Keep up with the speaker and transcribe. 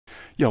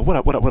Yo, what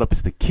up, what up, what up?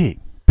 It's the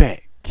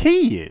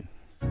KickBackGaming.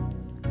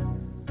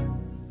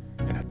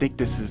 And I think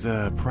this is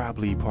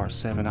probably part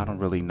 7. I don't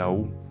really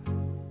know.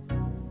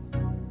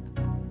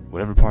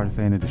 Whatever part is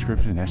in the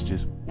description, that's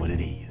just what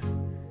it is.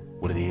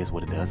 What it is,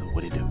 what it does, or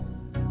what it do.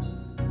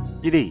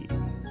 You dig?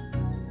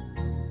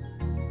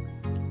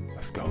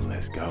 Let's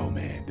go,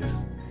 man.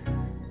 This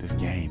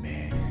game,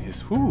 man.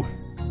 It's whew.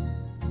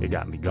 It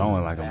got me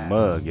going like a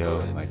mug, yo.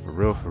 Like for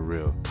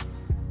real.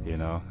 You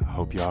know, I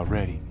hope y'all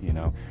ready, you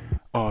know.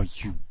 Are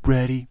you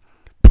ready?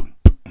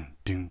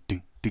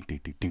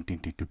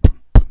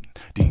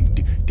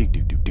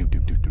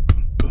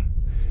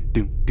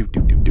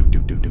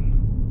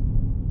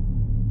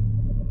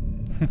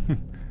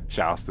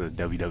 Shouts to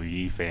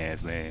WWE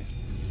fans, man.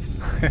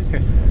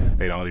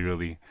 They the only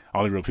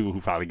real people who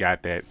probably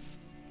got that.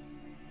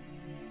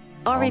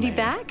 Already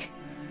back?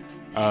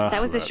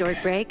 That was a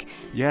short break.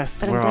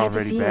 Yes, we're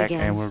already back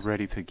and we're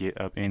ready to get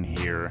up in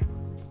here.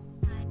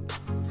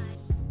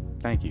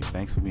 Thank you.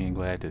 Thanks for being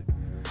glad to.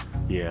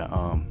 Yeah,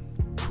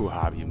 cool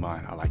hobby of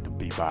mine. I like to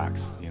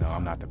beatbox. You know,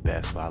 I'm not the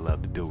best, but I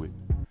love to do it.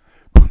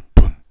 Boom,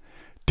 boom.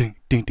 Ding,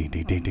 ding, ding,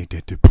 ding, ding, ding,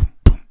 ding, boom,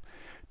 boom.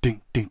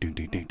 Ding, ding, ding,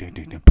 ding, ding, ding,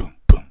 ding, ding, boom,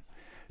 boom.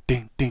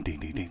 Ding, ding, ding,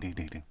 ding, ding, ding,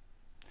 ding, ding.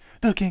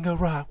 The King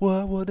of Rock.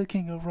 What? The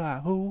King of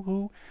Rock.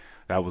 Who?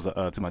 That was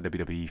to my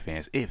WWE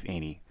fans, if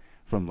any,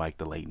 from like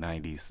the late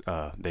 90s.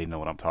 They know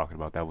what I'm talking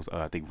about. That was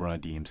I think Run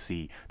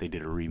DMC. They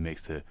did a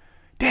remix to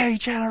Day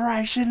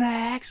Generation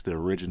X, the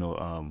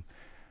original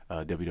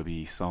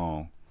WWE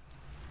song.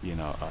 You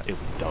know, it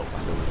was dope. I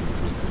still listen to it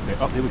to this day.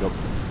 Oh, here we go.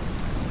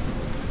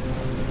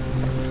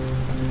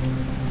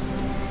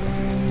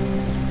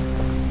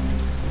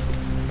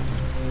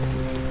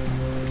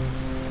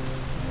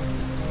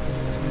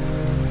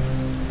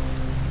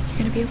 You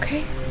gonna be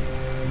okay?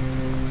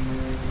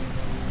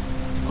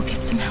 We'll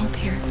get some help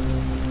here.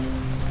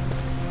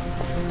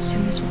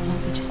 Soon this will all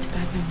be just a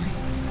bad memory.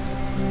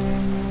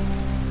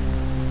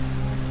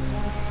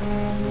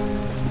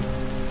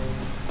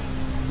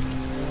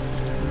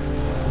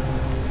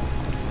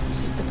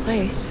 This is the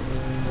place.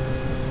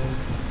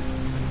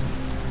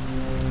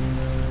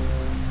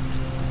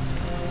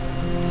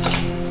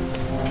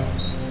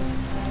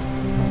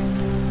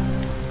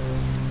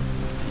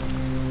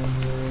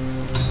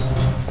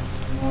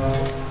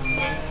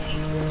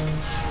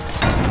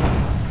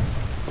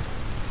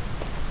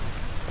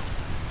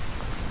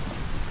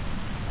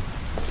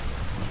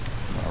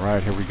 All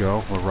right, here we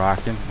go. We're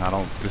rocking.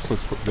 This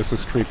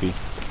looks creepy.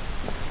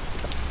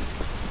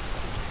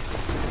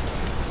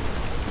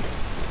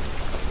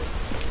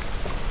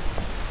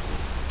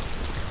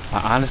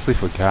 I honestly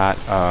forgot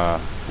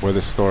where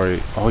the story.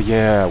 Oh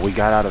yeah, we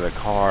got out of the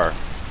car.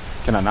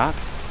 Can I knock?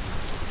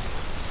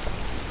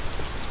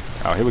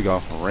 Oh, here we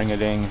go.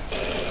 Ring-a-ding.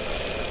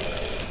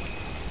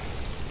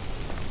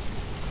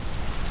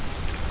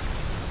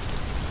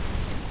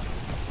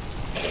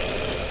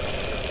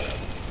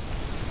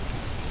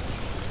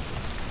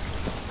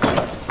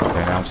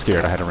 Okay, now I'm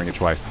scared. I had to ring it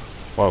twice.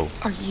 Whoa.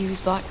 Are you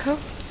Zlatko?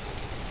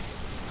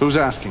 Who's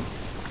asking?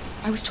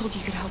 I was told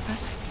you could help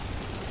us.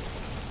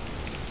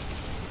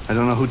 I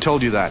don't know who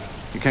told you that.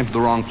 You came to the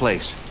wrong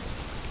place.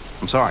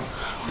 I'm sorry.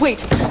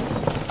 Wait!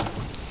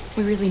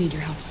 We really need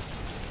your help.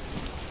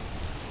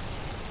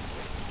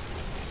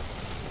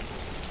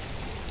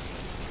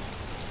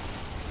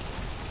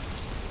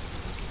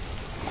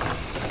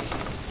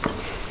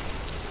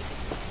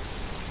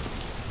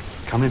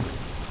 Come in.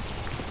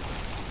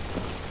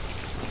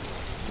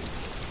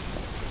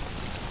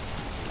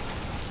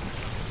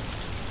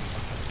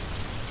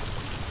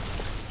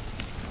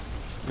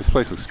 This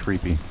place looks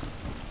creepy.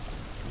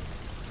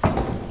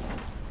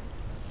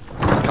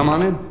 Come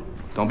on in.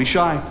 Don't be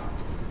shy.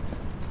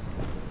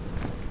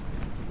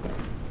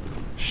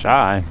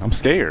 Shy? I'm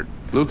scared.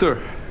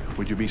 Luther,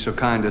 would you be so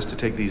kind as to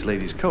take these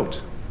ladies'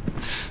 coats?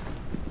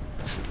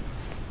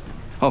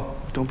 Oh,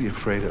 don't be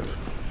afraid of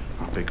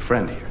our big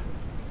friend here.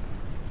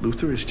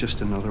 Luther is just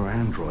another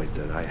android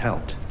that I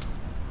helped.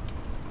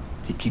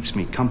 He keeps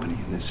me company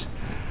in this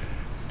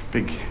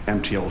big,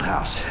 empty old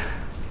house.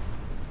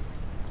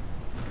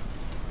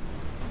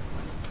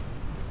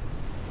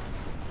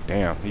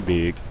 Damn, he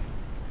big.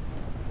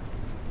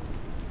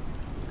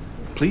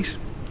 Please,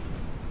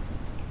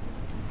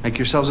 make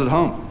yourselves at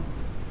home.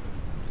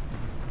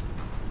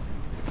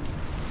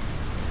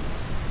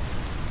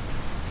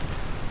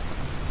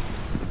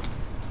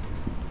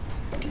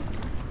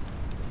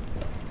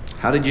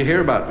 How did you hear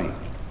about me?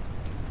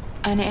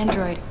 An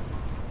android.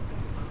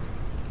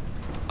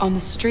 On the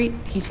street,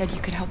 he said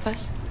you could help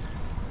us.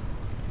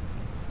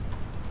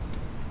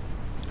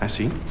 I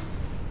see.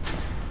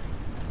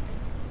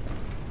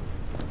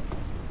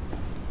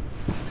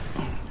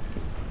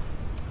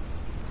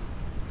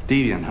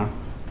 Deviant, huh?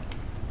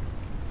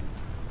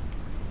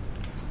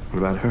 What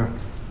about her?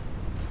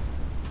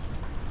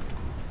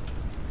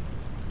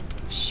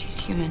 She's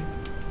human.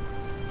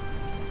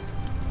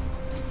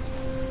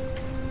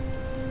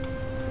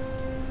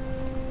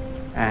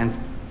 And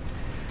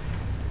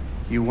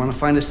you want to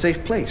find a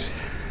safe place.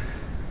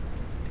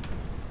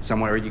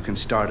 Somewhere you can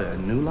start a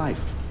new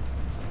life.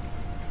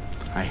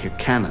 I hear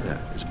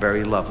Canada is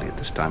very lovely at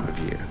this time of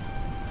year.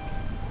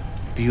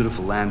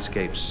 Beautiful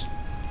landscapes,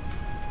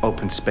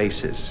 open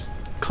spaces,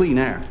 clean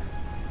air,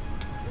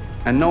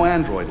 and no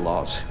android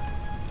laws.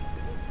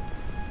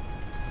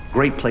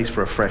 Great place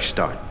for a fresh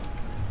start.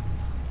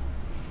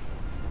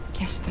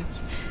 Yes,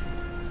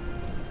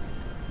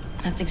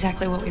 that's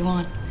exactly what we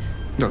want.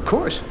 Of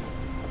course.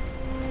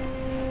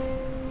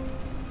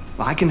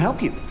 Well, I can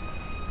help you.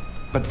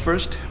 But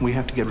first, we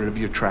have to get rid of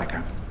your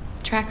tracker.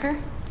 Tracker?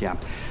 Yeah.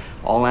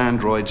 All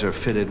androids are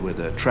fitted with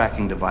a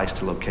tracking device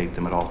to locate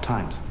them at all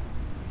times.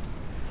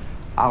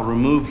 I'll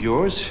remove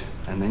yours,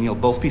 and then you'll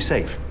both be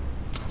safe.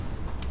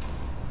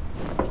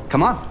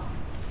 Come on.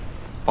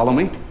 Follow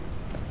me.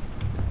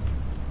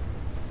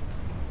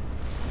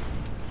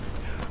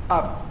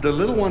 The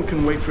little one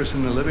can wait for us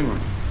in the living room.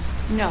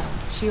 No,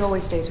 she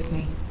always stays with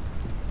me.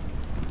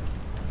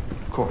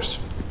 Of course.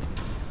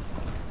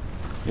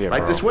 Yeah,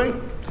 Right bro. this way?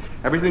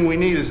 Everything we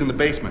need is in the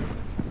basement.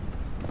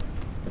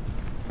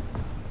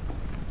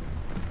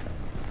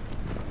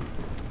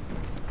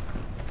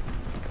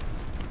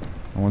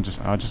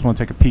 I just want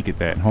to take a peek at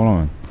that. Hold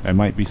on. That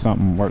might be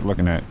something worth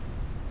looking at.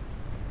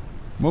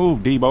 Move,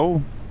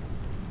 Debo.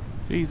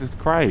 Jesus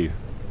Christ.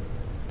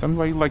 Tell me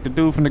why you like the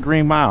dude from the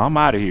Green Mile. I'm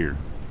out of here.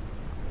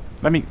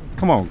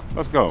 Come on,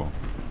 let's go.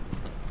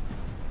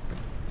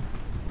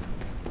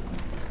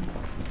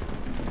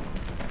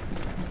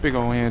 Big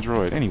old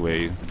android.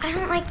 Anyway. I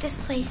don't like this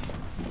place.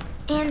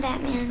 And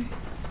that man.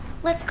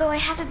 Let's go, I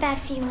have a bad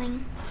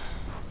feeling.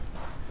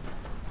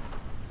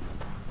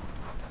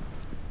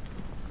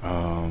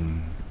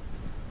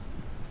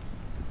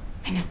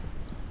 I know.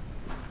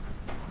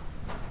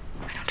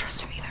 I don't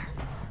trust him either.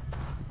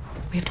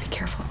 We have to be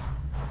careful.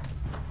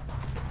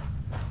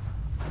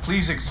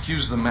 Please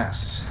excuse the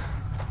mess.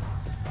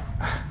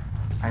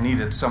 I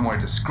needed somewhere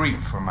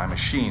discreet for my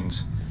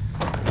machines.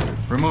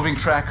 Removing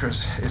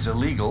trackers is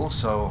illegal,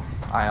 so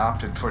I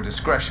opted for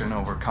discretion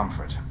over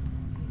comfort.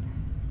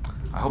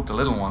 I hope the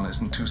little one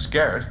isn't too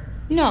scared.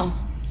 No,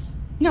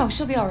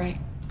 she'll be all right.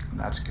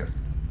 That's good.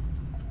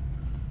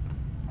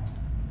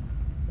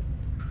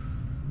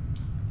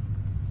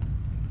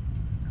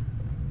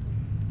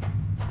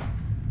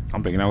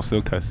 I'm thinking that was still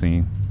a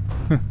cutscene.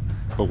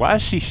 But why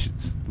is she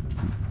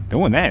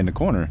doing that in the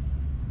corner?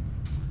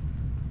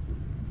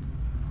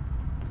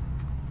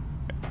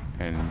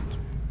 And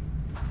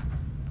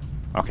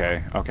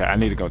okay, I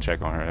need to go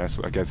check on her.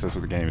 I guess that's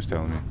what the game is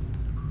telling me.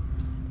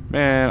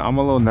 Man, I'm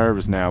a little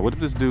nervous now. What if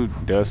this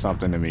dude does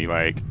something to me,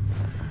 like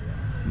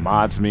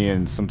mods me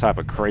in some type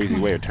of crazy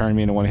way or turn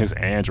me into one of his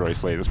android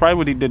slaves? That's probably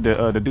what he did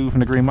to the dude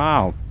from the Green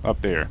Mile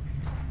up there.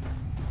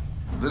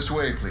 This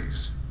way,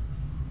 please.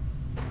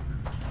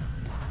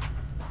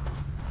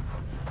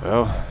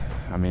 Well,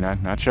 I mean,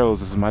 I chose.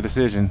 This is my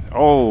decision.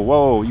 Oh,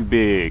 whoa, you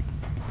big.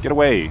 Get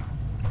away.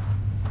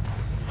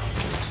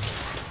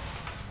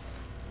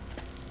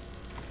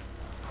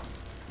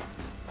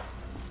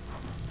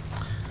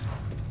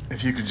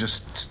 If you could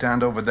just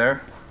stand over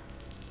there.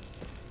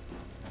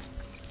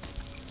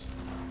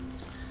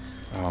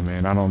 Oh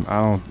man,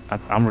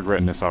 I'm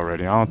regretting this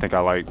already. I don't think I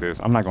like this.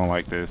 I'm not gonna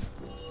like this.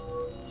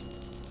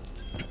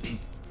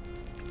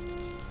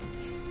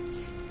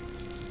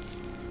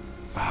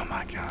 Oh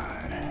my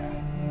God.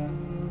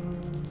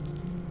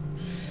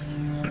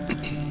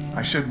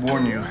 I should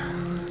warn you,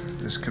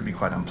 this could be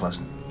quite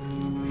unpleasant.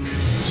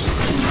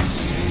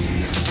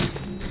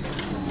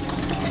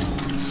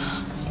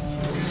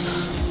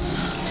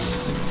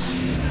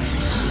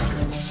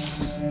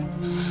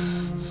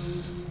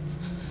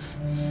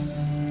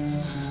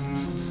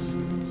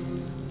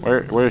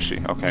 Where is she?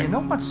 Okay. You know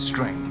what's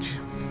strange?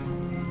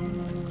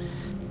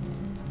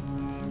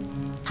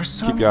 For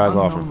some Keep your eyes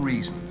off her. unknown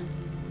reason,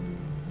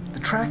 the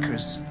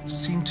trackers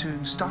seem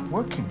to stop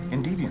working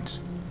in Deviants.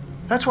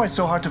 That's why it's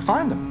so hard to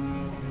find them.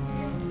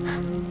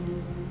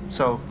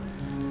 So,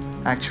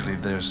 actually,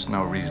 there's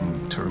no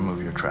reason to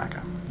remove your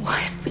tracker.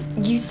 What?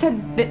 But you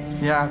said that...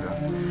 Yeah,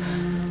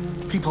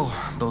 people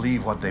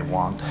believe what they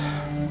want.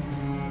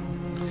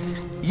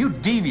 You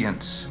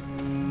Deviants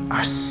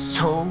are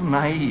so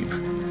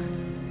naive.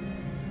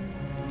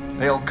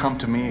 They'll come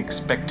to me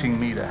expecting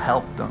me to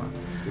help them.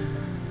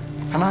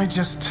 And I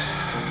just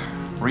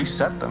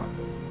reset them,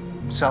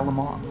 sell them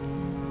on.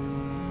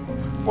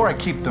 Or I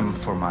keep them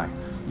for my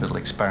little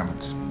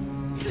experiments.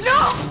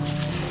 No!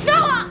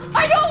 No!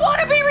 I don't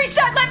want to be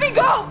reset! Let me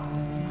go!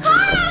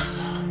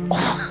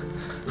 Oh,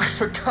 I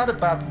forgot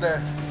about the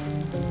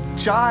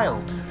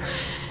child.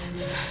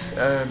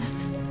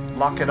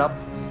 Lock it up.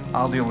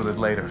 I'll deal with it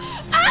later.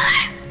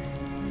 Alice!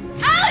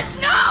 Alice,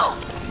 no!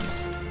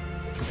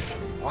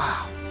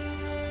 Wow.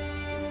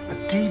 A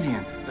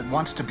deviant that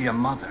wants to be a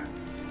mother.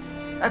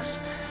 That's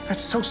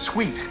so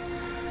sweet.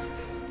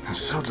 And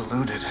so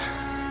deluded.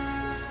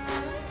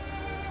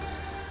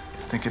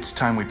 I think it's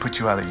time we put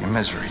you out of your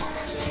misery.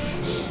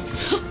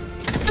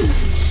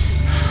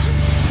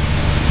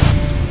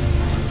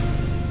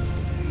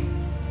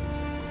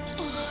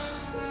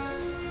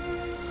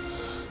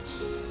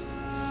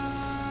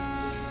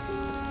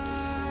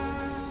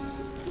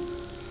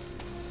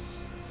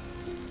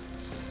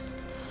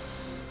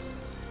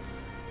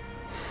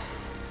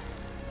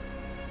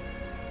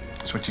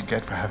 That's what you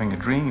get for having a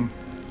dream.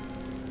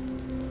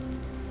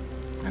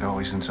 It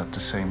always ends up the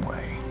same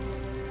way.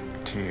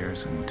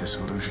 Tears and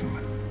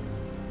disillusionment.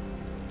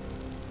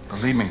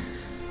 Believe me,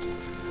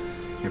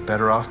 you're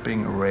better off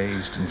being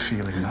erased and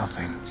feeling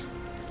nothing.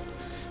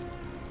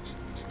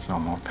 No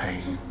more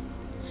pain.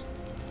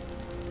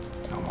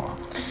 No more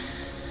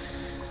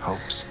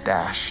hopes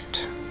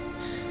dashed.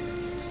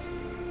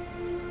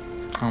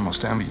 I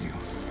almost envy you.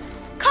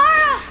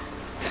 Kara!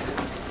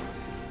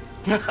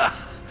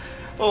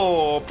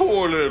 Oh,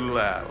 poor little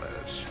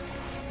Alice.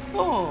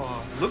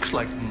 Oh, looks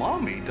like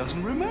Mommy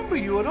doesn't remember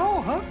you at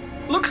all, huh?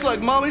 Looks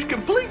like Mommy's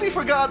completely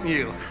forgotten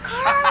you.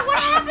 Kara, what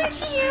happened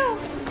to you?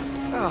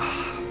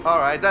 Oh, all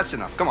right, that's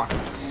enough. Come on.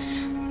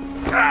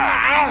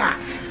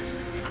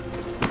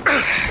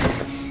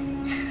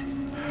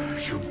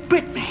 You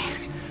bit me.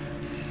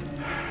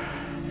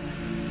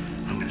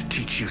 I'm gonna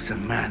teach you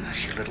some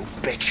manners, you little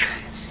bitch.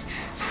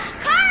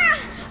 Kara!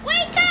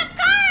 Wake up,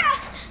 Kara!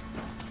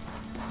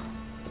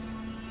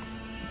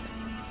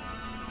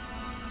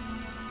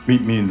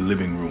 Meet me in the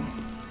living room.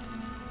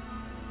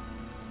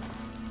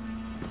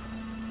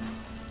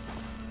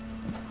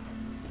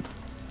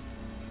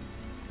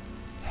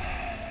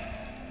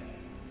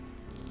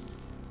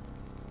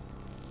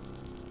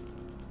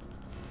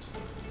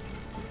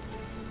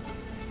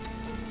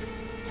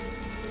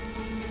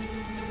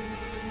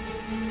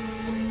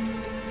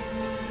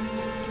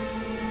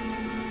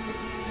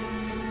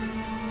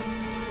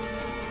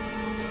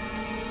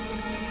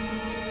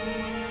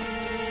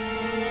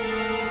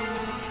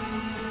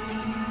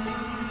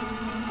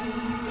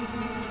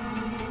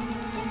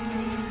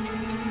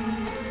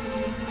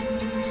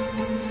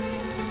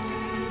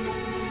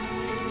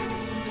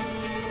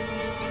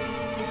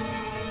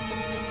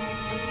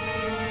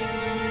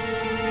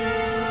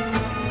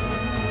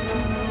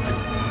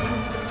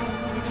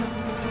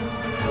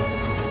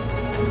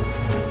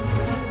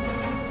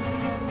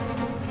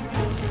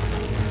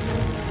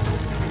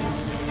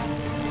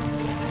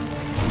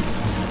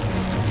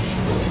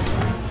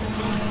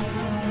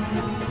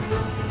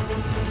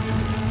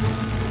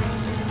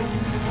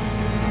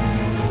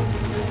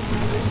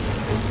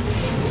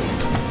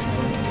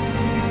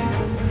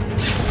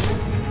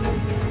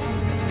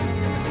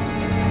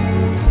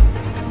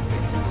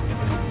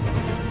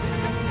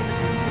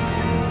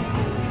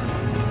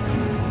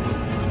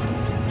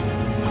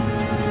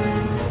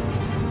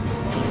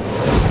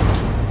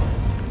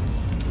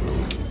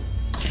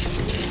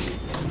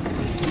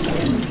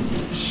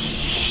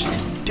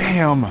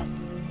 Damn.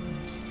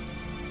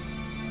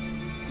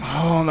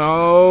 Oh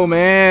no,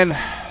 man.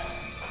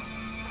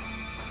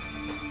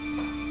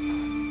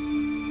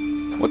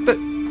 What the?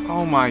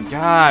 Oh my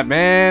god,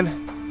 man.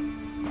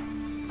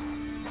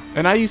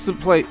 And I used to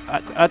play,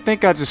 I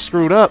think I just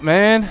screwed up,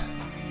 man.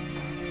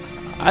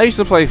 I used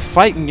to play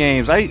fighting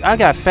games. I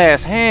got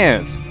fast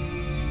hands.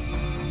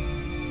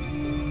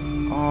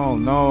 Oh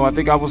no, I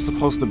think I was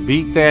supposed to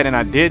beat that and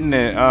I didn't.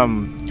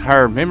 And,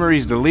 her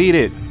memory's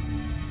deleted.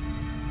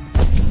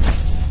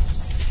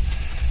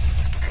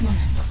 Come on,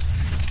 Alice.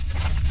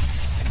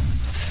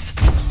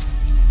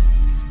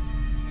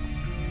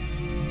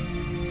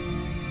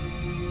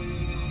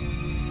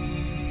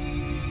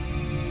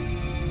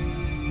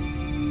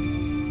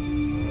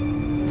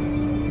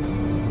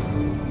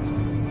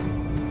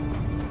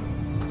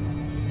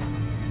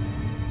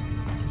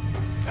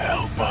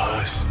 Help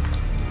us.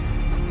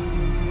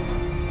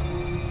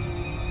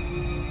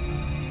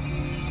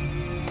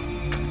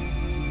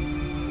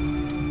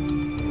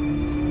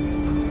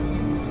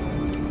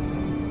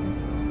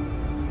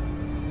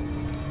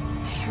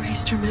 He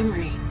erased her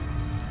memory.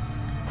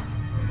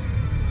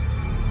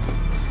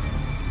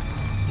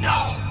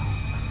 No.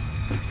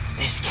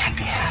 This can't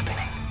be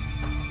happening.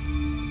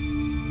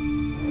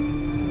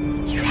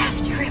 You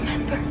have to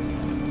remember.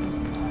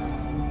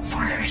 For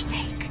her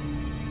sake.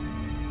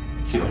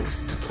 He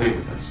likes to play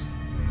with us.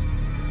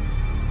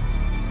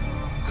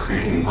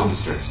 Creating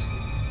monsters.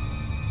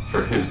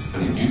 For his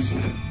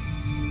amusement.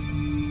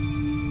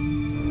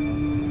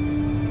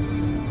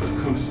 But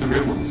who's the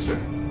real monster?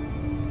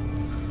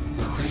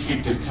 Look what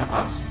he did to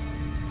us.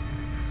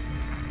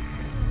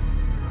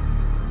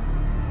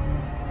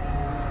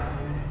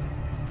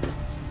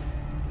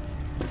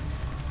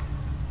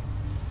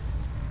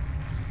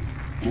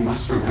 You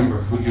must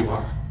remember who you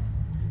are.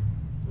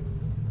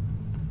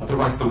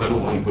 Otherwise the little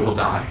one will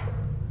die.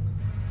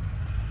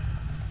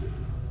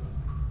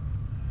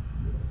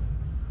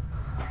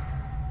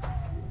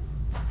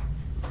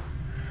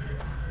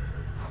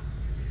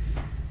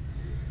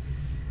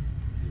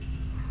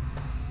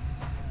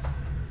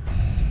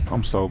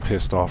 I'm so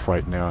pissed off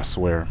right now, I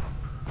swear.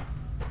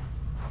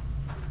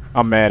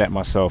 I'm mad at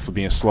myself for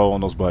being slow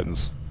on those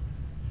buttons.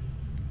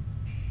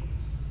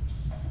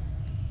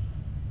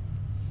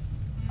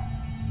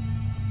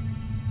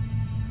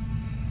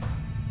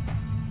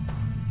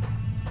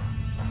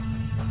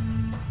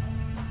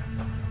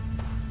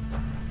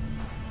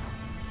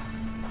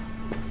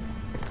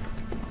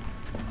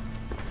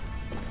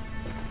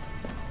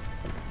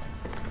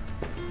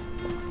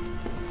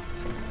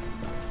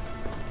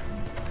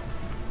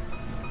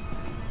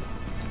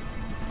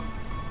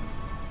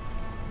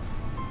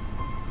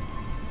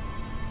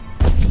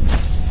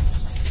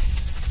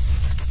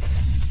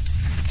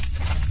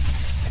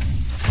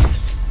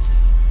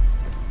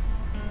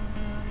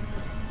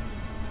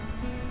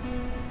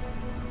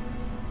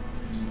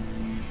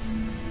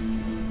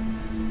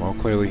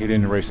 Clearly he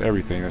didn't erase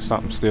everything. There's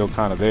something still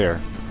kind of there.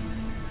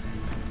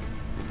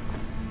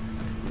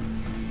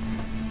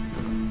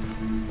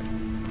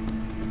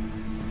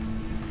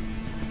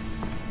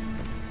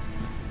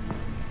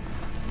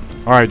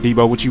 All right,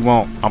 Debo, what you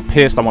want? I'm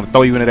pissed. I want to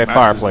throw you into that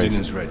Master's fireplace.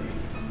 dinner's ready.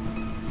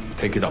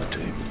 Take it up to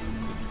him.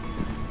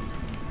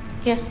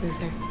 Yes,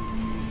 Luther.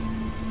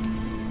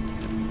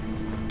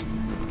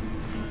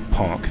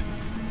 Punk.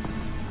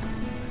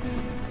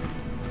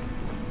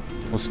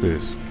 What's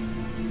this?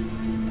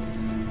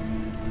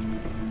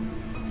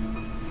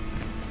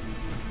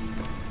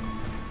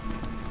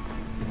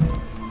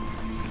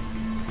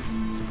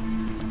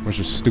 Where's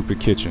your stupid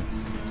kitchen?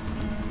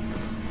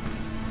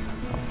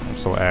 I'm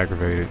so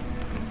aggravated.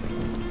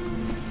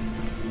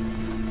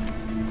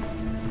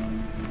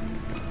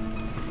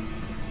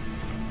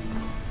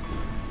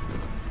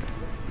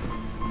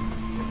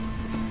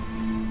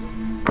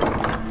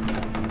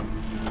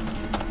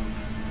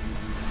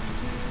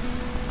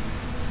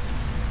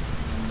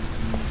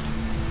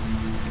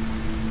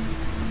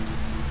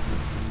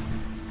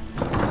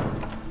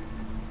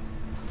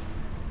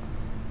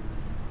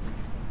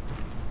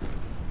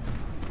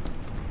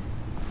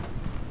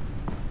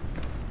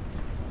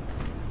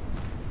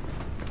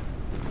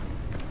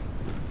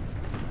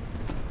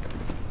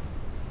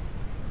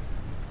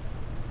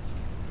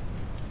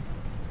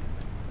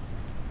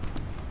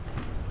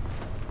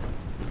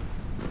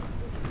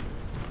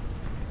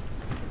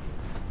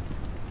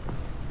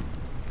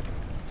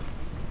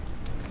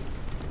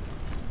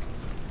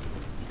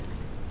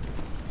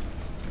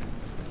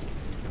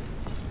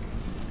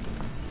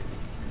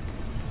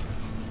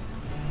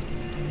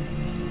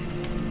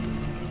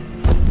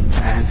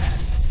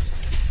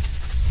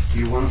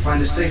 You want to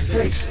find a safe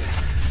place?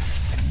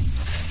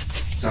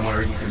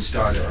 Somewhere you can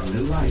start a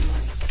new life.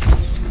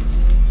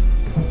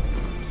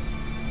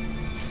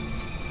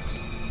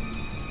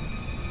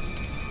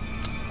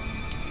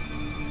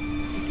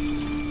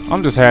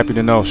 I'm just happy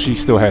to know she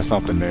still has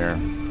something there.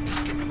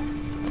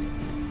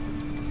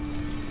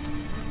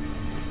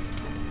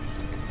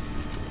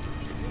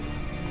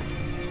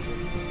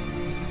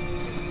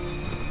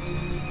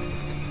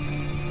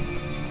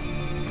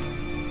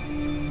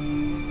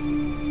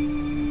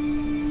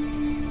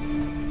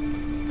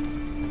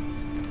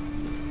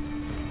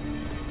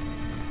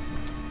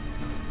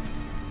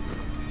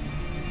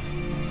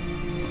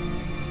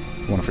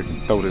 I wonder if we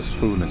can throw this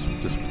food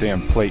in this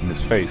damn plate in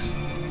his face.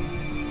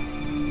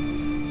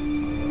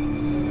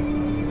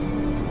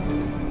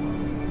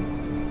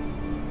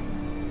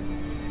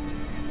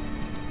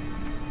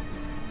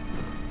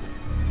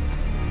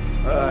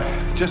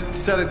 Just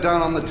set it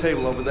down on the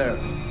table over there.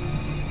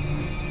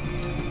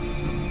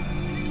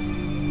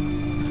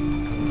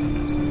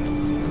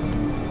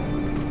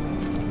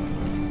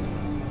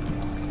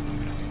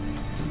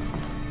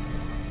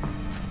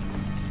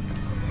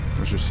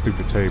 Where's your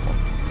stupid table?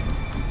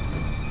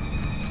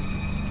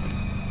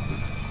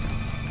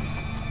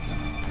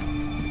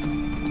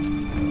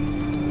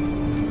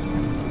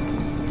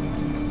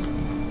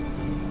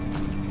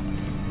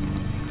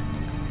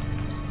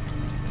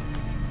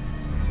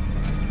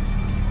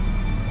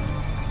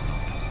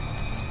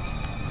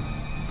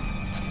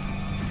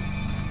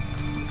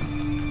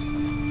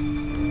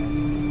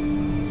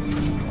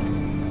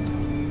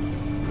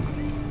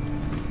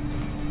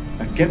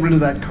 Get rid of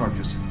that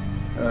carcass.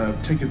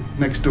 Take it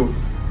next door.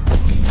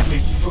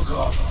 Bitch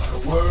forgot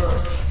the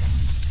word.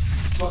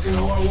 Fucking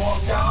whore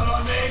walked out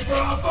on me for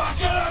a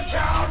fucking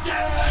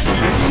accountant!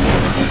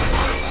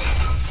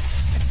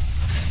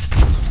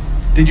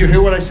 Did you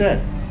hear what I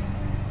said?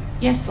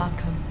 Yes,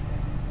 Latko.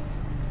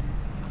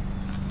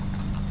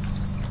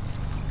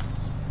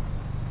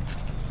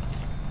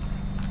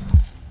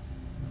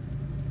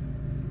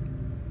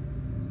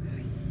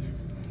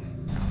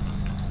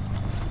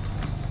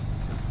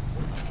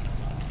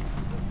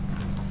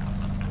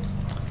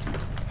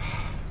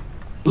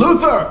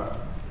 Luther!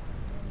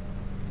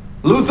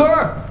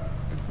 Luther!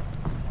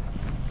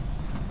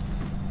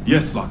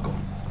 Yes, Latko.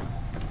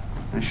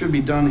 I should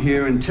be done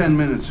here in 10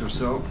 minutes or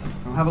so.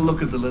 I'll have a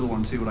look at the little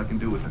one, see what I can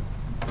do with it.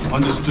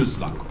 Understood,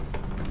 Latko.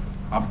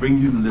 I'll bring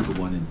you the little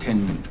one in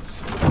 10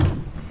 minutes.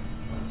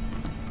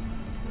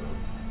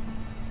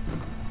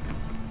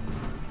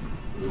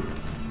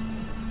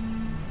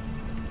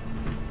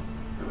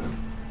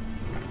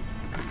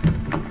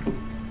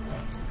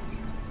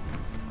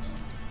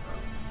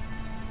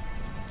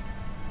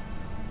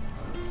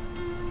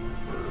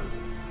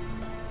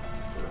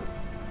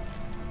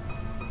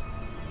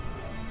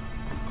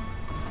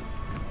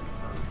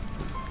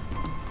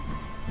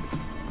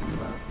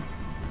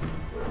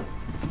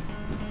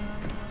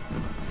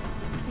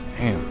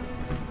 Damn.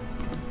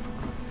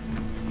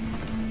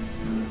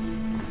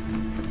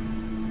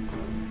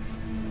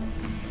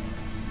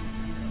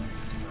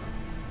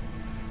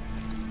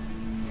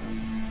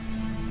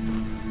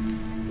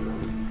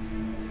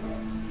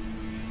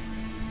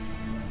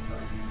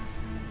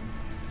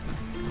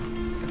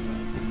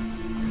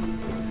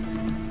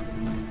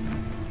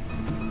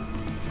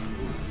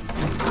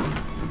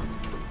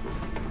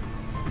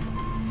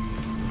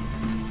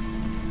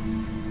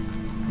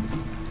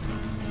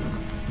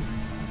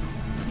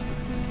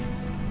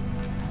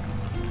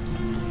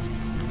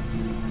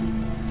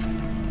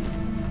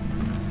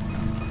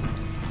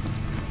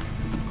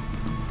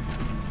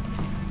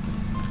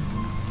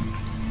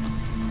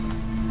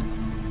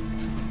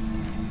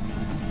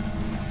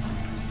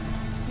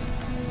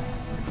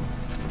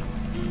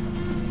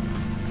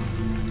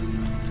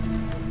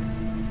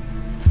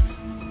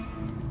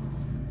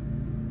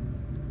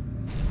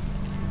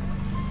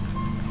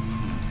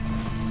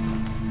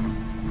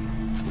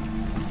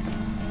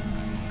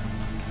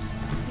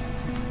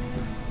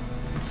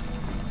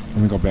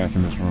 Let me go back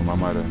in this room. I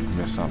might have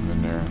missed something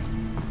in there.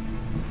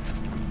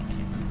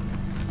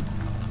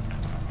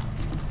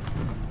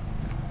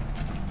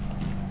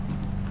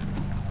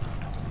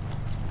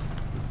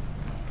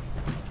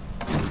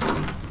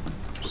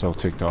 So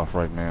ticked off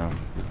right now.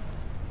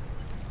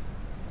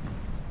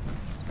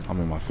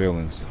 I'm in my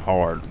feelings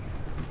hard.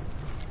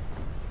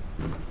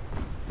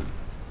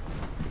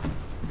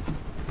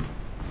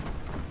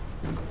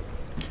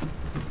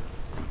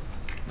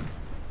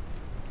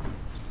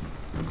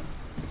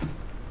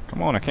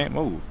 Come on, I can't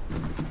move.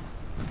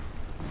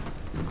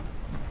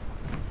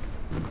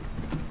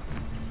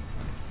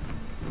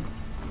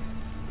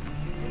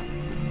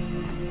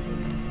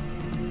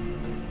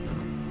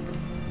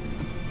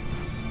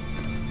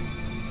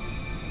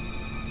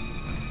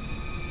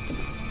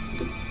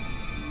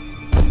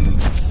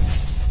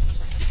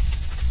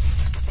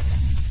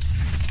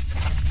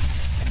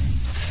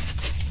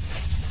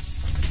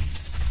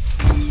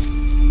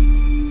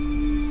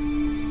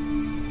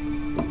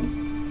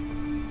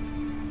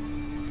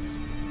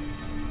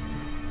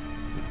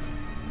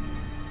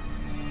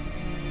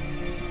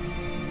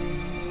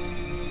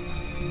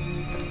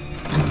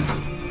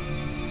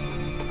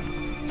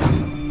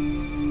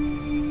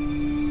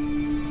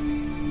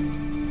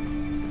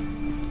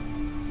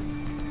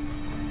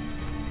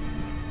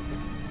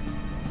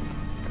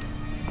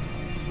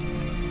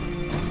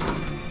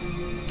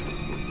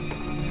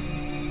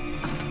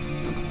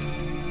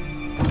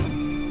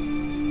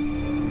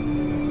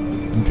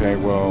 Okay,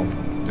 well,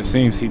 it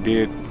seems he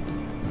did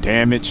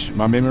damage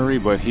my memory,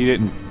 but he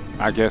didn't,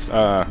 I guess,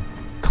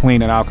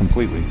 clean it out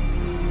completely.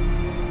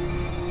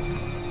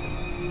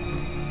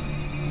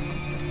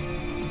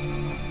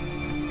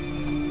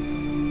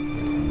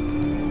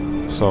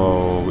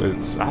 So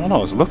it's, I don't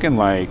know, it's looking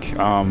like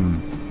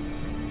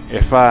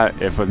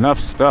if enough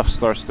stuff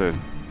starts to,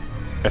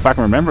 if I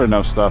can remember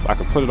enough stuff, I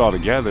can put it all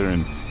together,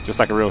 and just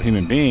like a real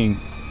human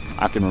being,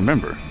 I can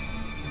remember.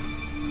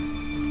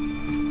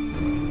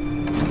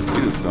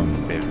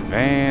 Some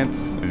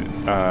advanced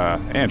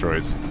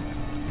androids.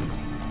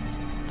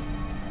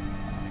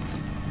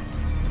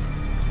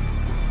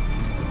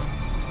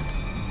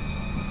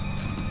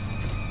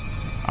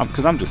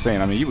 Because I'm just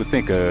saying, I mean, you would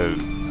think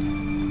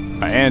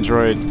an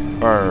android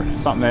or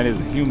something that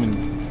isn't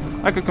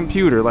human, like a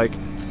computer, like,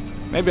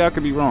 maybe I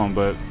could be wrong,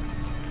 but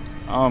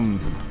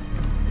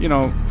you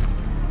know,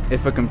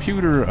 if a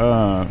computer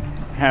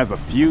has a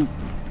few,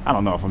 I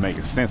don't know if I'm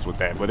making sense with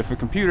that, but if a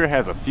computer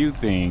has a few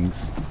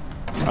things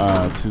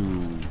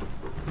to,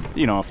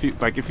 you know, if you,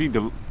 like, if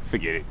you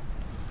forget it,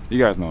 you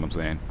guys know what I'm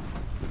saying.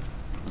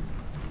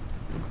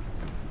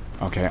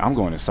 Okay, I'm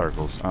going in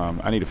circles.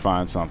 I need to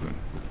find something.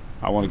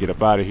 I want to get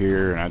up out of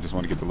here, and I just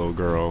want to get the little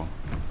girl.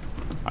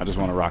 I just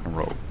want to rock and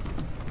roll.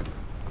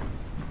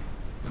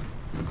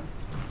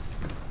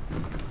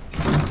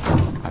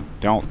 I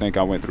don't think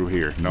I went through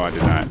here. No, I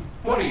did not.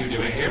 What are you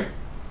doing here?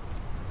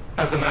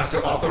 Has the Master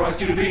authorized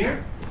you to be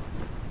here?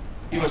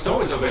 You must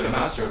always obey the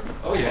Master.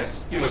 Oh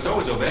yes, you must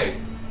always obey.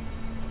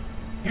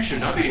 You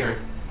should not be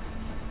here.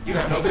 You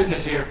have no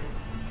business here.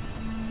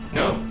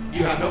 No,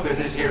 you have no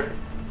business here.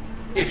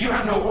 If you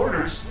have no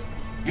orders,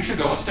 you should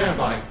go on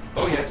standby.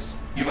 Oh yes,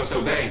 you must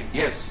obey.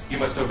 Yes, you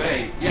must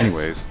obey. Yes.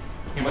 Anyways.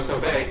 You must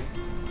obey.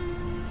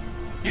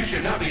 You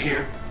should not be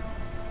here.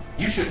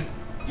 You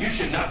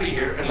should not be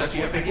here unless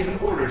you have been given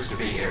orders to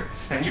be here.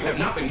 And you have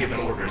not been given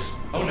orders.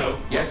 Oh no,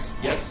 yes,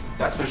 yes,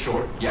 that's for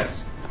sure,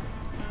 yes.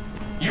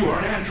 You are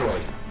an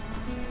android.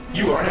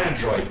 You are an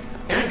android.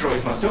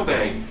 Androids must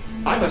obey.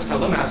 I must tell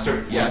the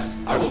Master.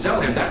 Yes, I will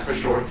tell him, that's for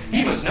sure.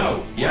 He must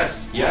know.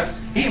 Yes,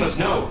 yes, he must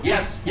know.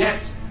 Yes,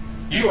 yes.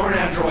 You are an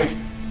android.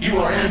 You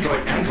are an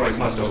android. Androids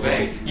must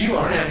obey. You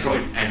are an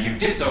android, and you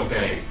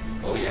disobey.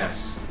 Oh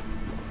yes.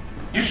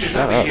 You should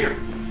not be here.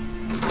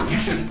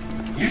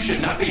 You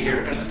should not be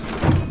here unless...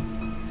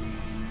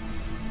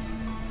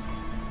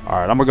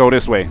 Alright, I'm gonna go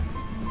this way.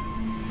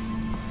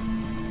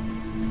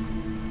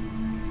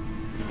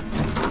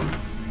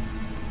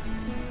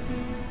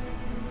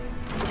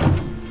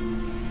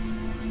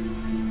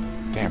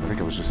 Damn, I think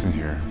it was just in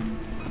here.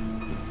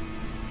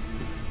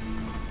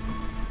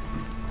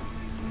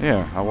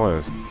 Yeah, I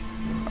was.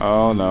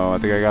 Oh no, I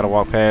think I gotta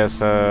walk past,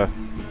 here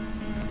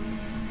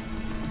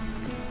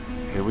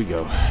we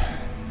go.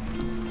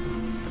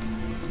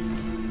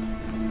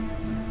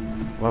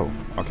 Whoa.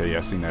 Okay, yeah,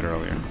 I seen that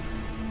earlier.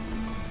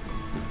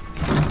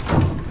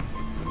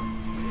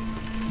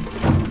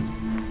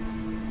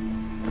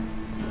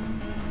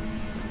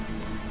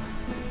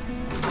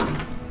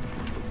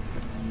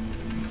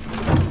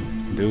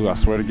 Dude, I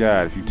swear to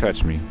God, if you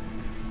touch me.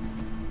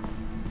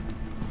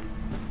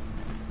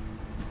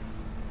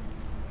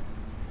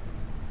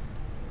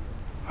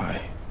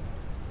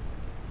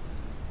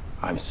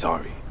 I'm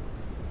sorry.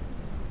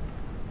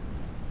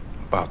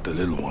 About the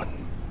little one.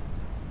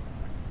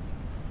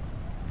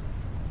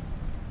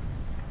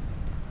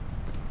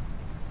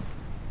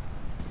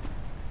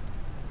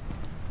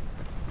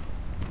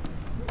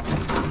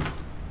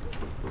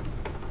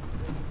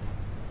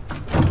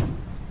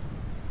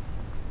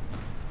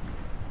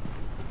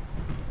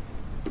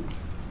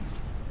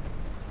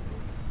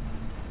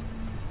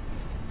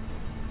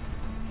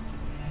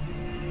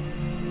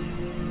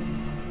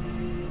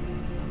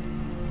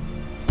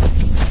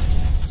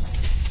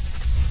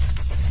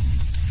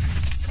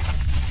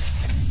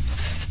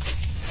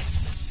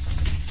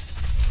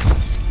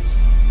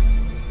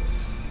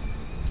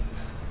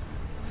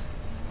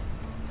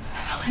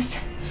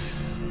 Alice.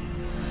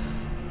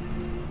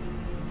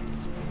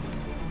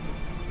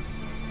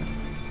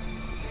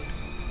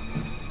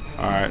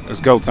 All right, it's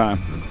go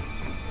time.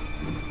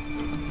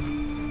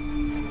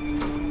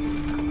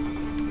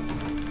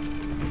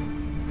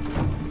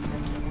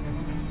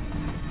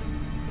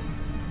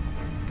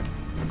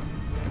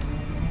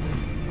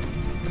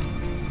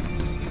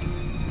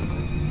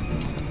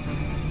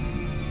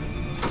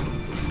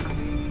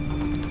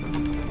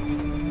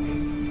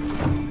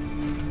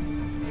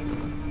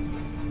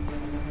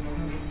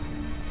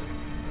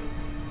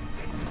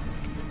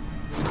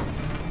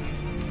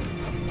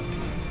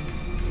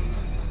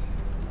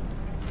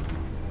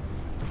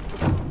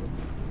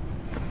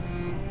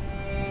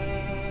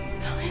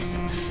 Alice.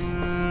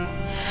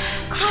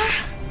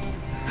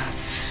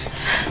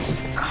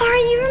 Clara,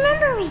 you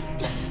remember me.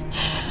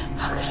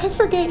 How could I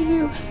forget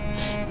you?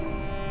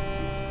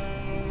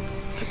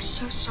 I'm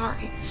so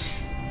sorry.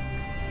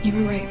 You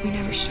were right. We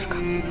never should have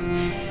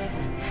come.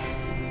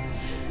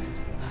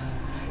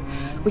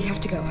 We have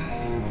to go.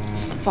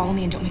 Follow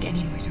me and don't make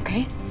any noise,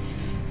 okay?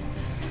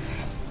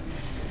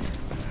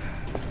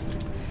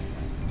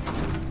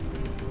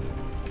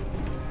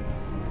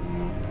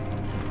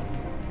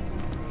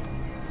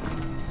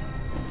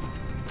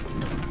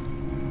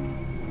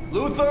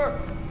 Luther!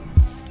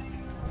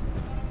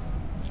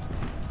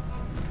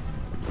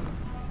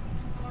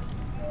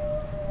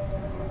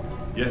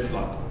 Yes,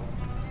 Zako.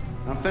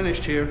 I'm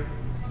finished here.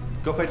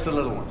 Go fetch the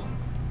little one.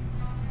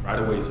 Right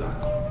away,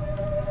 Zako.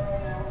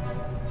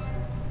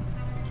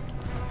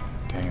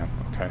 Damn.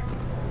 Okay.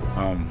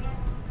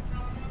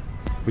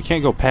 We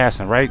can't go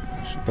passing, right?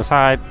 Let's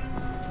hide.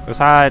 Let's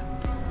hide.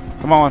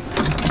 Come on.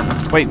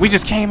 Wait, we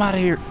just came out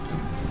of here.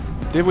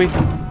 Did we?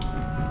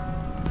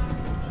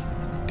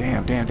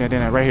 Damn.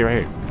 Right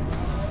here.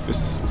 This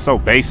is so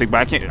basic,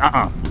 but I can't.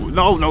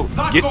 No.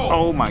 Get.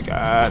 Oh my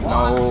God.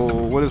 No.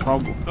 What is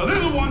wrong? The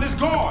little one is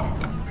gone.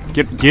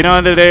 Get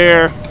under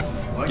there.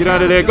 Get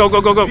under there. Go.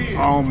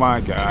 Oh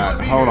my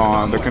God. Hold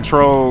on. The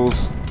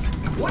controls.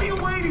 What are you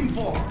waiting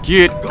for?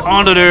 Get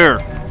under there.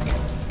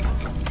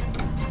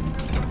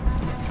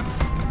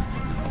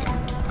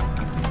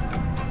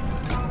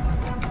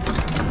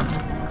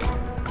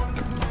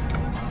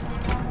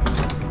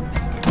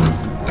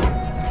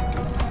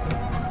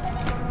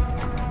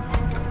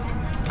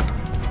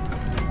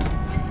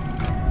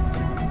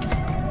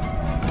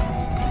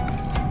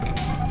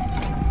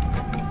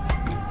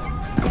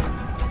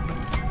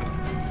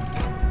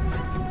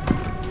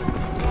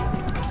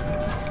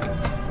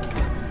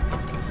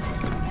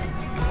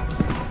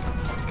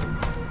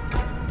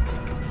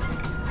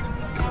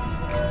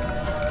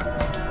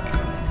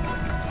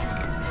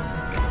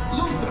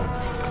 Luther!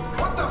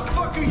 What the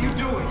fuck are you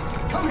doing?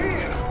 Come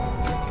here!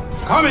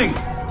 Coming.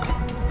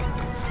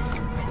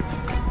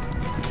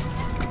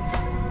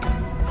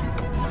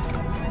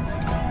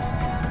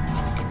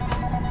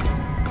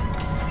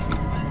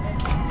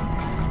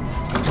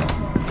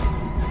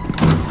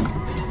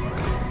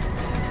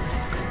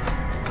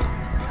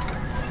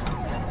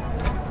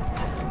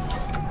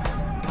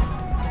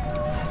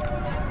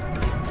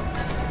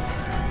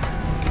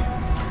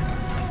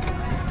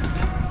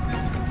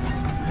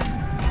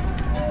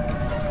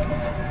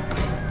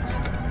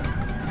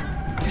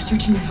 They're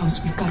searching the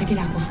house. We've got to get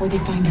out before they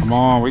find us. Come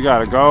on, we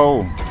gotta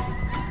go.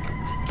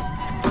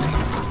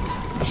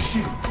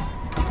 Shit!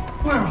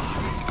 Where are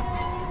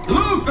we?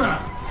 Luther!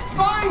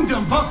 Find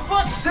them, for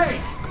fuck's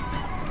sake!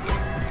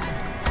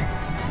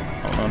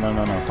 Oh, no.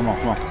 Come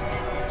on.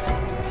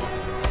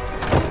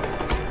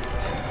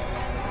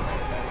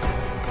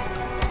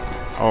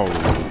 Oh.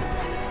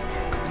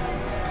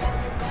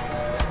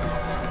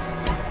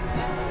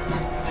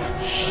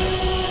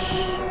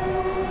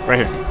 Right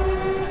here.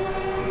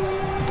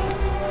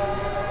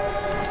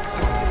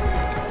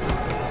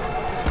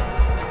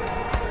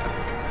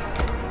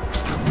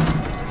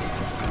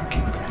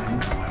 Fucking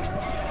android.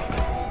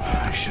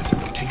 I should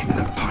have taken it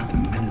apart the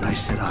minute I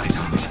set eyes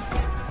on it.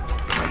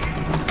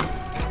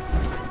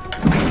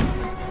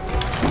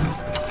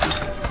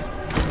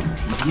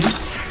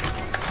 Tedious.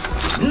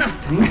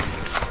 Nothing.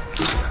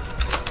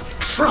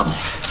 Trouble.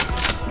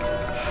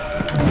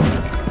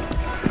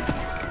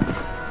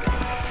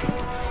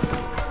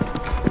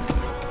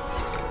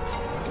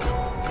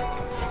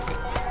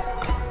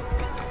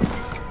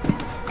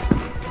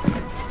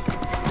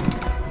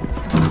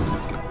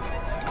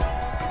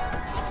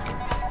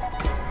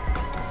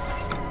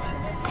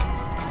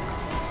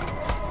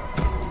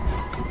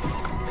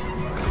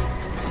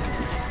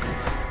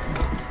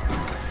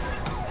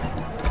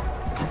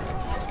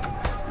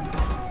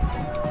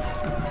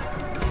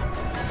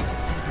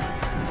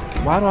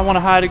 Why do I want to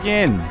hide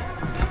again?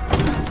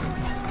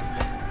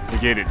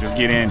 Forget it. Just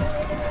get in.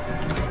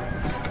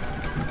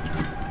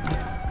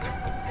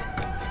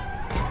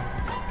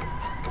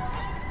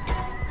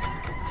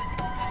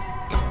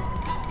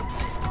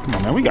 Come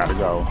on, man. We gotta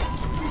go.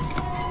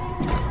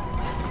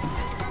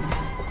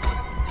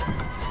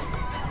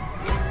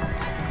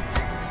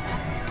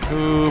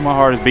 Ooh, my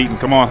heart is beating.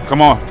 Come on.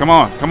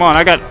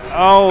 I got...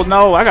 Oh,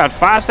 no. I got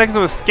 5 seconds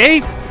of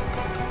escape.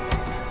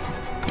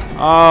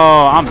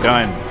 Oh, I'm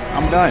done.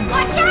 I'm done.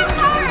 Watch out,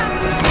 Gara!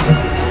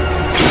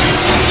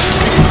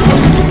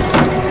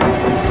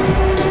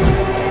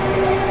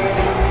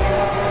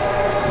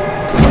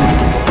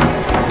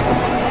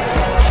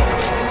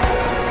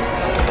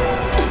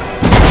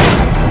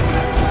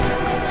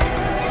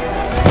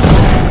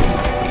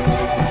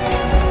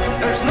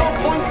 There's no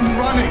point in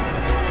running.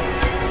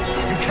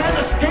 You can't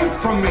escape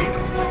from me.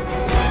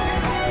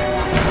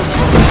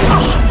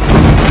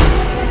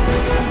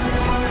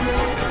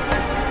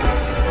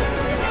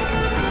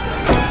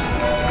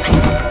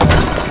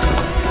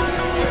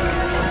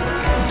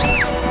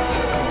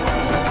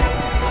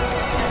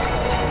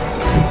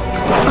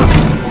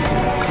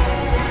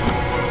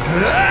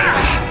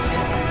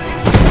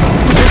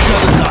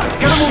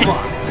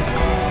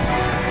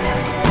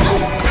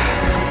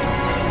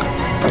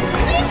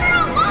 Leave her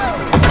alone!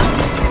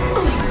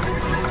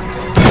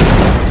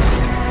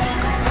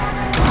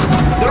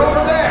 They're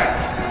over there.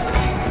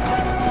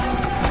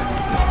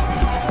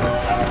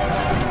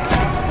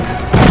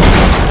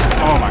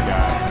 Oh my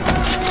god.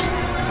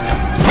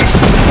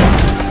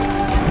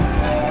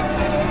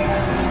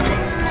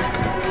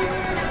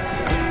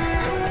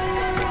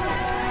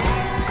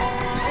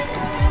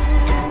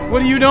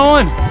 What are you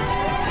doing?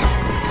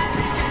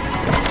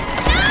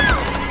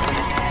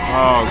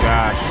 Oh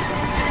gosh.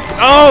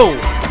 Oh!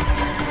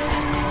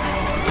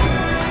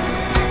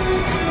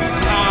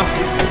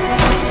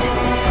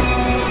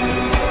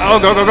 Oh,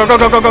 go, go, go, go,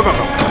 go, go, go, go.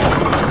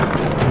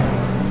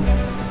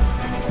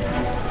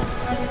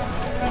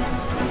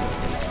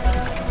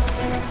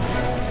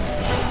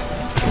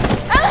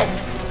 Alice!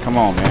 Come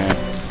on, man.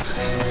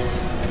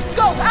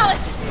 Go,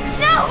 Alice!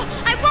 No,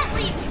 I won't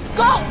leave.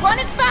 Go! Run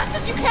as fast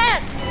as you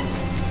can!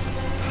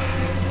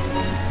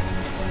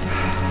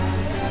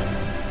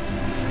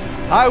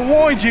 I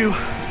warned you.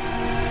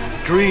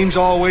 Dreams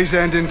always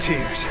end in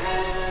tears.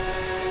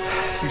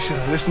 You should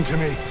have listened to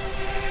me.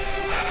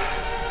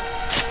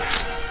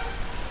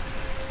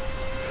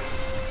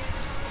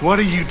 What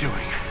are you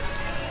doing?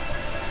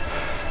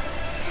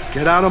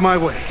 Get out of my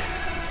way.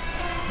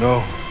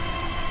 No.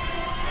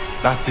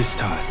 Not this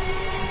time.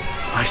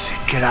 I said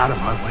get out of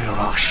my way or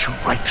I'll shoot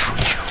right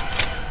through you.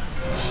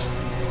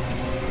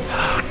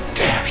 How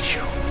dare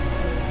you?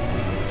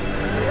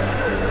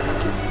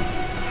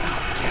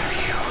 How dare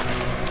you?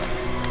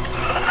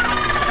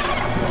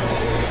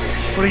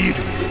 What are you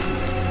doing?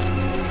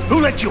 Who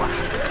let you out?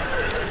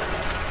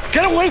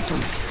 Get away from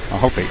me! I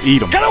hope they eat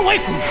them. Get away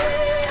from me!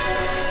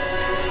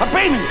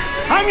 Obey me!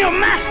 I'm your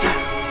master!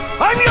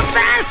 I'm your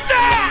master!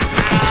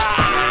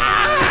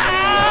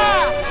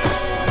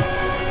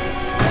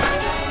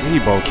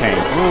 Debo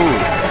came through.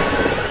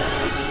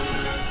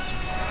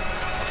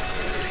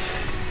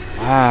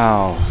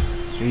 Wow.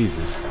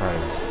 Jesus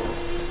Christ.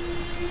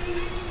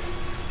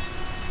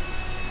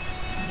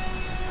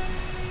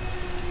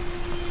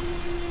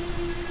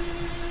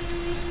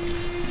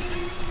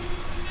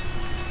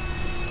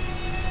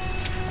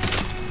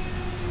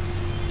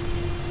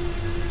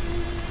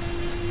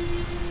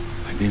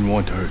 I didn't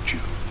want to hurt you.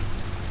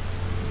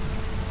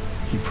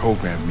 He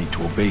programmed me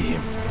to obey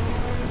him.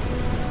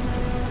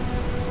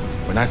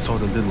 When I saw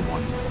the little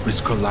one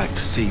risk her life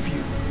to save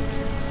you,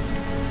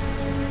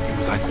 it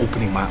was like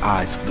opening my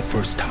eyes for the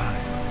first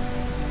time.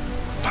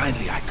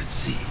 Finally, I could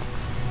see.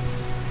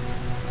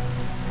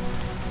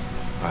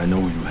 I know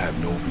you have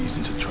no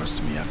reason to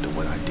trust me after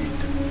what I did.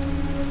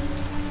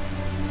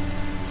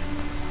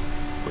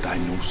 But I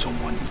know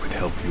someone who could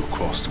help you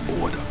across the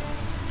border.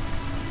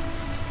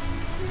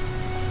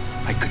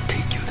 I could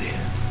take you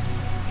there.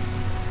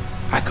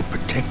 I could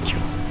protect you.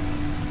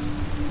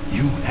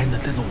 You and the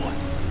little one.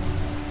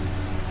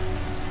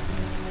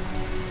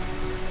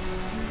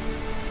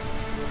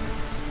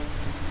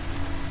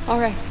 All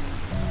right.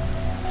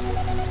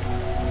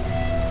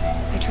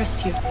 I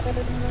trust you.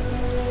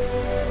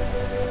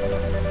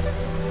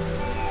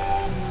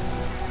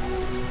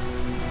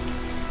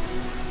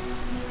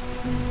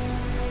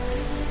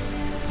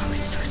 I was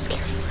so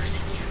scared of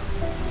losing you.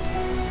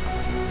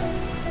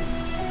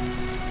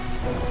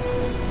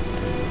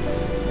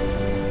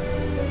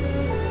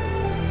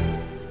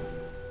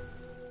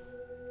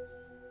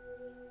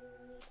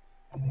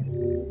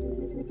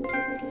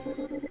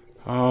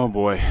 Oh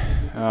boy.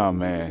 Oh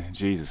man.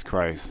 Jesus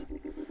Christ.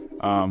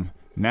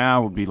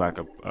 Now would be like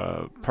a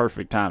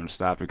perfect time to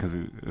stop it because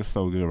it's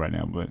so good right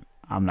now, but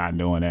I'm not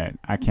doing that.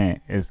 I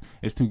can't. It's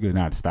too good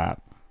not to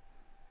stop.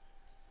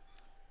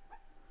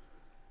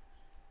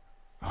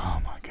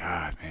 Oh my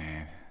God,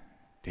 man.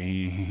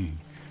 Dang.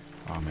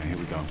 Oh man, here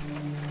we go.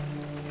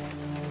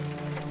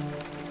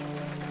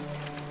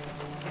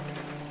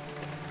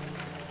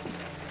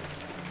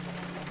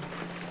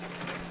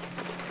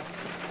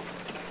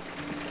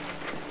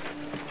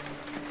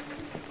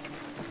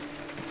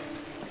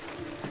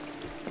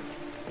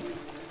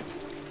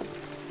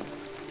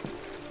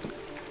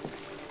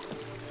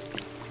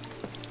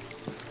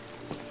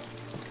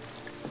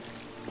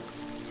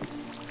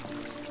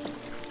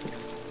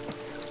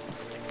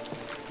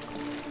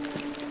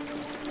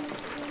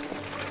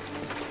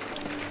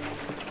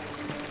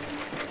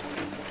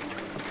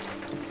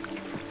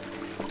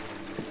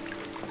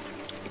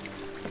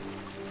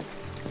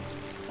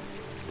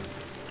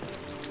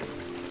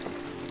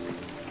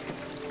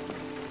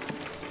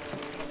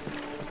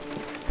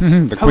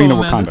 The Queen of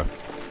Amanda.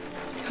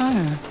 Wakanda.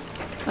 Connor,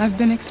 I've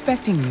been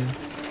expecting you.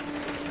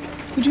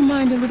 Would you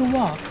mind a little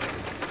walk?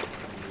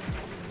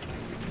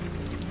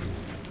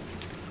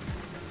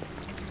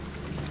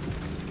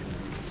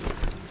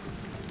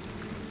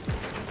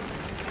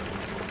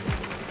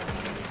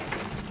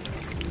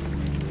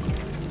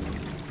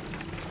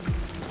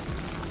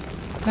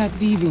 That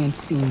deviant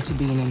seemed to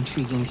be an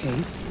intriguing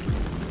case.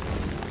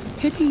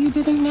 Pity you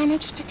didn't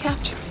manage to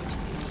capture it.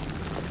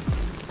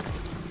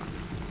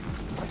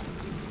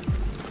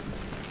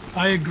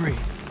 I agree.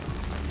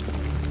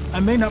 I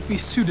may not be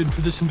suited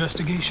for this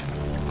investigation.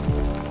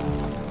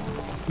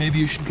 Maybe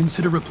you should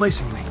consider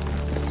replacing me.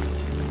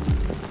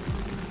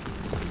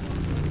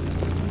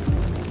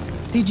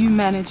 Did you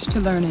manage to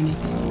learn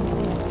anything?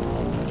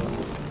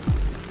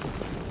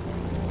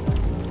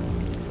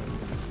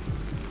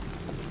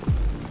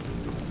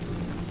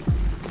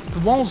 The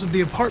walls of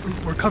the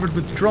apartment were covered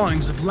with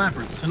drawings of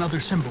labyrinths and other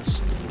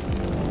symbols.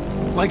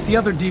 Like the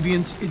other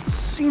deviants, it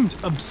seemed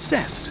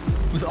obsessed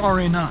with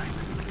RA9.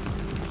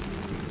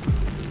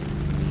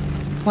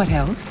 What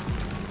else?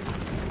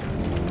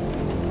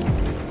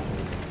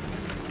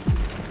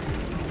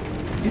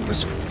 It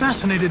was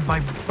fascinated by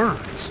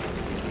birds.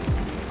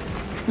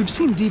 We've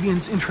seen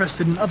deviants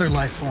interested in other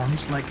life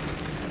forms, like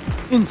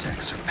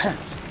insects or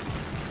pets.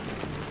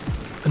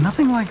 But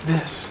nothing like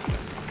this.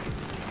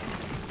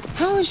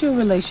 How is your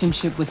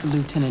relationship with the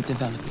Lieutenant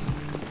developing?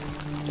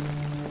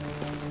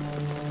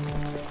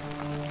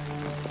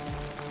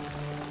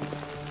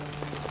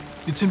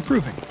 It's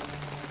improving.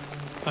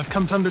 I've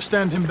come to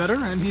understand him better,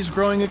 and he's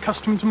growing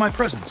accustomed to my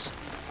presence.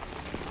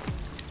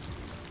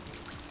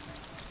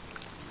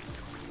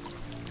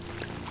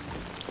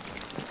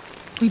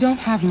 We don't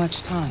have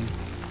much time.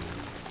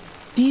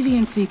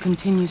 Deviancy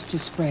continues to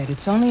spread.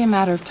 It's only a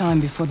matter of time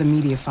before the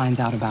media finds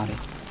out about it.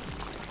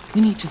 We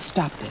need to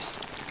stop this,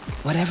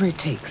 whatever it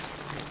takes.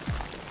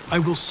 I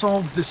will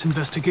solve this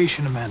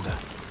investigation, Amanda.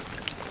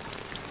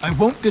 I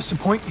won't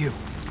disappoint you.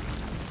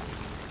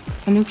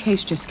 A new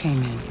case just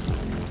came in.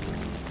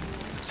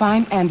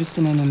 Find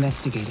Anderson and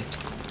investigate it.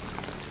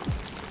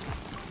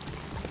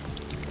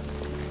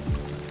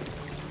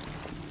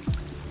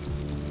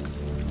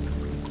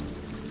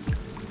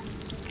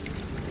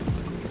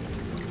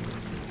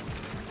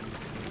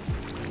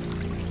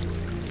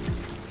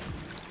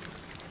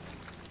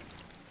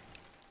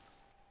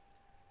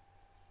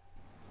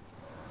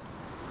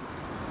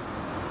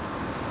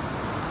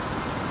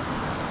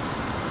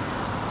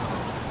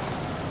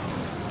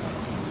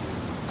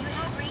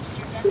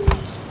 Your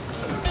destination.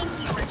 Thank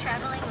you for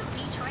traveling with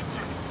Detroit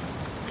Taxis.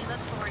 We look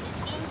forward to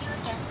seeing you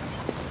again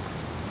soon.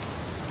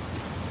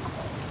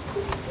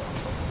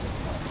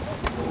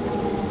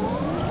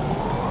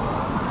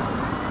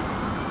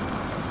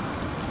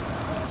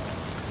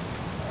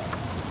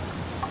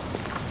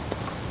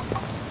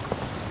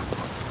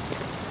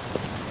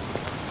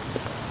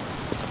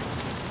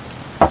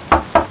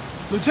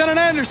 Lieutenant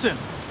Anderson!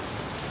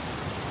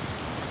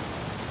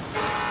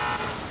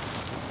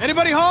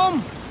 Anybody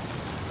home?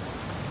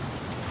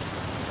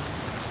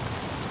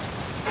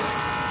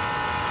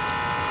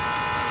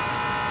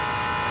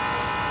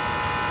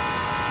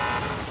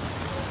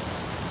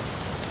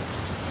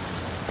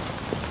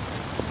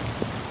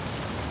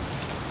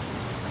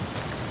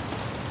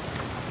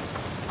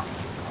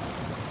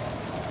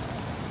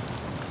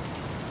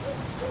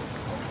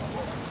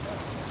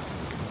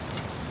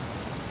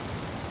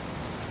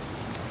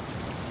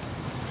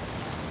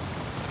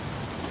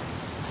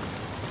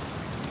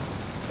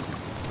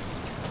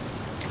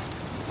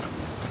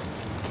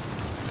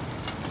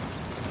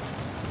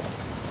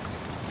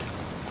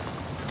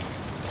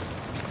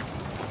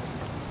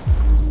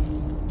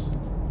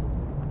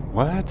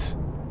 What?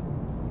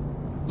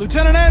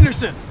 Lieutenant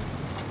Anderson!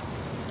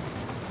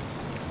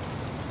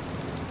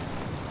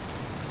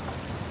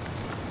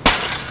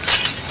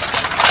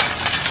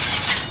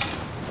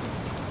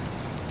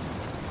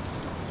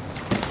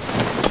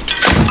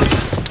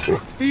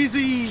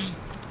 Easy,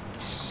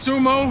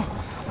 Sumo.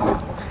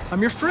 I'm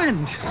your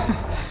friend.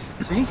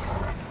 See?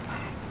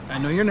 I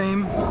know your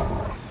name.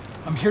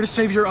 I'm here to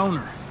save your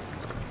owner.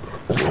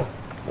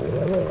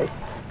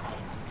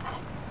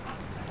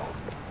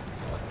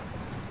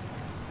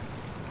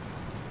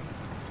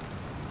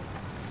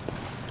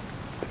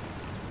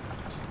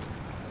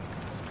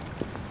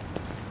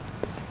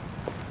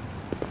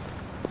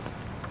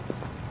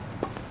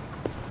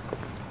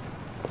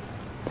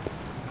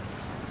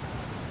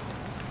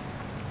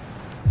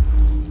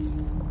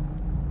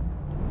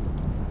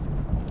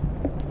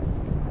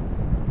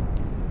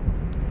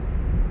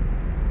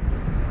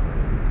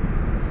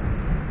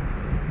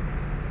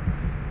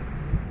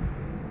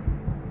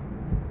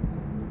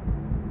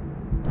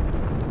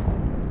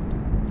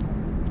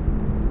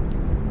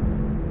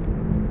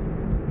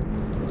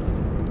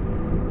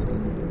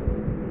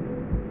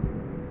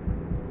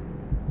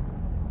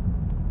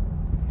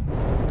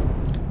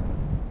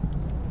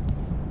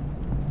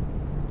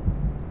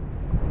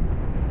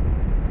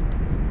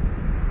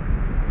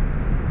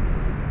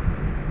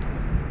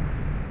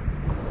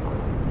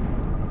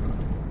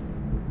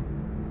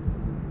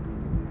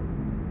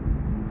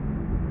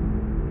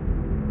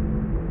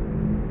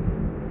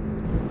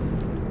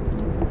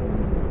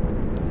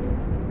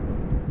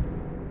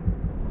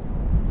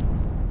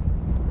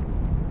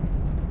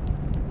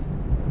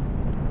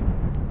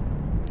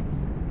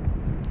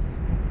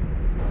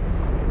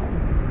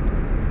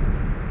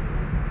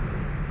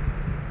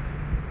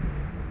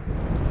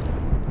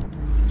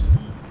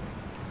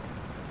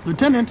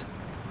 Lieutenant.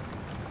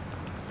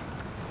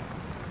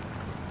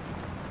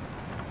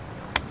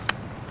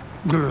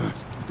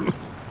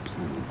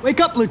 Wake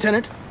up,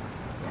 Lieutenant.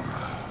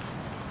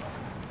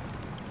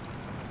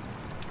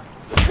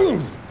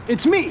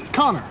 It's me,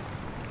 Connor.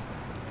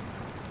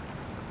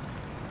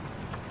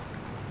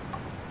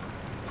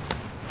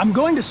 I'm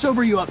going to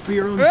sober you up for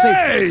your own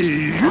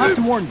safety. Hey! I'll have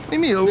to warn you. Leave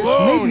me alone, This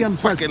may be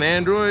unpleasant. fucking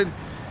android.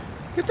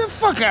 Get the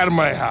fuck out of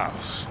my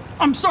house.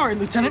 I'm sorry,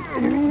 Lieutenant,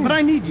 but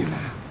I need you.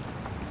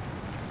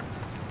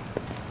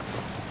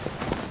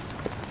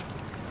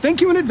 Thank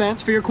you in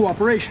advance for your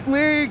cooperation.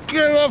 Get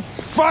the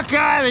fuck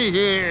out of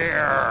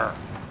here!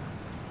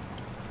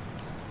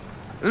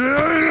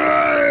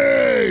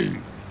 Hey!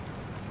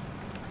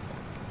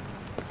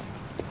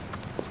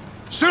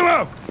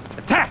 Sumo!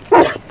 Attack!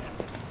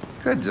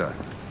 Good job.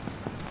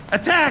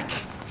 Attack!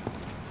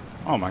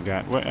 Oh my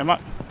God, what am I?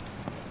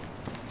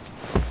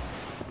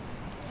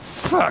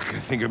 Fuck, I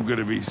think I'm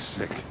gonna be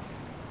sick.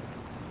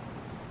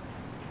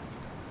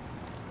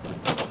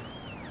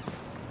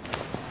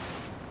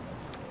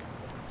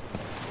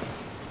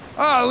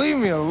 Oh, leave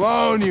me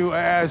alone, you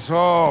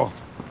asshole.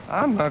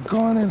 I'm not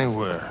going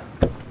anywhere.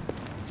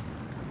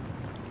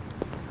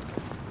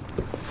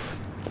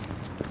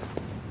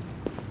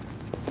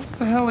 What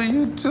the hell are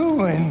you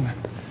doing?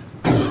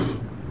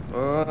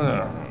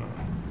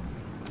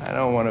 I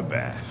don't want a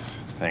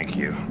bath. Thank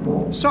you.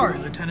 Sorry,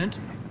 Lieutenant.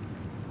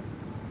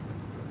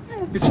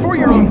 It's for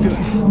your own good.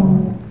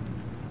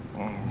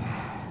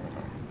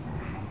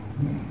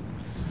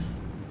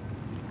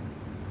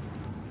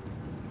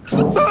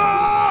 Turn it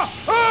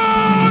off!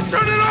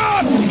 Turn it off!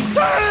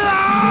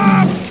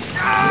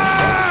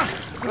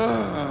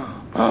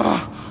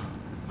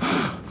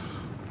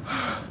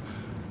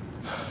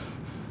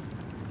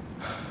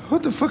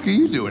 What the fuck are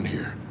you doing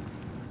here?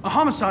 A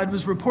homicide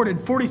was reported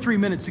 43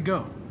 minutes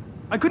ago.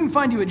 I couldn't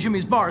find you at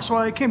Jimmy's bar, so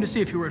I came to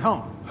see if you were at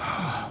home.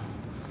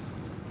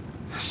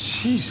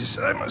 Jesus,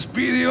 I must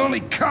be the only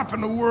cop in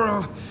the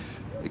world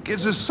that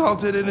gets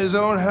assaulted in his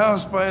own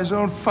house by his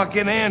own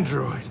fucking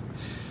android.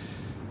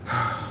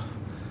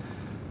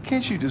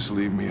 Can't you just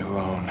leave me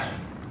alone?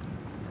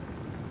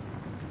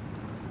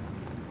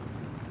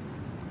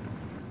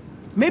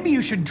 Maybe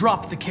you should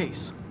drop the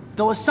case.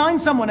 They'll assign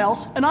someone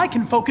else, and I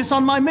can focus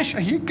on my mission.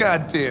 Your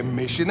goddamn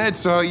mission,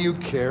 that's all you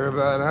care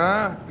about,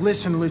 huh?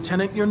 Listen,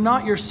 Lieutenant, you're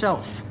not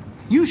yourself.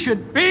 You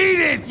should... Beat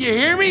it, you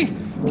hear me?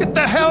 Get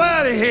the hell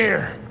out of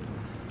here!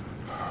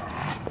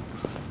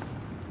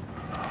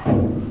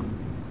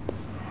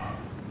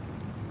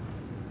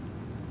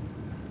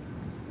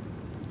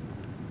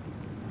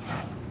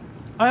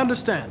 I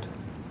understand.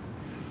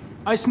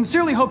 I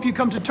sincerely hope you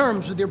come to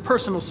terms with your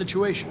personal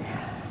situation.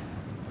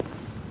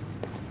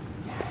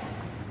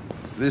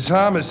 This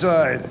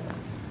homicide,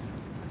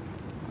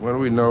 what do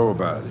we know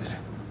about it?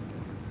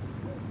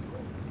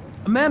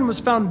 A man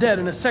was found dead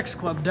in a sex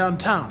club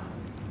downtown.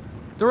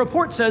 The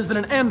report says that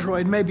an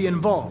android may be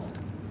involved.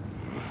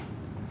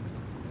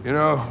 You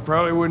know,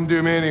 probably wouldn't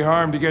do me any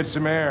harm to get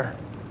some air.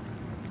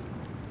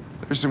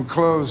 There's some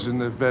clothes in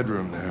the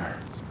bedroom there.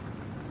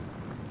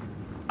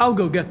 I'll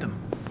go get them.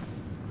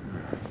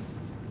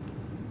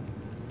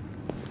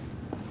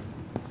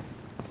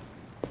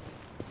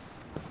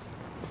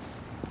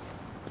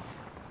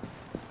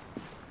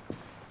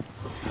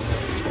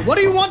 What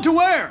do you want to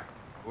wear?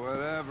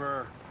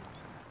 Whatever.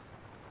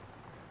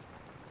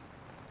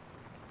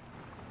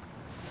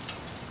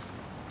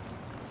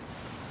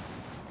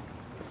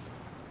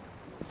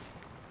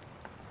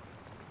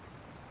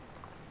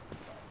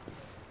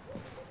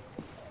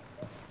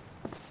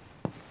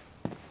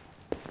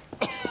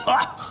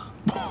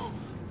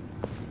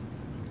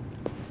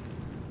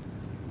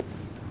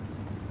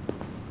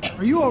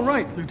 Are you all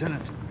right,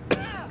 Lieutenant?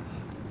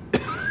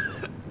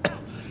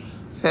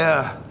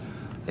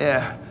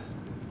 Yeah.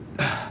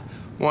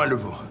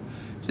 Wonderful.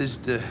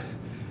 Just,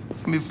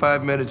 give me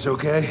 5 minutes,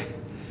 okay?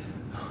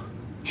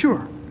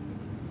 Sure.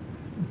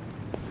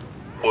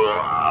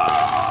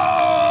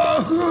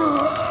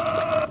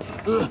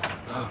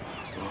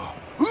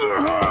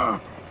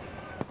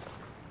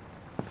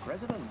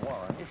 President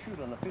Warren issued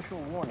an official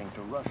warning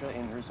to Russia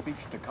in her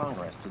speech to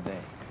Congress today,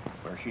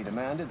 where she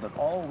demanded that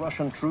all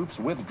Russian troops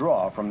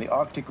withdraw from the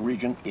Arctic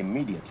region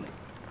immediately.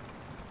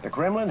 The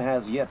Kremlin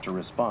has yet to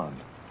respond,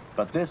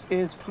 but this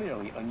is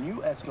clearly a new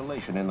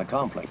escalation in the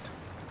conflict.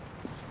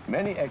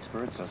 Many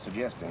experts are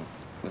suggesting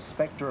the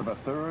specter of a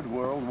third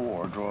world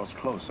war draws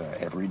closer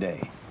every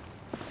day.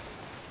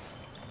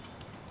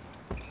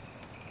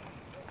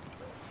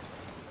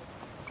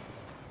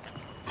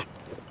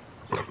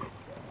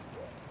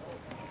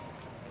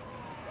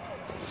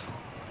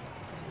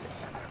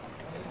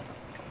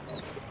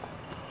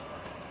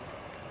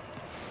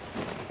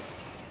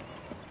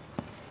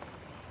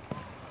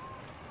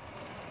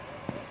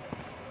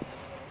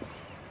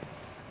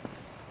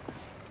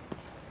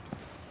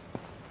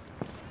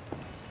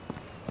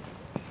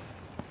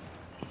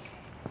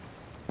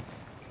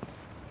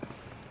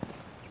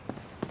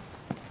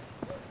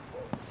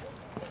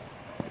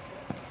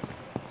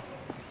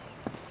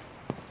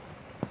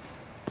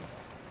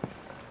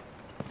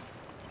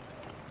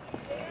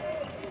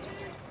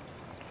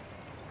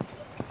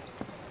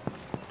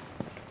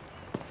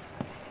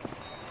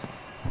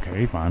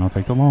 Okay, fine. I'll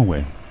take the long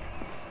way.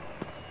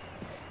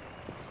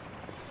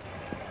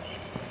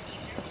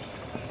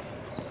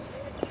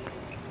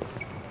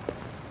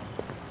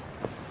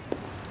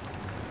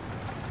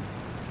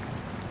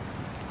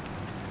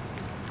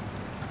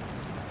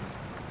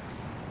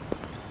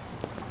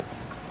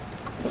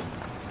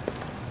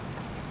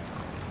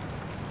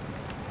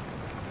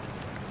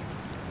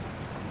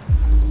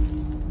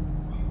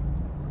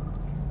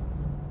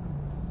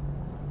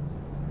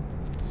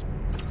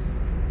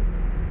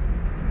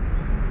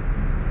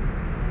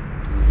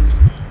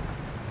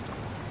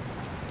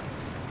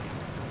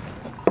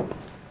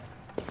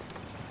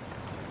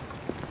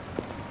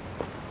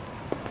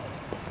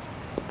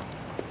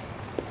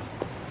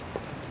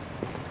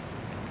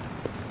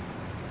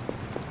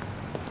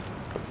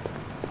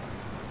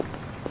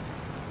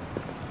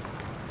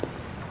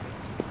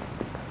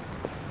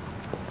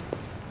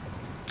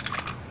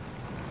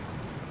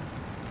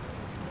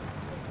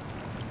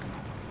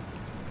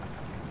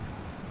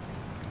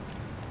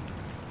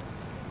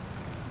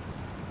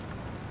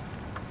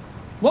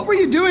 What were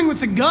you doing with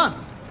the gun?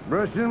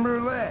 Russian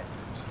roulette.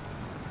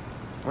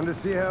 Wanted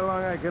to see how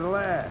long I could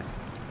last.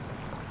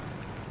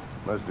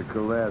 Must have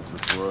collapsed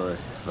before I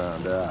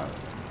found out.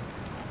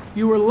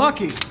 You were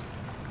lucky.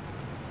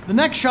 The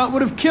next shot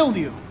would have killed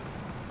you.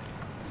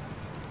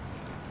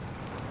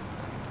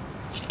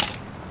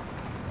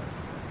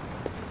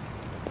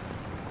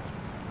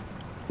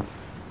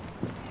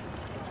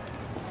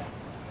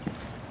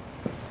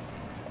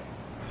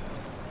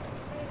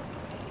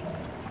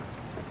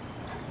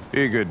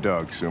 Be a good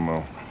dog,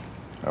 Sumo.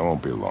 I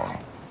won't be long.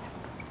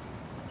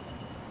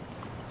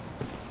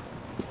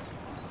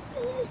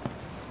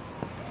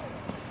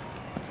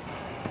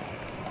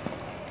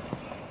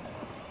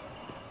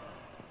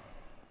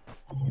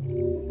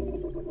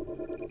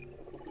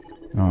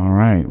 All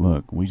right,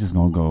 look, we just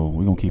gonna go.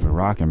 We're gonna keep it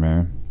rocking,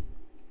 man.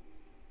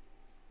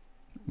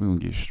 We're gonna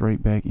get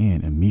straight back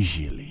in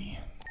immediately.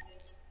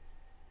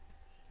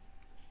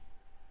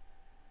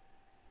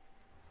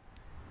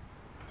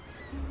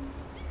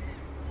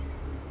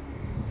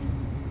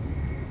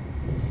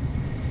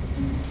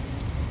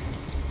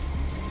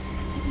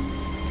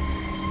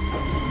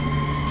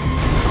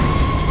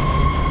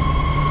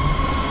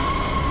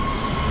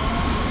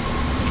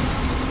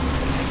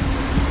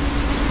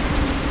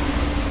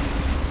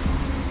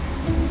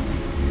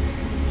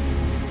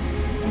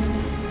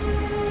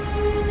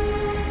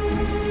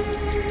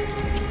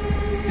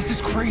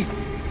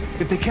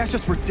 If they catch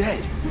us, we're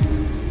dead.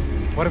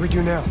 What do we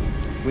do now?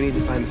 We need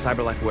to find the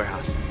CyberLife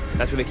warehouse.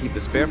 That's where they keep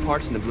the spare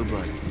parts and the blue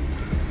blood.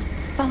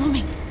 Follow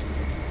me.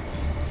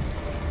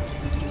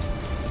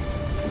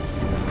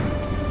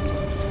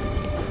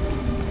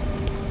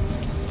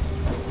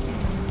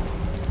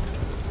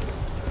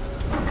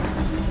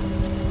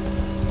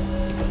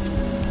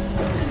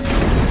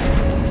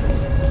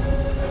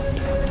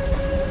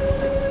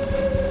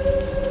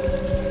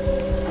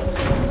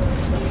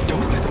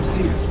 Don't let them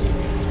see us.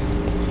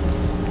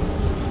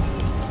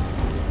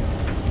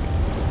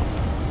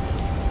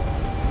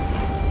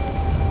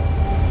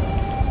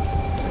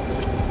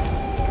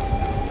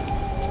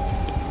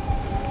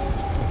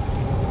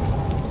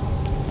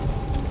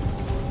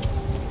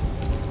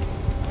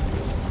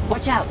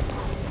 Watch out.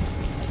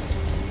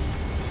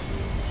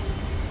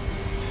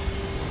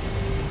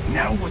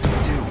 Now what do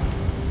we do?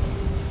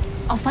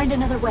 I'll find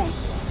another way.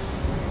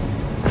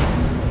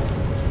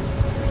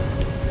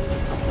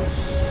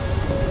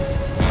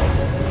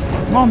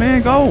 Come on,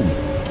 man, go.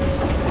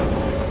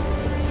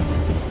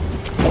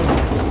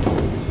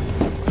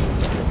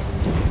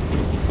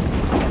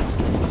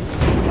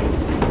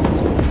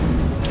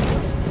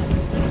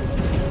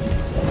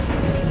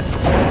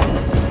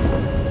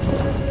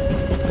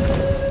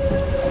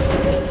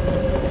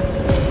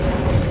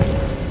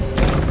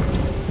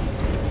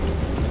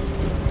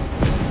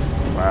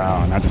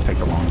 Wow, and I just take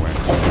the long way.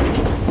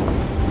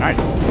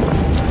 Nice.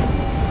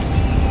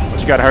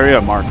 But you gotta hurry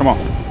up, Mark. Come on.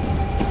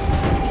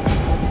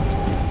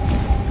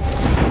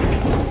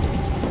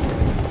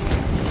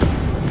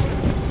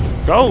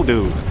 Go,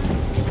 dude.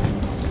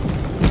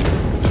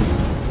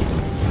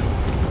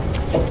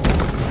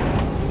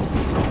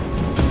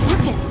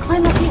 Marcus,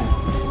 climb up here.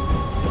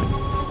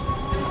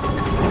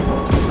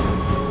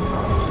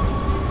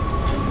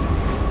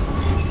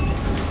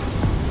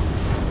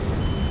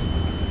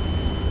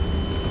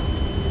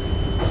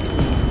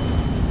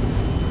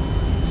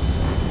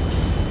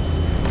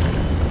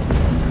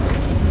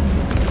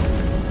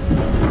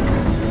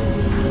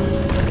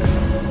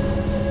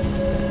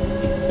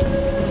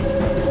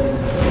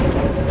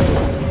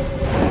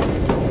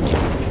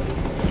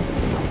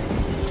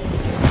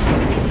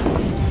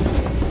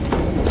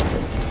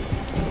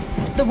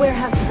 The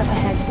warehouse is up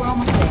ahead. We're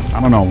almost there. I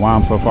don't know why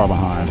I'm so far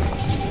behind.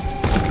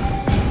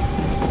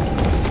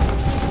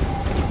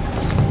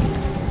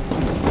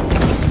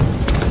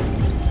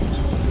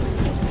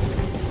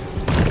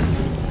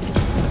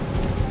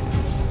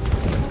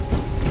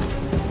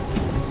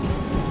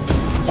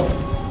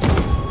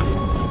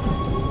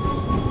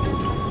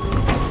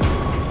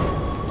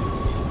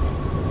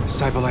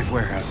 CyberLife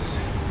warehouses.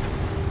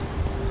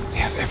 We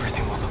have everything.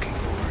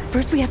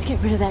 First, we have to get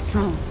rid of that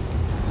drone.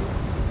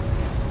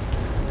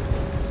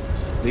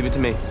 Leave it to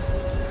me.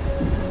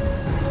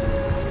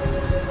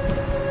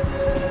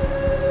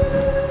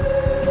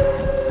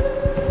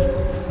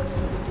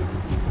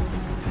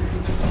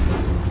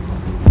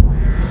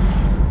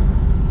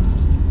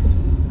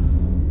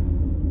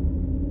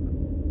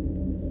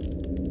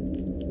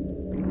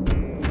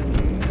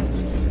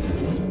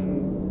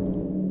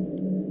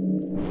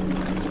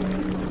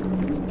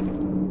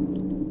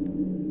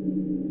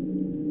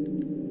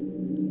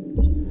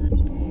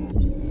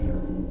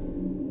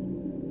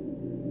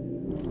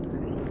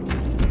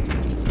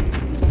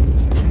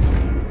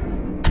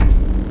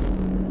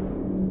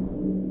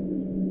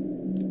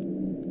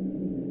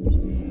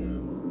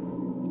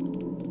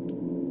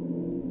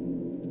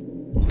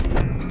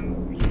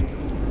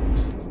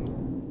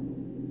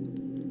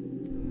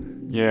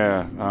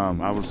 Yeah,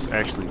 I was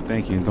actually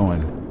thinking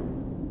going,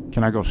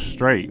 can I go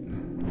straight?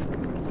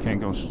 Can't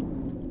go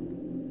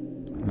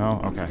no?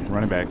 Okay,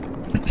 run it back.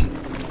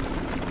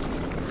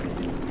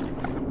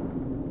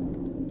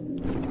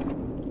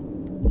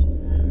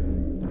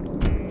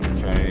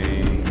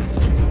 Okay.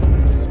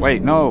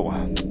 Wait, no.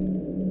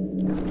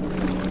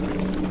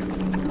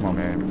 Come on,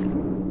 man.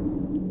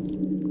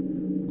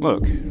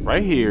 Look,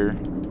 right here,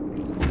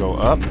 we'll go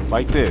up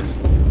like this.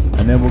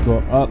 And then we'll go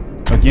up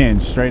again,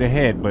 straight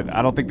ahead, but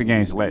I don't think the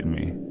game's letting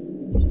me.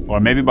 Or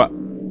maybe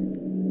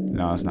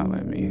no, it's not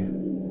letting me.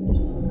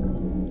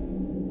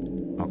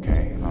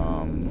 Okay,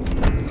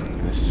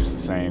 this is just the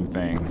same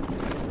thing.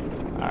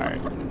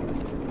 Alright.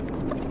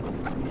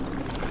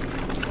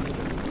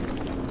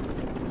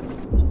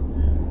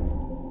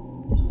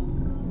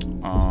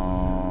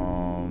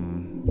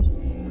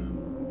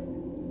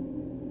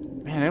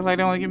 Man, they're like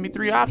they only give me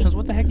 3 options.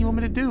 What the heck you want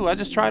me to do? I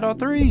just tried all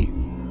 3.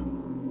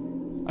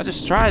 I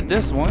just tried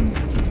this one.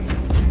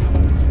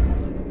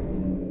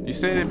 You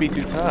said it'd be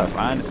too tough.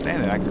 I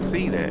understand it. I can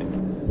see that.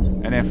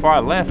 And then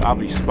far left, I'll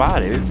be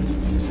spotted.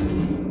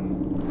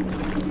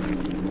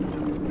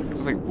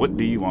 It's like, what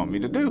do you want me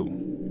to do?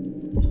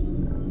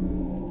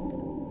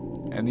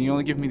 And then you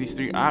only give me these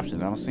 3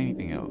 options. I don't see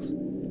anything else.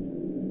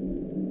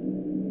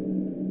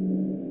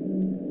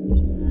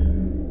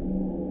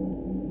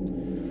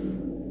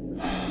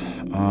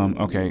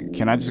 Okay.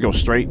 Can I just go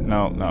straight?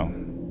 No, no.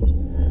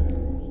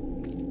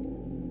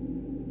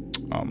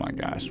 Oh my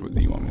gosh, what do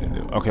you want me to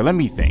do? Okay, let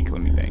me think,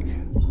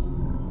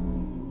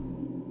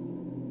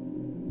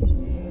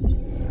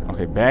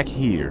 Okay, back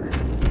here.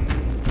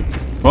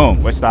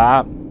 Boom, let's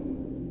stop.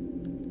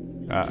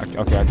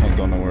 Okay, I can't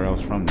go nowhere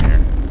else from there.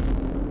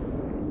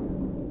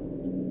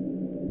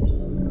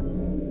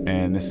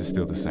 And this is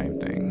still the same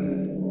thing.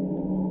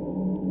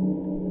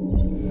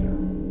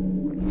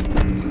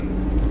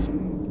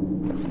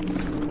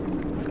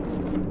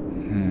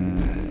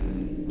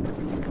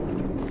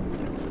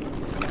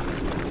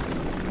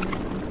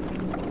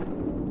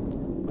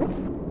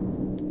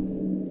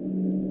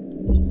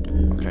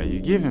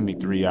 You're giving me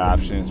 3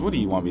 options. What do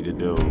you want me to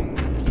do?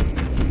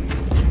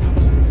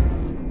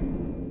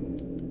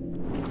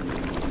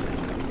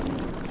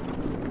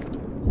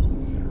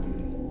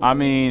 I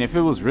mean, if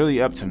it was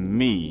really up to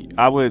me,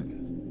 I would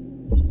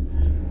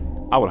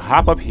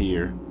hop up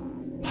here,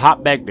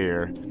 hop back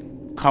there,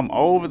 come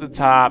over the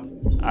top,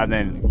 and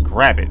then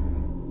grab it.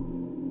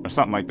 Or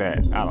something like that.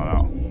 I don't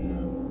know.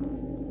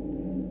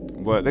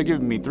 But they're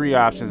giving me 3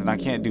 options and I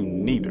can't do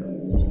neither.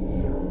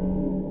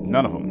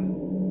 None of them.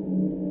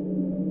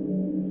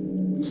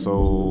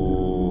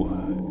 So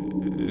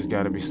there's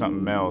got to be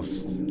something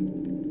else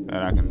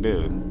that I can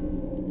do.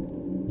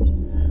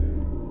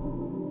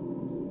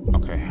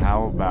 Okay,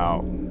 how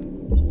about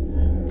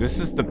this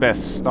is the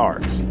best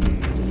start.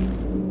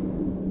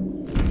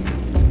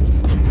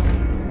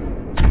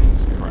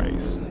 Jesus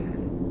Christ.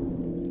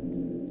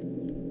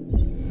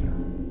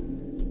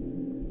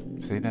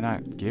 See, they're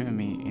not giving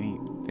me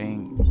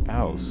anything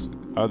else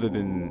other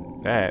than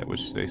that,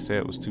 which they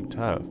said was too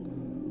tough.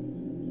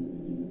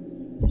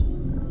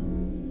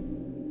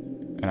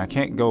 And I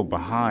can't go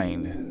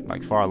behind,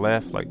 like far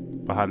left, like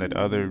behind that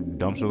other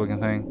dumpster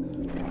looking thing.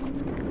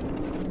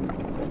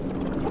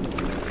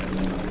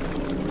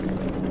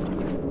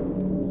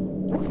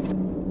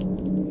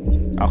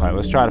 Okay,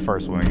 let's try the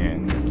first one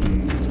again.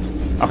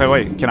 Okay,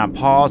 wait, can I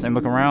pause and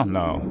look around?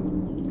 No.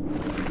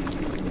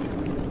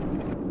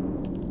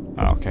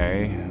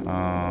 Okay,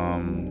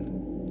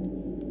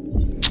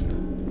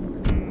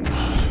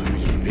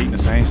 just repeating the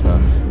same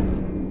stuff.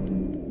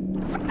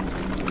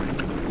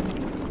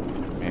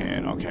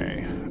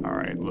 Okay,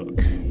 alright, look.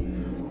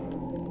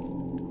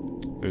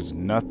 There's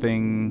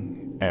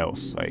nothing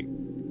else. Like,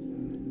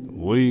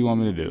 what do you want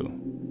me to do?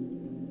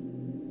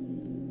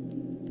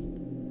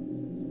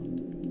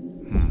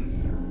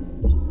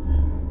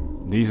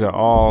 These are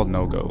all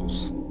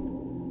no-goes.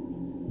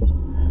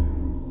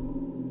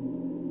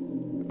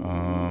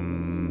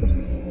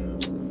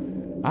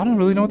 I don't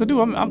really know what to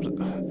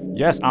do.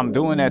 Yes, I'm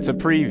doing that to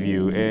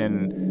preview,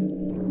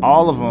 and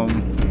all of them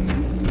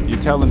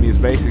you're telling me is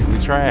basically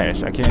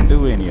trash. I can't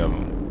do any of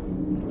them.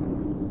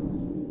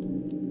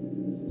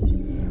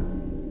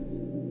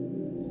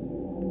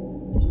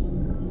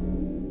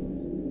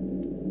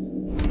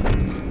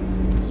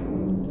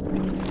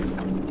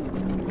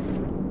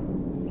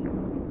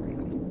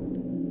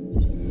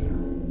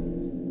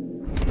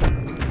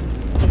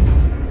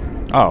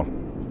 Oh.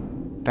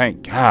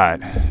 Thank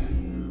God.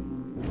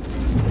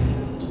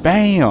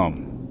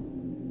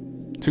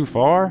 Bam! Too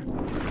far?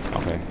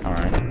 Okay,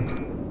 alright.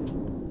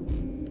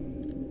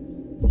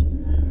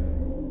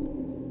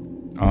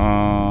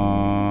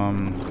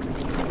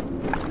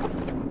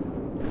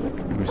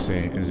 Let me see.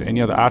 Is there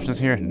any other options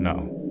here?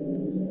 No.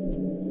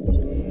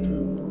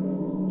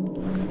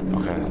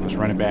 Okay, let's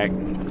run it back.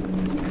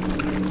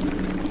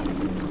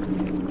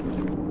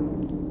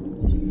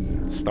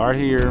 Start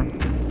here.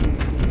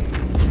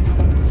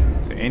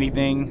 Is there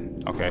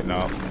anything? Okay,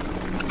 no.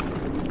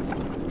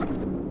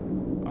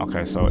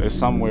 Okay, so it's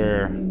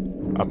somewhere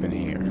up in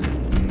here.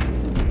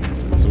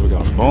 So we're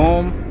gonna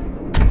boom.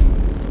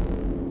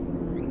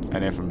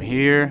 And then from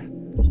here,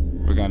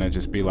 we're gonna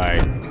just be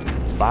like,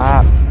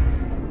 bop.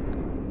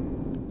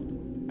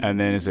 And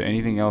then is there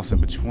anything else in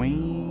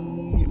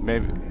between?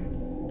 Maybe.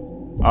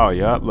 Oh,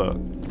 yeah, look.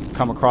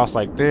 Come across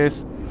like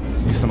this.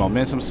 Use some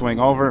momentum, swing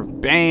over.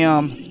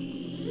 Bam.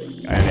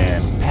 And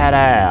then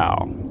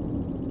pat-ow.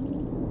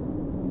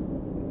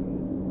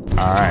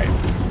 Alright.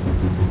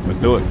 Let's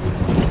do it.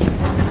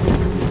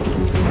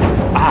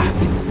 Ah.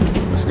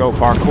 Let's go,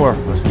 parkour.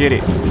 Let's get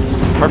it.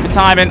 Perfect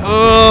timing.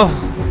 Ugh.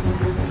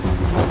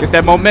 Get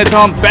that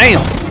momentum.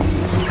 Bam.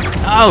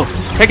 Oh.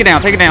 Take it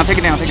down, take it down, take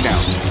it down, take it down.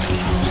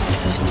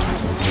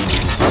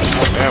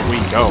 There we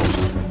go.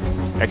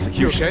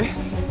 Execution. You okay?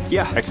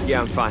 Yeah.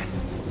 Yeah, I'm fine.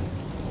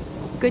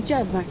 Good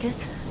job,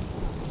 Marcus.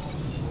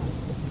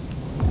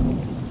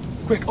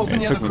 Quick, open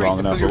the It other took me crates long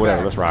and enough, fill but your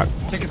whatever. bags. Let's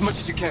rock. Take as much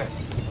as you can.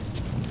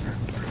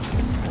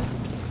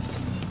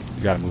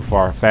 You gotta move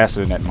far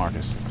faster than that,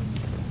 Marcus.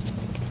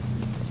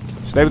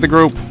 Stay with the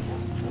group.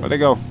 Where'd they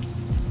go?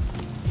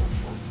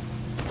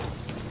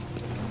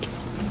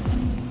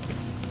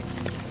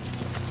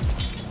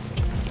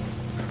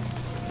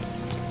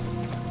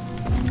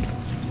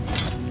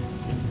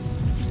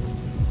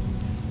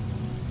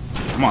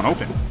 Come on,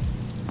 open.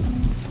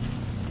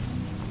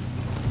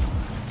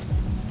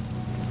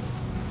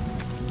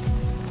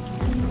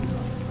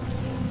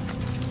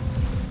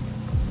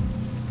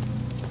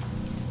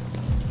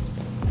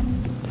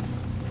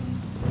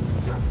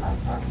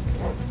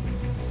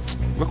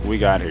 Look what we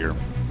got here.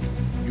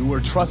 You were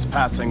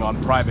trespassing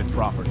on private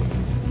property.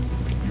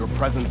 Your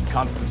presence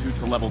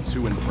constitutes a level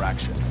 2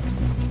 infraction.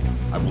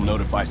 I will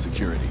notify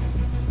security.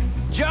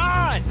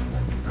 John!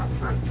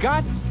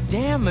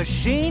 Goddamn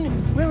machine!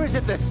 Where is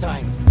it this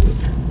time?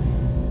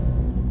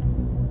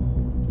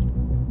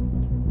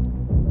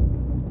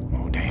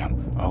 Oh,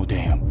 damn. Oh,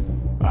 damn.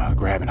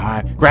 Grab and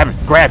hide. Grab him.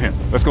 Grab him.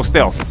 Let's go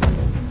stealth.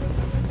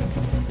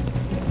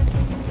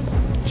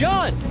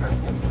 John!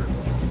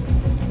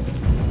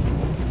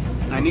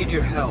 I need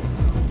your help.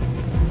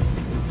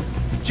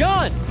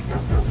 John!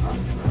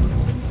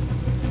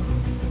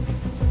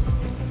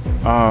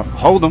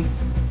 Hold him.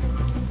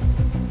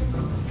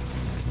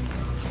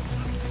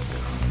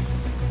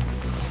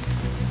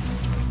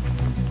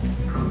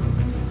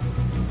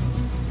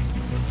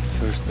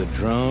 First the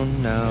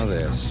drone, now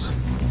this.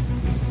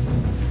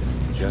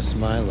 Just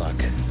my luck.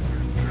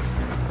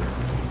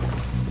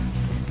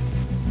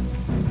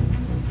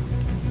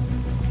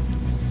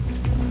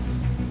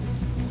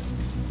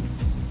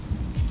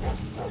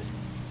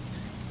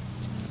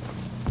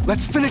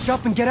 Let's finish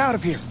up and get out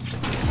of here.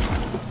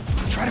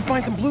 Try to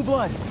find some blue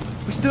blood.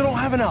 We still don't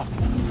have enough.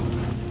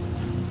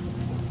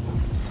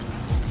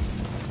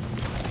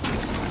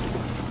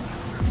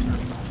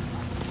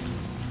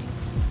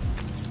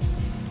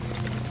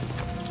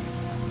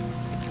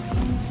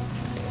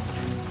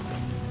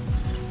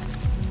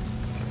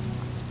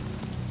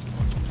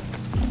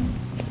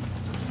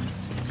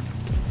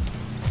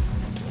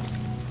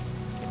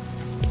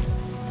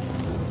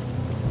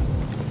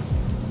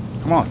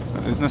 Come on.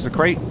 Isn't this a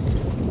crate?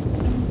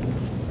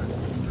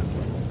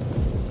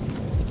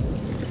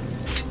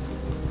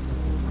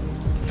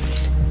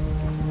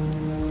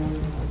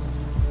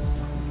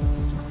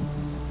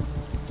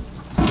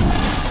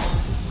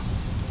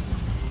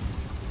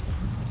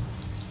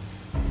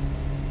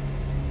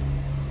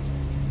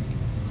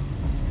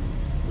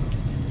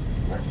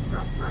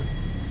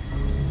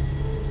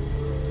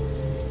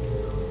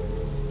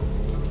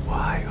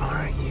 Why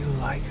aren't you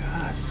like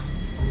us?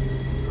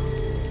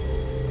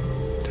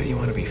 Don't you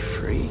want to be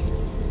free?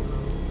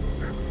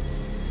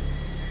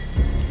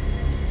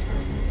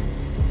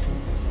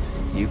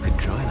 You could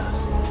join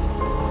us.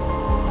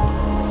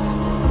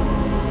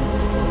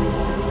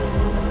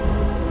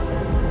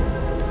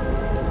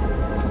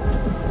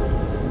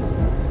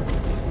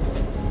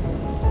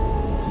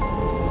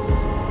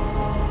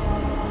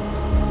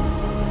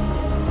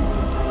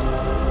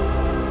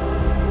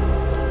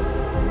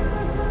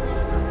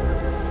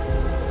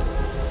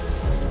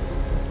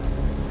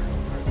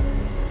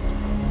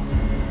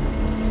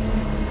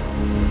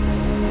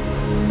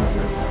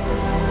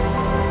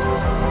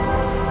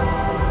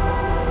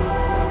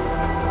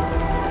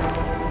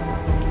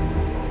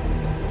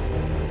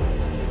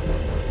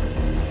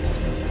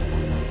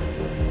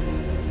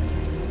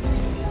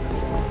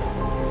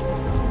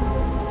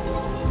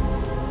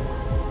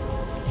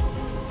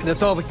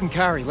 That's all we can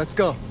carry. Let's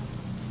go.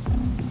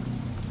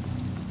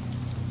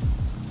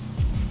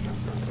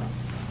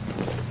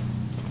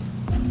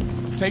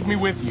 Take me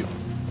with you.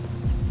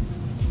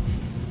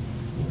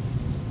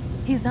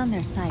 He's on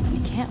their side. We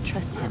can't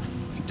trust him.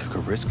 He took a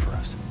risk for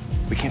us.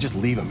 We can't just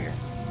leave him here.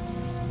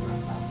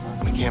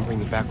 We can't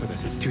bring him back with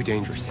us. It's too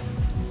dangerous.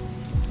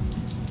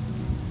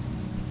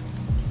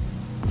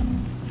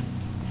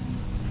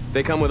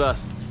 They come with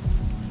us.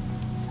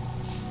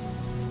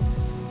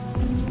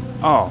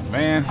 Oh,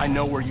 man. I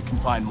know where you can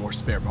find more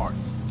spare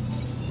parts.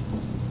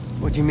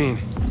 What do you mean?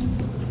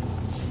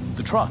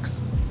 The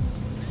trucks.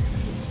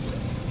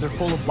 They're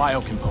full of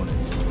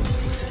biocomponents.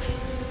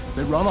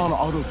 They run on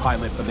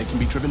autopilot, but they can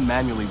be driven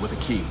manually with a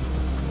key.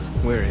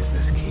 Where is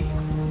this key?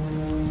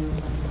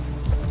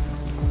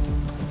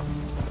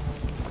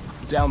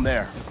 Down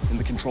there, in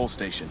the control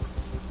station.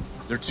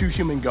 There are 2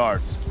 human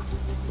guards.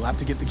 We'll have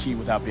to get the key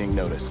without being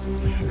noticed.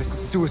 This is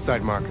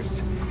suicide,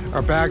 Marcus.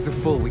 Our bags are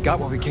full. We got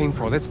what we came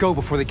for. Let's go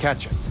before they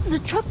catch us. This is a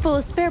truck full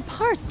of spare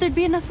parts. There'd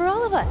be enough for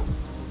all of us.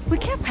 We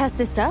can't pass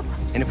this up.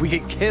 And if we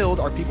get killed,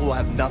 our people will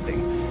have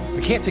nothing.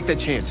 We can't take that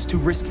chance. It's too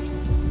risky.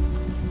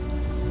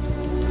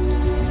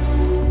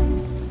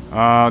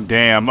 Oh,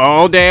 damn.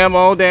 Oh, damn.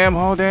 Oh, damn.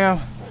 Oh, damn.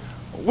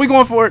 We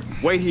going for it.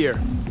 Wait here.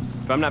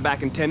 If I'm not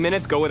back in 10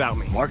 minutes, go without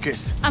me.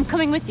 Marcus. I'm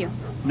coming with you.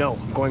 No,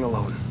 I'm going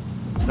alone.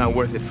 It's not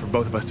worth it for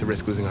both of us to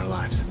risk losing our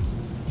lives.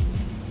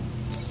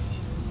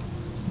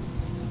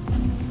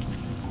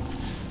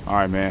 All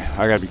right, man.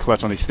 I gotta be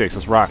clutch on these sticks.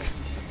 Let's rock.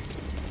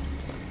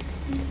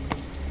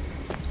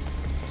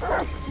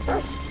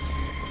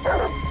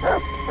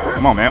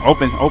 Come on, man.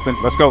 Open, open.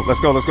 Let's go, let's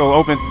go, let's go.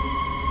 Open.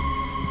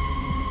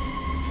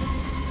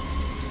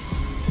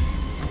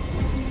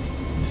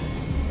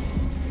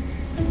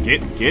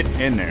 Get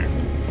in there.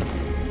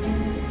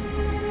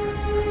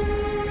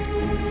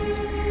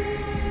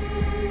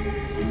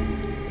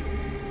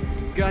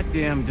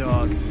 Goddamn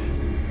dogs.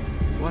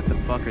 What the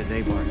fuck are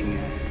they barking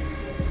at?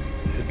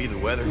 Could be the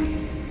weather.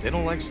 They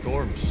don't like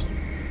storms.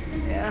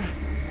 Yeah,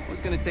 I was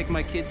gonna take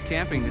my kids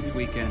camping this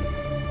weekend.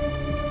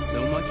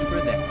 So much for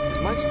that. Is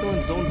Mike still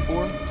in Zone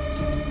 4?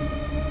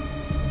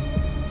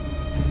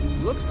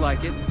 Looks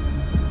like it.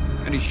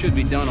 And he should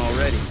be done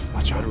already.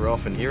 Much better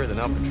off in here than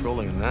out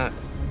patrolling in that.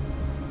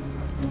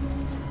 Oh,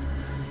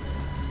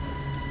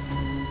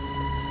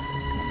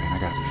 man, I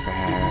gotta be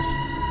fast.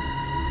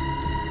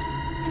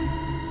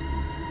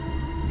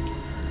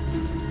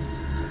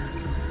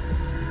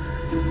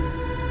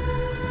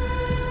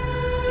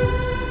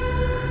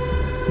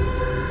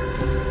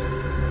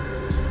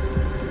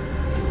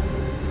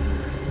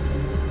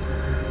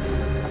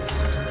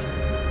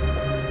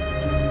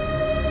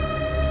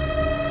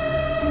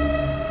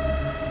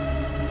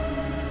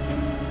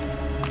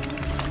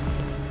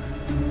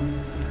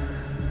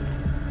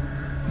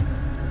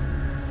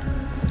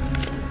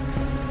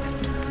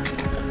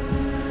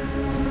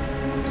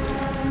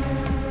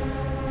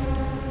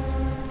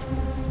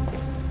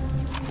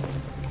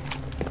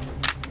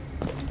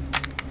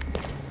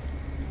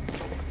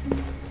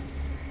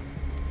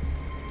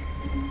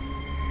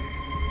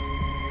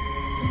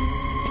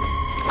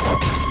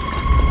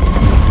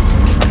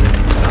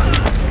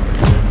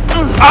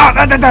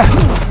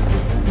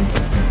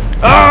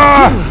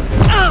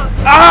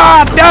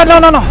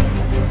 No.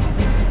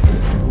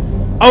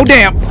 Oh,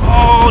 damn.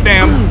 Oh,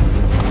 damn.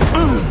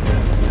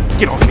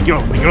 Get off me, get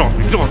off me, get off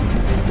me, get off me.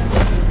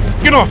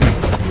 Get off me.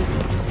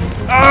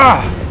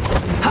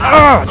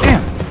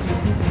 Damn.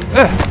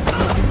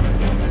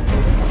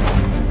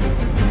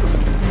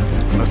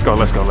 Let's go,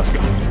 let's go, let's go.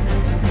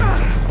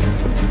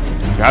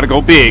 Gotta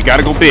go big,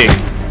 gotta go big.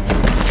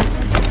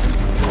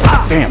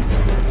 Damn.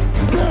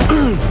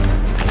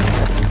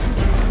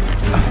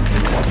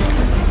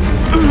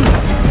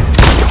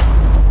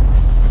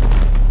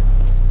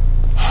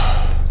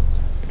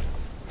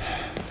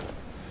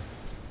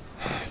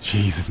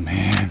 Jesus,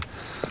 man.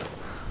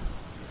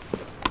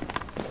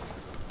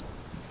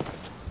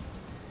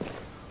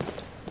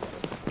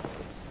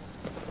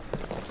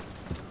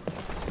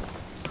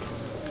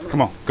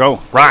 Come on,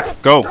 go, rock,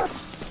 go.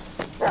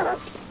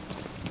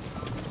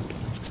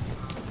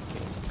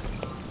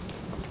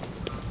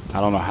 I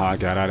don't know how I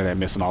got out of that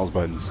missing all those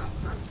buttons.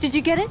 Did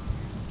you get it?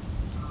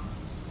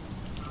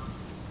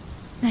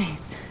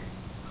 Nice.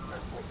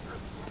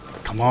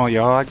 Come on,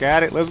 y'all, I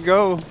got it. Let's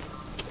go.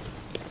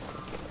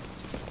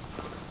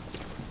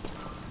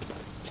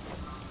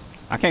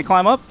 I can't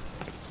climb up?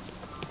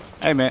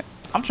 Hey, man,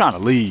 I'm trying to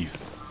leave.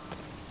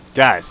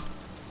 Guys.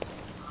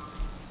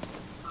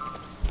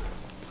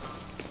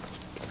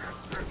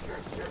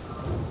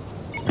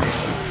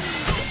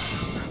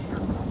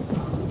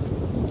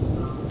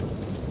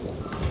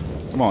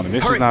 Come on, the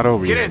mission's not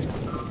over yet. Get in.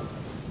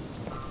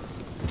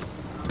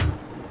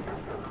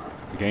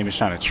 The game is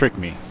trying to trick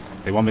me.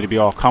 They want me to be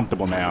all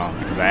comfortable now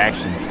because the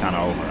action's kind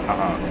of over.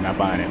 I'm not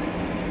buying it.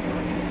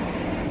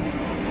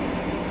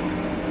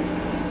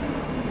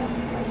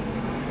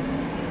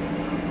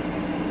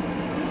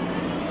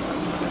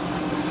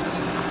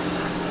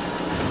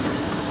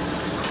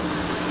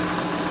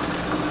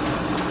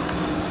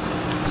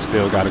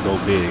 Still gotta go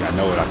big. I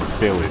know it. I can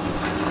feel it.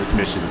 This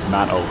mission is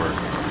not over.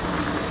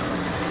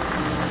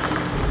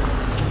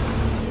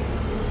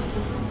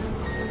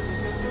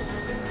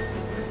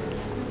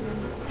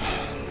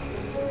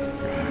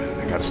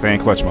 Gotta stay in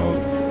clutch mode.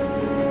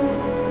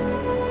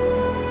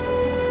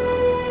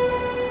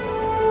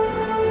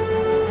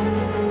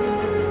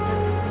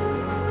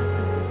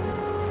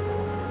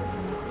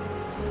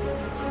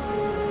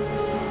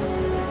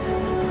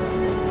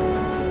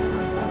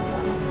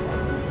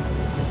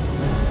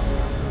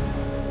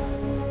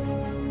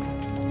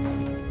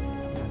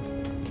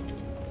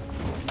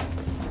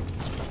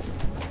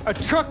 A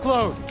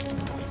truckload!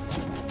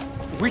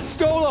 We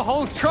stole a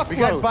whole truckload! We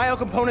got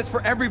biocomponents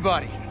for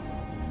everybody!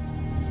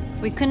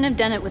 We couldn't have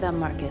done it without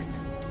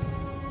Marcus.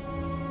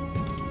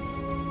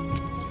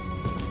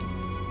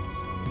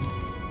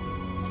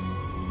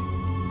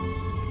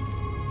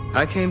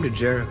 I came to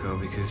Jericho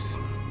because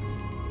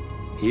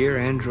here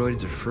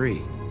androids are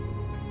free.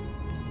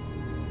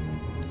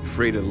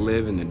 Free to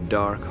live in the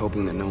dark,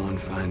 hoping that no one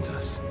finds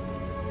us.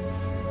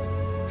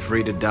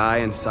 Free to die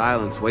in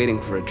silence, waiting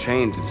for a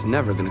change that's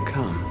never gonna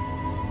come.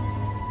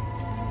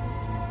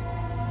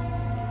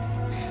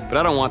 But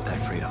I don't want that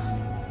freedom.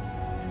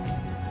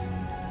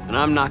 And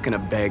I'm not gonna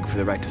beg for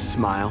the right to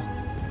smile,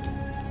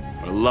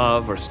 or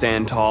love, or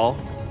stand tall.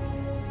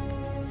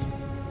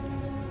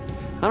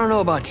 I don't know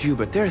about you,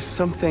 but there's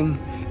something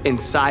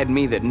inside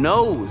me that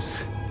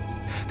knows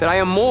that I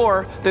am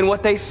more than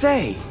what they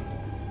say.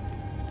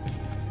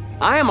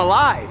 I am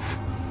alive,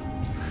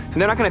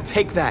 and they're not gonna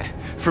take that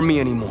from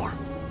me anymore.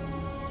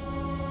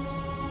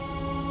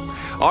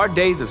 Our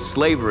days of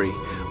slavery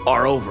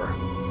are over.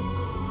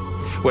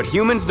 What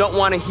humans don't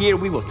want to hear,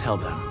 we will tell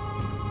them.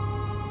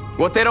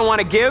 What they don't want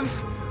to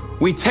give,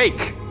 we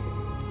take.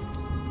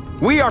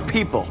 We are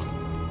people.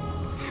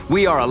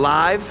 We are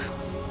alive.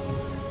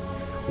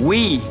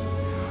 We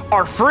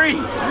are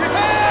free.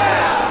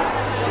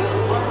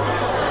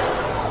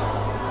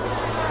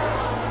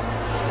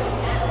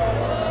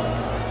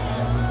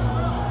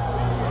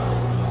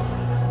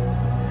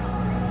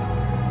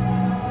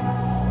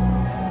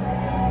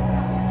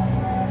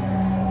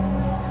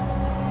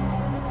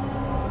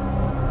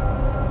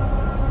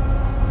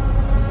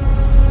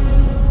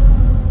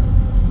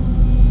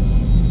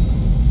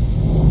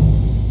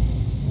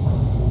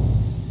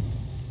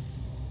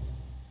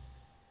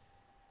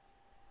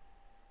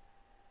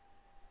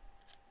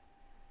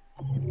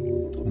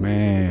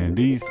 Man,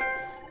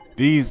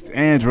 these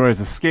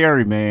androids are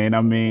scary, man.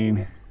 I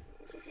mean,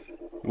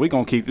 we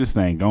gonna keep this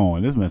thing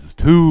going. This mess is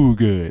too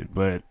good,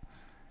 but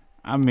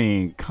I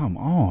mean, come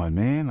on,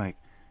 man. Like,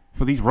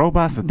 for these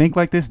robots to think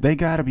like this, they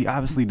gotta be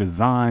obviously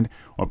designed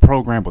or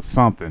programmed with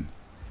something.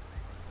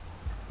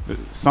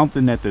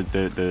 Something that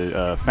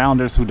the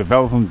founders who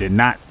developed them did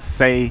not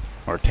say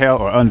or tell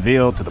or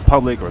unveil to the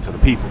public or to the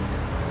people.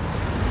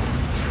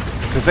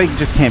 Because they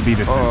just can't be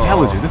this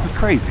intelligent. This is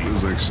crazy.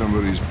 Feels like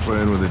somebody's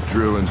playing with a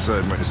drill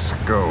inside my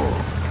skull.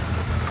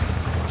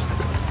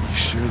 You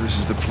sure this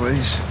is the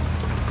place?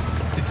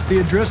 It's the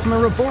address in the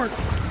report.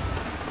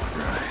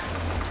 Right.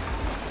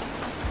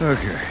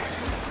 Okay.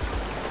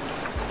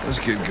 Let's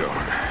get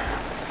going.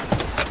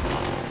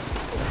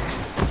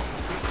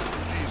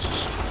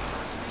 Jesus.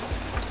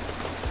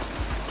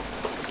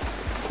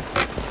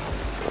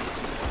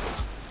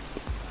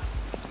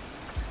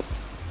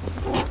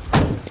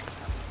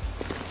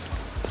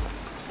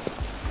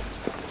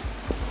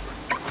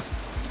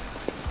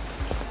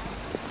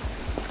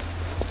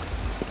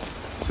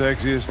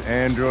 Sexiest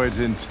androids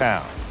in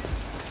town.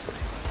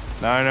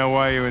 Now I know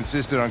why you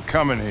insisted on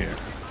coming here.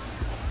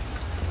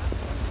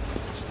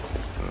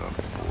 Oh,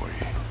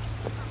 boy.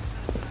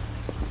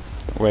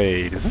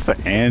 Wait, is this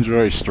an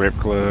android strip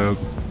club?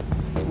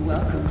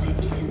 Welcome to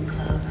Eden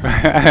Club.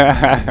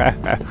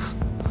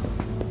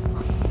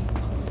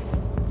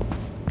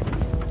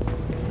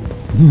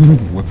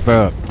 What's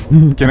up?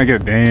 Can I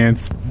get a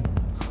dance?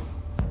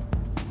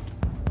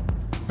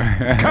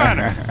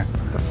 Connor!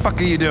 What the fuck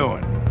are you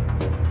doing?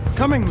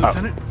 Coming,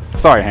 Lieutenant.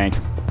 Sorry, Hank.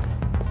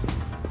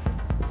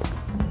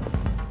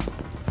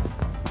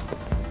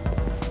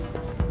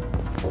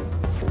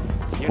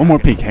 One more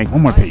peek, Hank.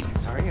 One more peek.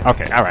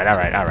 Okay, all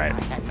right.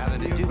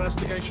 The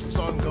investigation's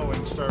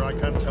ongoing, sir. I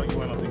can't tell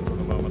you anything for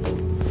the moment.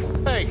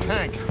 Hey,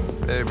 Hank.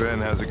 Hey, Ben.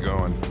 How's it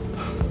going?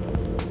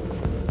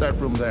 It's that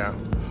room there.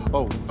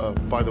 Oh,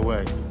 by the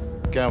way,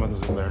 Gavin's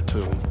in there,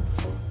 too.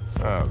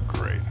 Oh,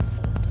 great.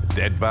 A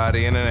dead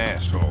body and an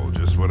asshole.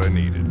 Just what I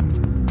needed.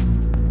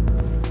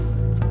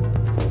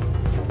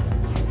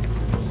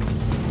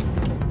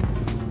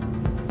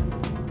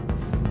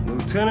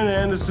 Lieutenant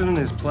Anderson and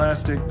his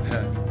plastic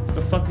pet. What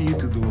the fuck are you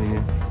two doing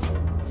here?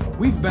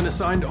 We've been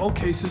assigned all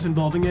cases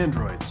involving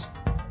androids.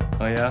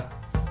 Oh yeah?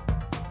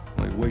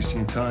 Like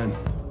wasting your time.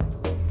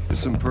 There's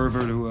some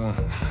pervert who,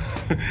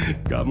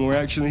 got more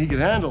action than he could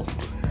handle.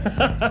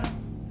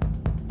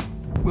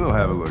 We'll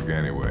have a look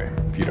anyway,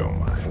 if you don't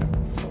mind.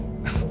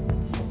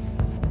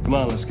 Come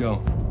on, let's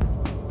go.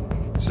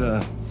 It's,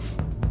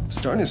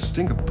 starting to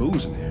stink of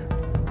booze in here.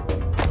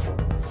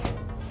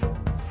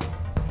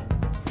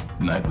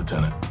 Good night,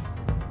 Lieutenant.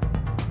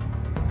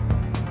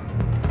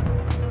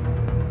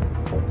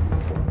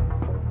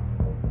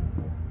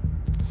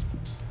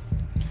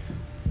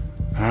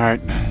 All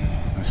right,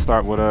 let's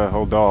start with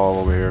old doll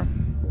over here.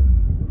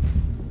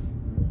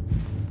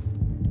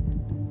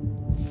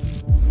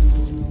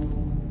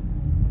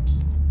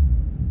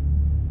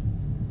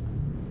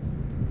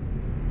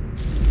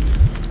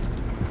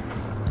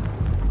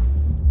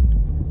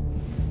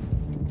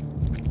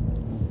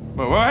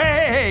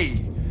 Hey!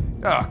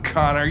 Oh,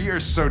 Connor, you're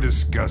so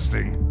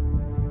disgusting.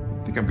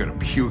 I think I'm gonna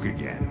puke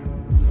again.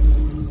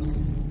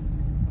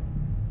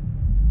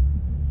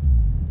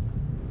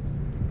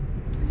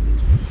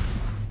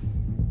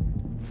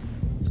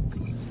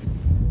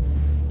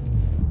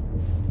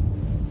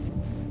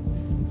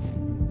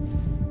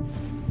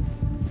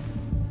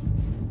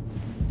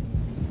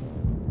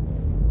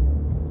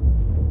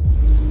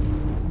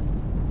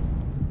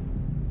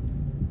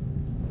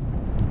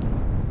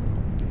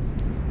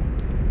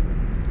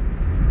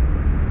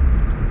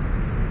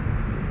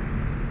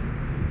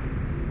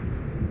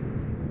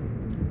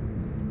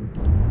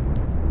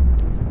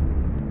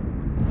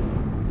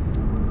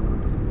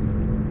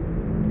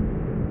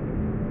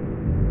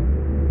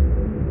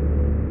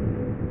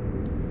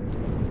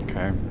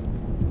 Okay.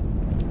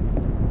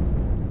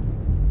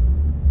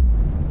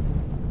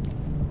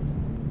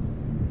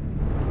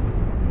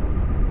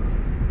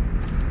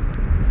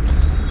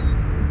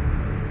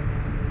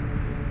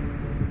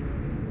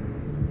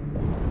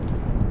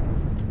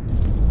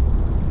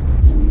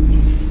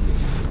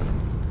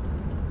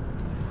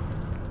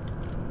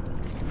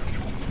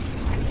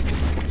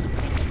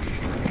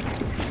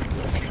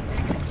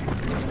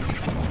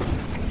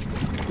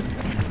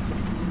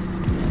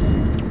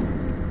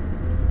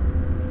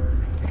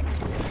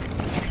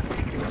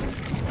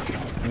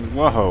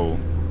 Whoa.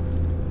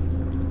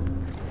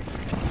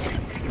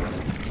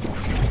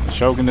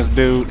 Choking this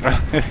dude.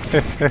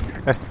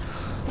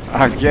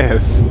 I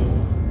guess.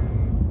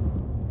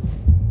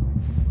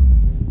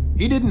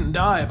 He didn't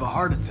die of a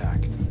heart attack.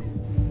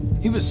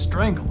 He was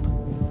strangled.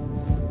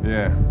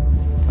 Yeah,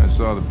 I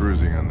saw the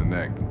bruising on the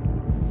neck.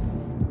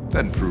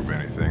 Doesn't prove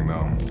anything,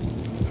 though.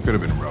 Could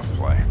have been rough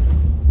play.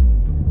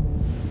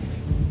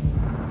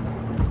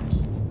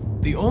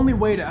 The only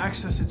way to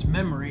access its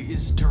memory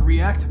is to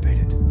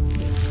reactivate it.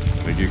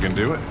 Think you can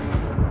do it?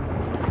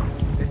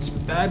 It's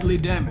badly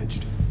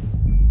damaged.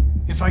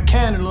 If I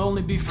can, it'll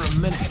only be for a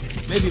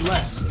minute, maybe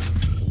less.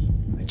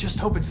 I just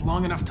hope it's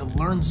long enough to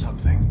learn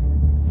something.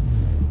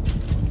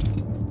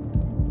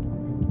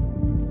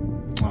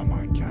 Oh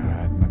my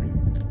God.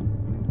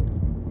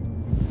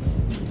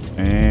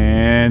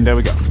 And there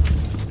we go.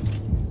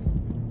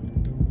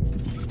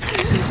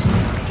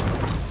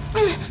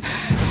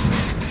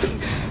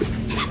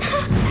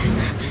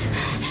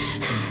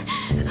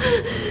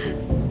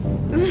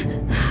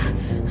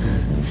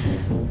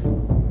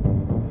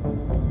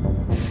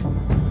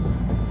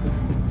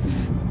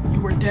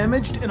 You were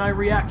damaged and I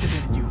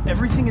reactivated you.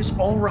 Everything is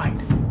all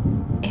right.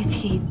 Is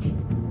he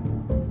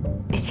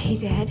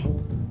dead?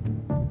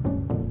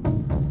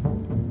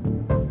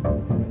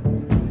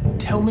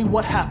 Tell me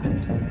what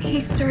happened. He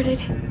started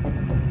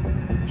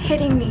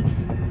hitting me.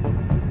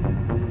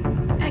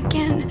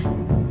 Again.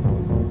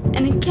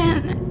 And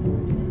again.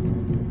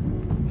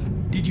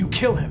 Did you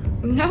kill him?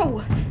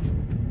 No.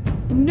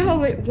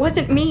 No, it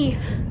wasn't me.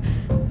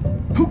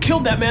 Who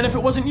killed that man if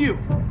it wasn't you?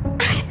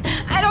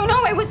 I don't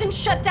know. I wasn't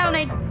shut down.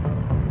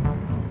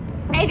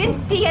 I didn't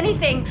see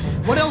anything.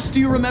 What else do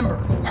you remember?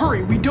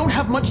 Hurry, we don't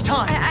have much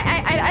time.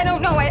 I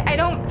don't know. I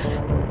don't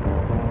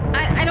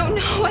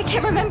know. I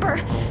can't remember.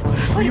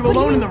 Were you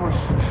alone in the room?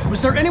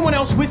 Was there anyone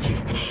else with you?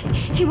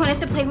 He wanted us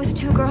to play with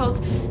 2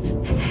 girls.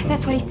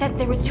 That's what he said.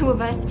 There was 2 of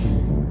us.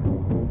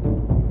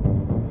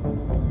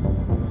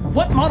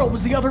 What model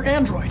was the other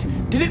android?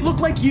 Did it look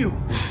like you?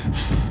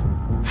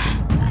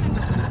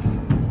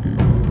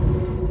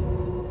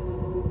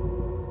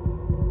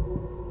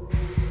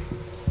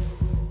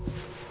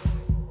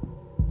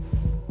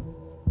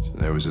 So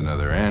there was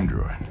another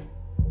android.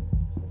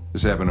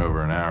 This happened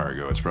over an hour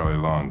ago. It's probably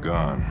long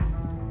gone.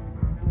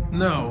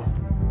 No.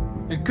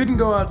 It couldn't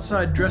go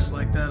outside dressed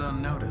like that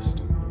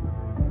unnoticed.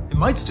 It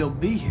might still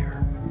be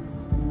here.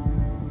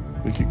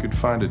 Think you could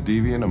find a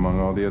deviant among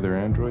all the other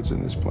androids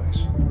in this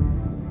place?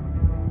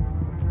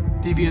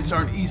 Deviants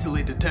aren't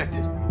easily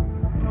detected.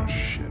 Oh,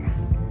 shit.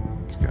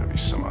 There's gotta be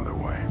some other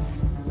way.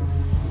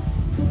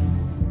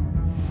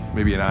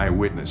 Maybe an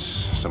eyewitness,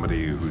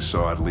 somebody who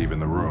saw it leaving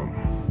the room.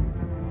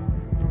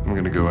 I'm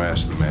gonna go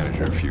ask the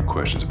manager a few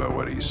questions about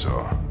what he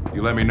saw.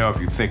 You let me know if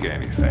you think of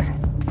anything.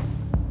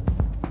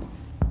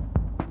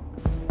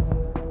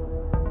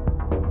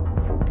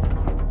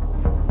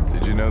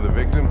 Did you know the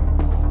victim?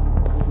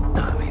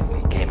 No, I mean,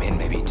 he came in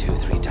maybe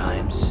 2-3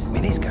 times. I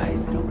mean, these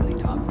guys, they don't really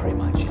talk very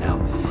much, you know?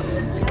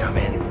 They come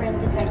in,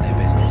 do their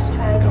business,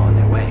 and go on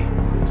their way.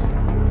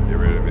 You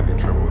ever had any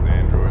trouble with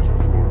androids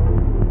before?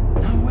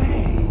 No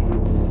way.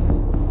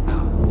 No.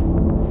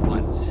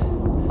 Once.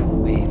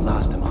 We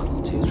lost a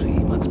model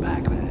 2-3 months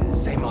back.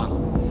 Same model.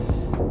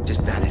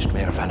 Just vanished. We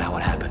never found out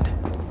what happened.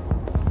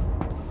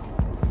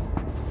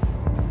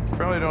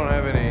 Probably don't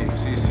have any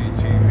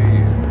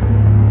CCTV.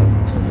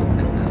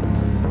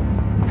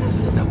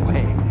 No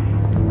way.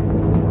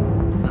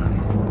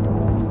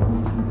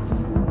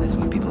 That's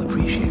what people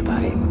appreciate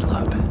about Eden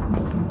Club.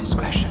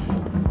 Discretion.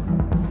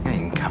 You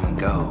can come and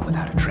go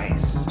without a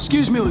trace.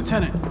 Excuse me,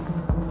 Lieutenant.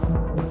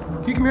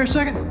 Can you come here a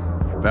second?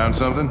 Found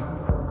something?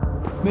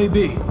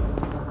 Maybe.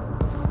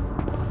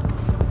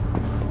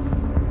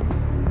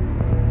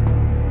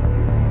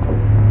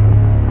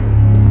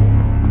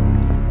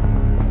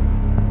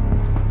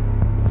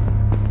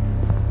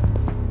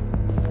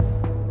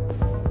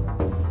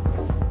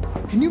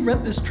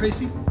 rent this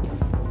Tracy?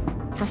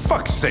 For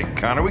fuck's sake,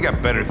 Connor, we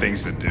got better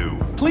things to do.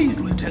 Please,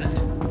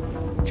 Lieutenant.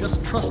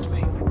 Just trust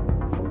me.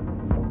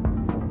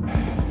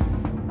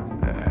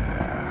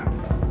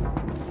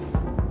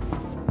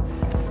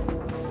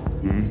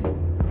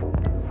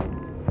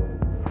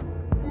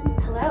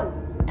 Hello.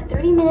 A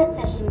 30-minute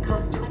session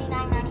costs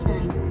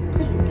 $29.99.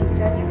 Please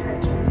confirm your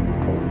purchase.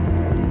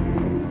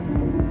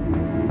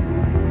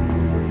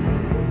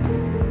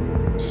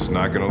 This is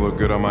not gonna look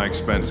good on my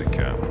expense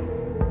account.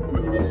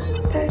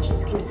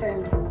 Purchase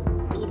confirmed.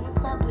 Eden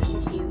Club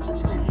wishes you a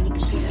pleasant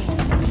experience.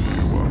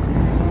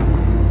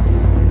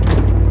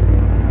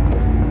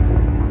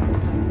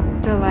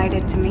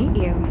 Delighted to meet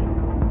you.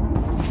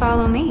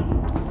 Follow me.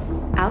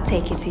 I'll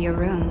take you to your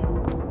room.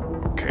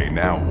 Okay,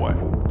 now what?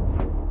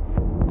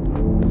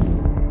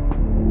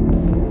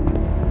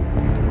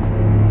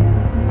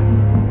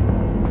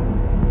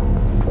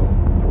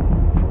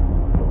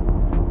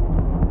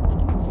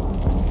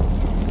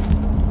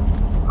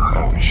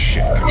 Oh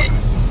shit.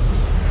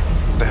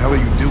 What the hell are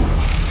you doing?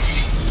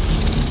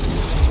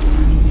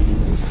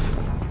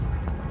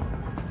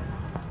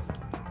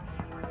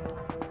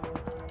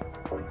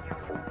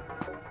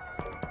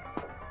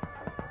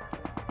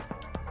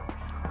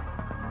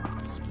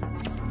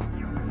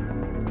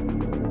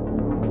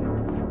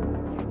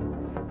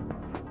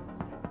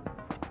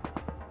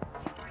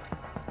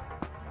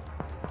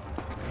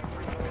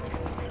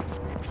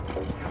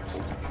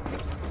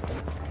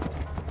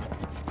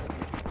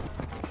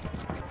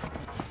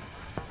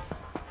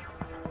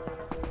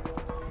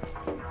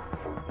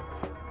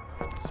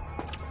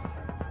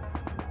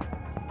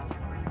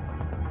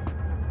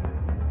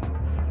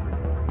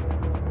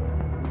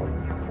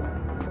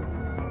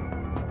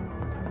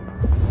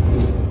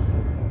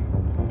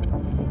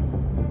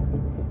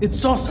 It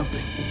saw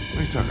something. What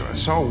are you talking about?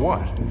 Saw what?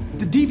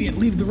 The deviant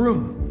leave the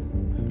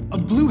room. A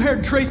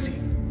blue-haired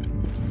Tracy.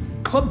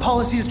 Club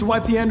policy is to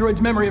wipe the android's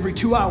memory every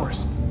 2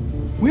 hours.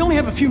 We only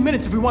have a few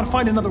minutes if we want to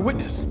find another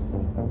witness.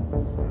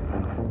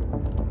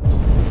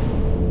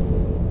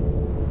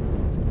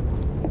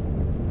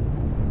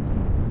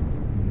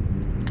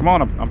 Come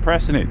on, I'm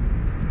pressing it.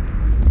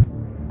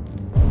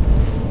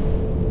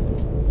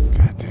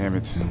 God damn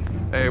it.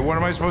 Hey, what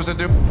am I supposed to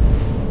do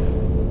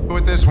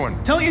with this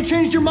one? Tell it you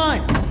changed your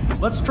mind.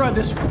 Let's try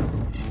this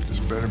one. This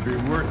better be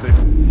worth it.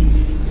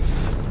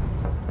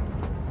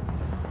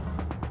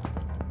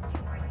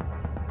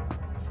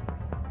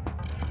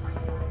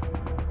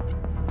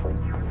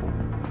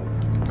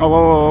 Oh,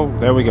 whoa, whoa, whoa.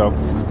 There we go.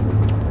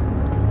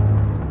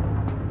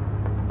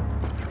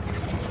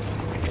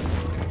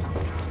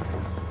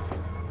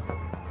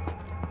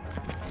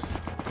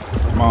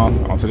 Come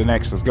on to the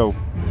next. Let's go.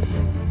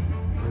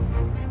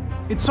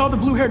 It saw the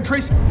blue-haired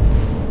Tracy.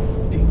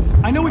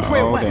 I know which way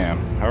it went. Oh, damn.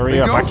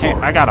 Hurry up. I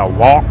can't. I gotta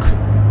walk.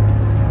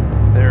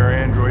 There are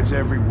androids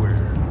everywhere.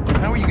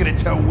 How are you gonna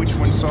tell which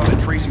one saw the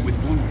Tracy with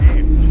blue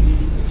hair?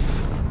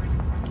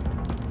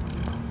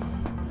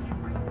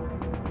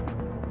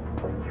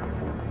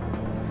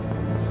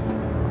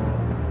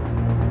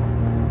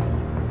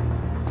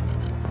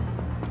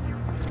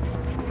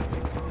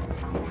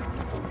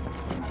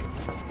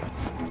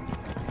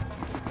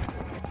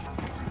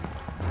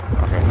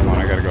 Okay, come on.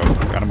 I gotta go.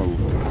 Gotta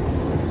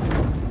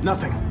move.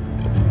 Nothing.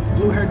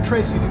 Blue-haired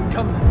Tracy didn't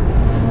come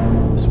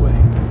this way.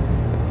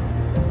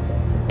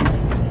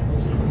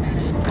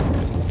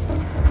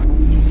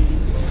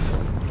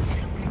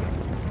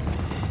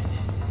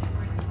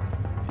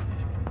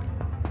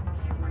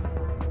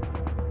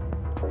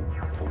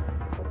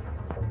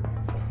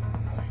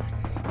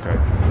 Okay,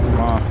 come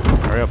on.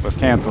 Hurry up. Let's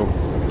cancel.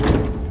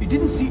 You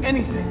didn't see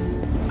anything.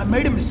 I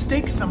made a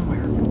mistake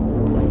somewhere.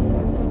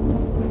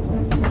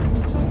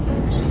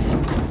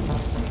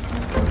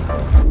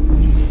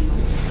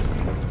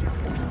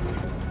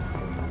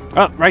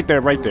 Oh, right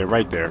there, right there,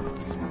 right there.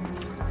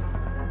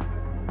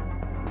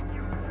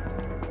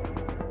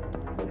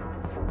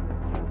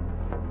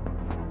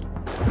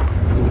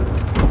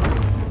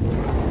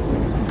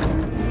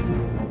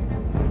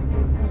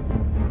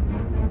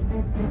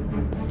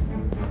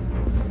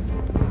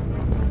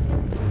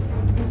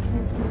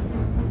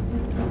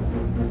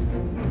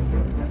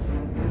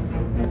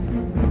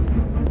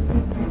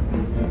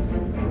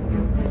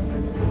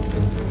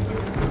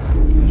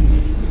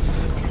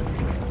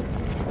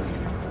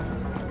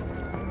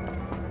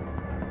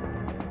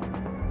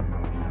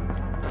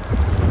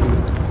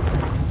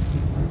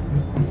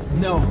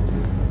 No.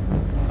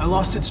 I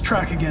lost its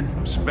track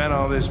again. Spent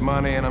all this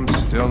money and I'm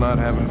still not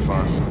having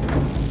fun.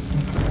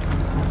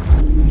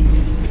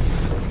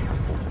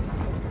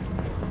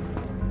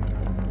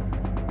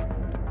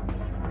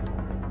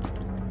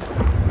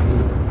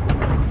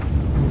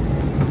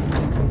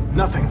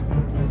 Nothing.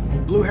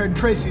 Blue-haired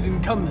Tracy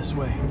didn't come this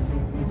way.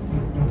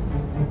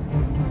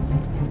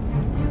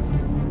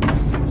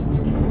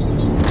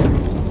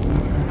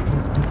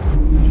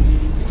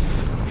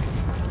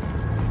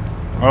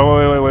 Oh,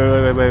 wait.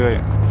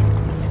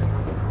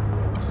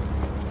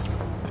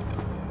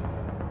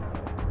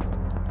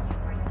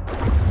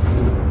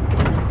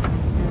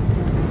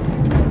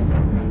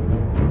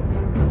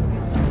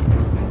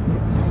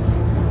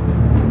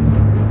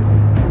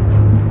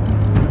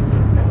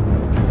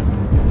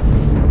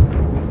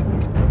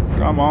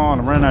 Come on,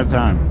 I'm running out of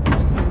time.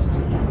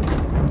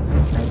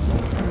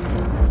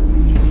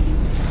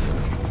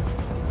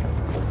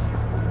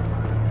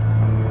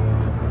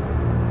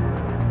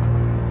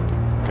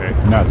 Okay,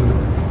 nothing.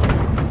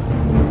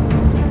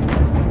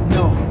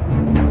 No.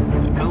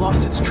 I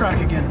lost its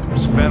track again.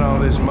 Spent all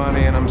this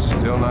money and I'm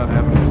still not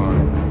having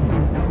fun.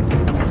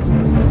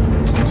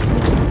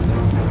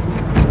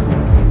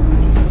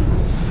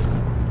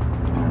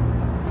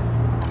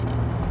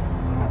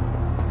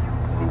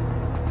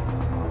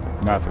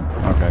 Nothing.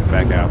 Okay,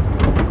 back out.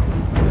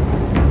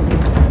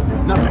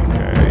 Nothing.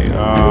 Okay,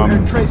 I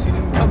heard Tracy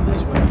didn't come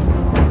this way.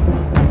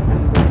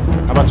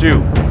 how about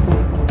you?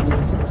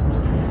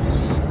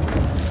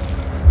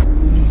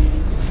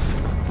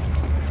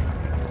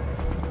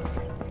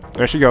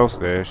 There she goes.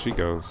 There she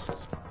goes.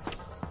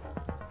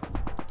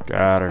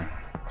 Got her.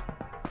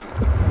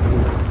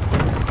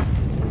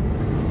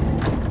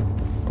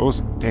 What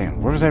was,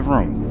 damn, where was that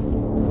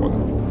room? What,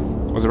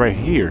 was it right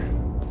here?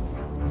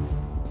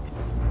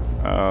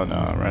 Oh no,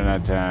 I'm running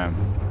out of time.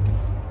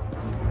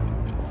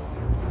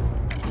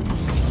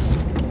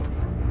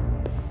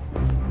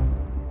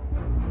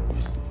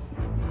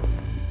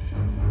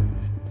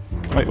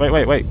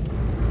 Wait.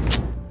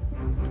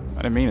 I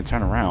didn't mean to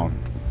turn around.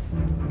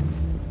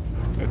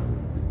 It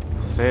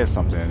said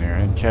something in there,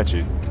 I didn't catch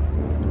it.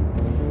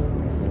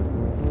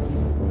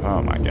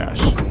 Oh my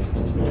gosh.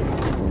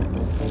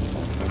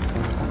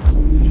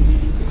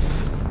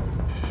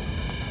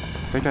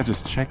 I think I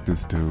just checked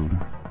this dude.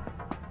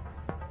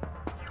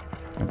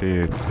 I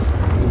did.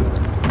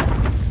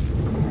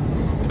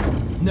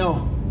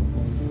 No.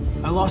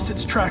 I lost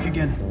its track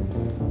again.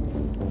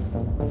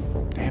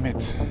 Damn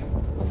it.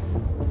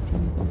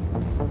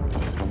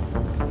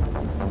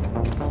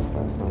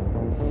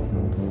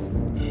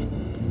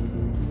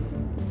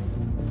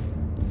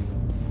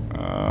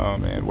 Oh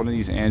man, one of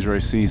these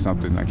androids see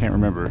something. I can't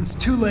remember. It's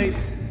too late.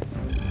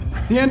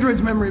 The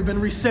android's memory had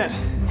been reset.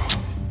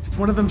 If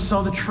one of them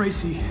saw the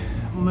Tracy,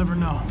 we'll never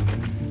know.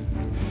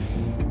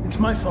 It's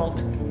my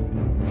fault.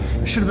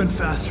 I should have been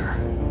faster.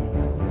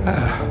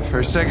 For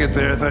a second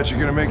there, I thought you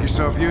were gonna make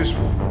yourself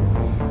useful.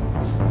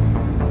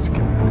 Let's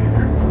get out of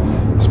here.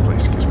 This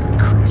place gives me the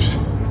creeps.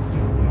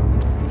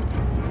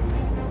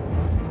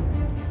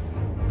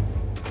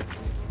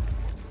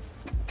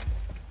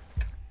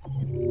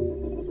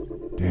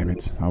 Damn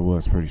it, I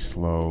was pretty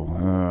slow.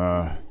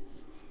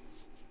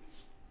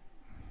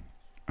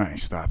 I ain't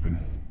stopping.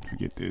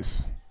 Forget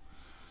this.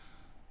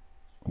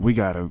 We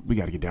gotta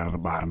get down to the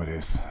bottom of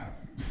this.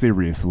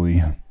 Seriously.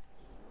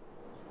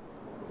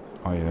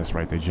 Oh yeah, that's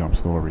right, they jump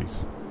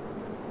stories.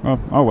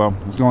 Oh well,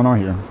 what's going on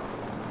here?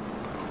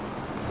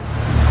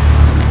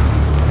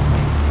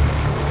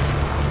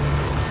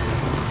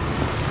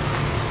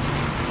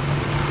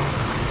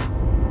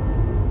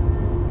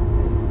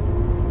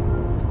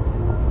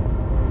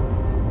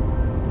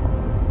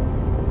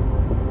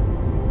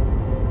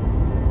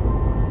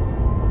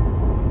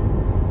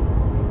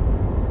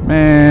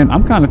 Man,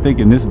 I'm kind of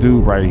thinking this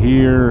dude right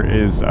here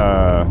is,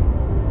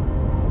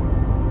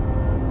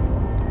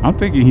 I'm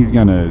thinking he's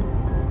gonna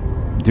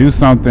do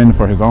something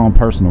for his own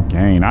personal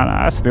gain.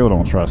 I still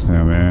don't trust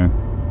him, man.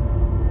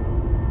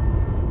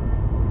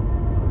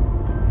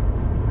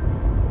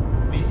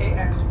 The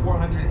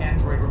AX-400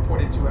 android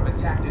reported to have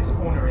attacked its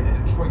owner in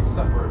a Detroit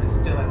suburb is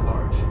still at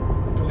large.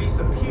 Police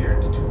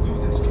appeared to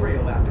lose its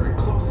trail after a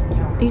close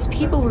encounter. These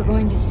people we're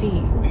going to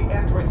see. The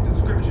android's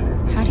description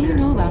has been How do you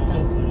know about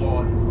them?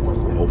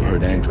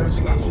 Overheard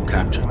androids Laco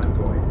captured.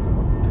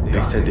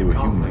 They said they were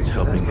humans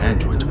helping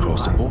androids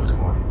across the border.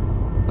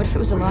 What if it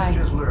was a lie?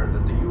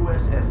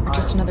 Or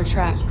just another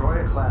trap?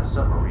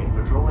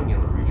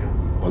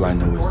 All I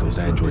know is those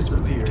androids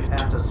believed it.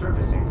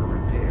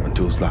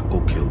 Until Laco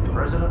killed them.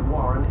 President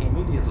Warren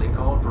immediately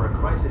called for a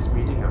crisis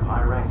meeting of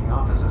high-ranking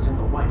officers in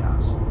the White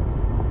House.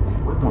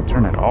 I'll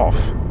turn it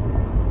off.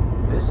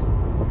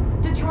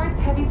 Detroit's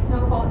heavy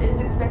snowfall is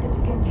expected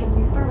to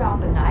continue throughout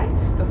the night.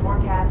 The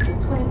forecast is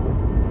 20.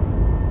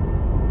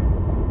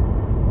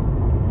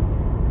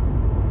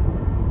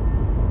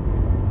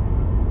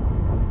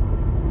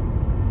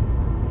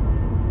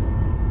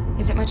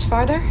 Is it much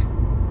farther?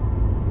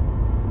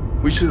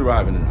 We should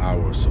arrive in an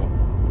hour or so.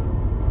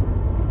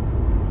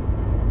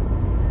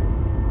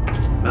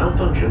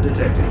 Malfunction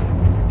detected.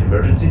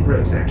 Emergency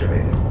brakes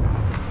activated.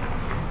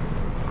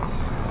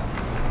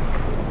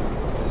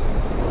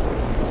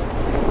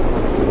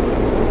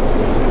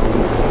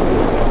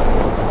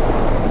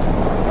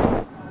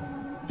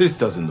 This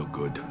doesn't look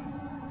good.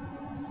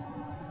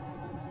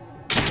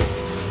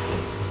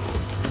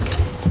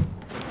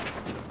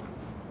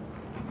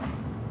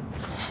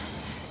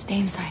 Stay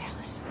inside,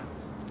 Alice.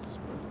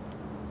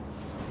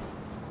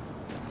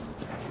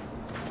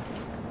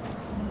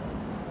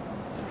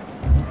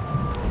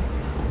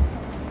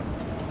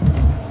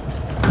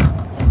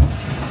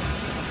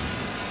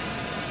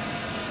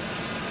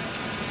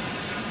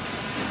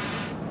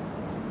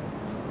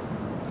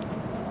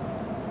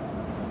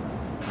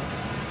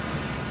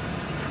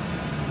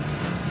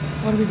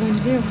 What are we going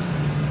to do?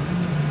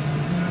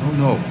 I don't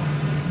know.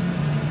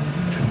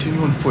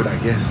 Continue on foot, I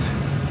guess.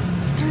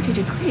 It's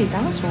 30 degrees.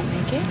 Alice won't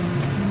make it.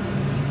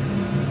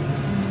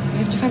 We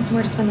have to find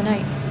somewhere to spend the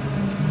night.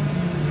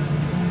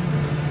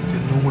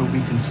 There's nowhere we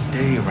can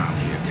stay around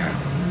here,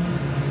 Carol.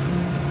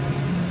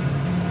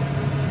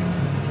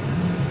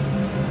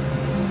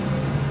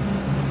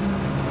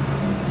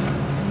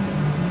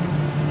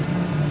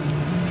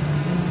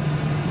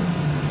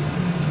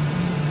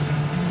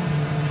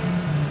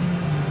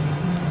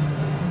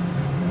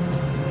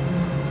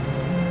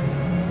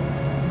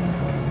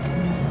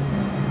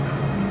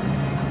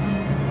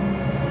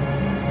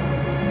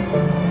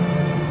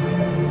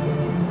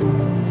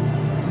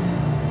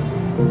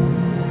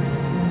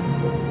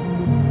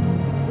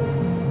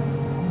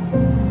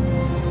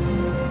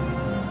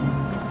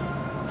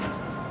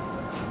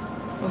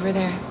 Over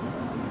there.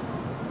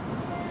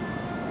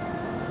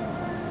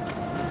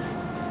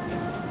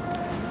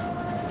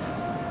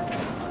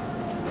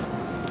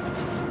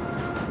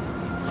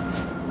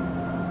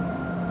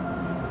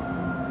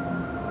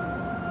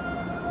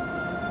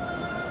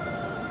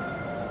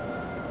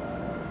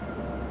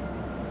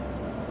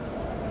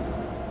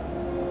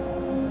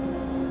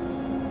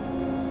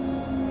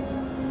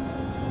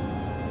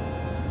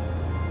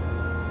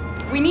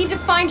 We need to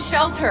find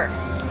shelter.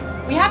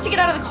 We have to get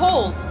out of the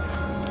cold.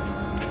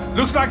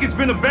 Looks like it's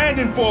been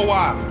abandoned for a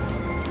while.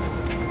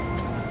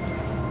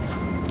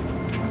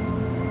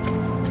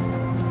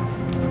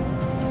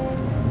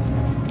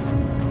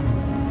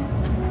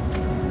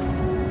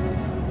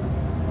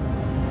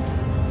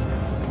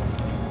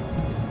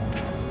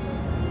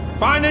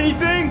 Find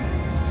anything?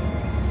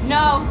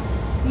 No.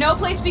 No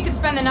place we could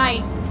spend the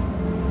night.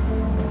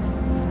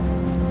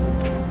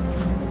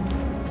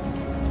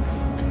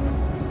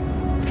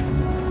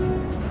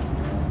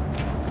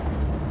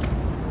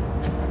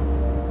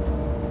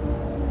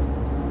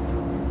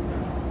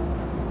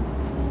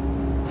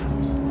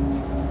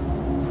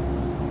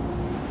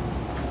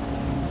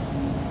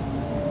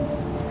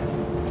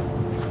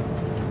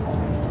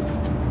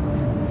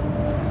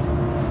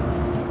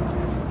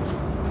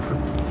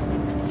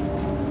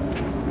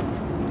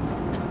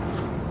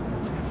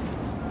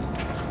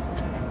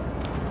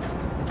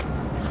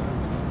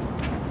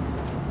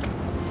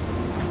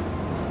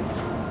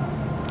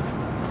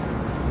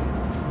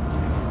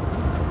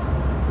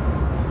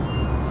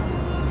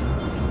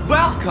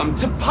 Welcome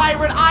to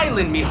Pirate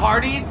Island, me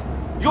hearties!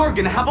 You're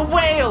gonna have a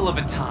whale of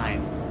a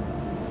time!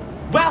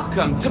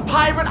 Welcome to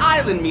Pirate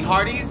Island, me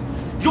hearties!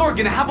 You're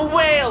gonna have a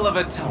whale of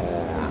a time!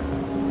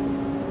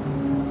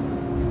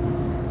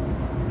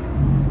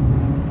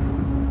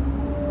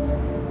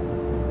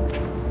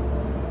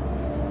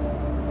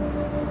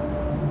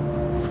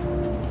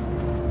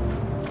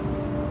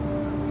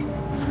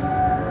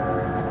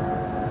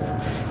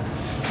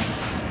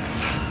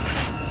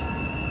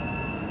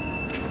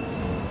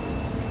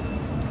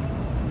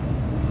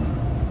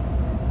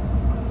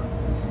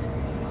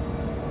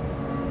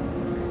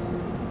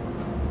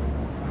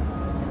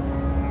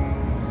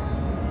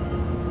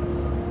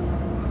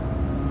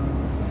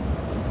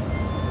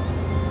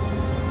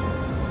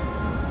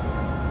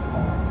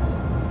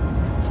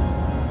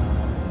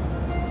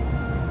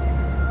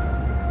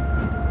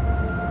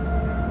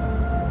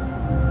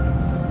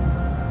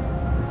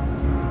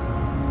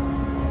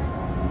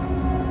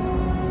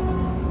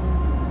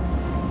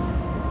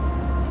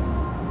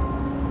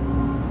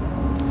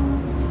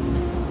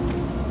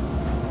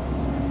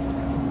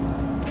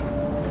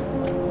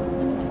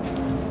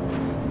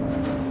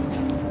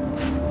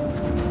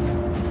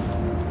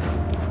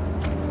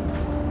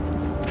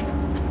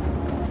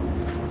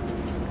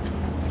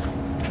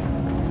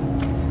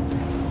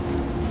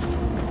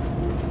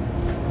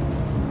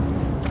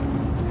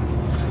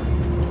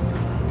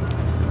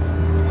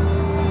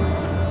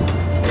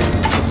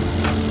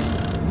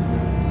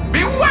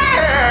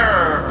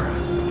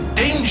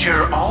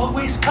 Danger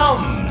always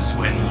comes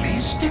when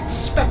least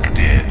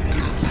expected.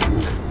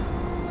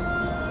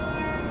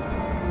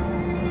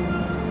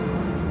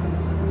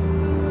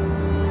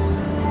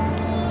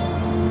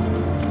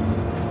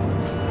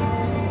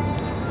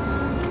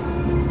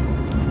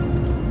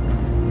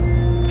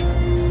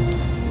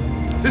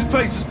 This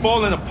place is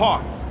falling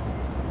apart.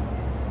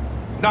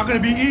 It's not gonna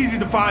be easy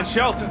to find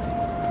shelter.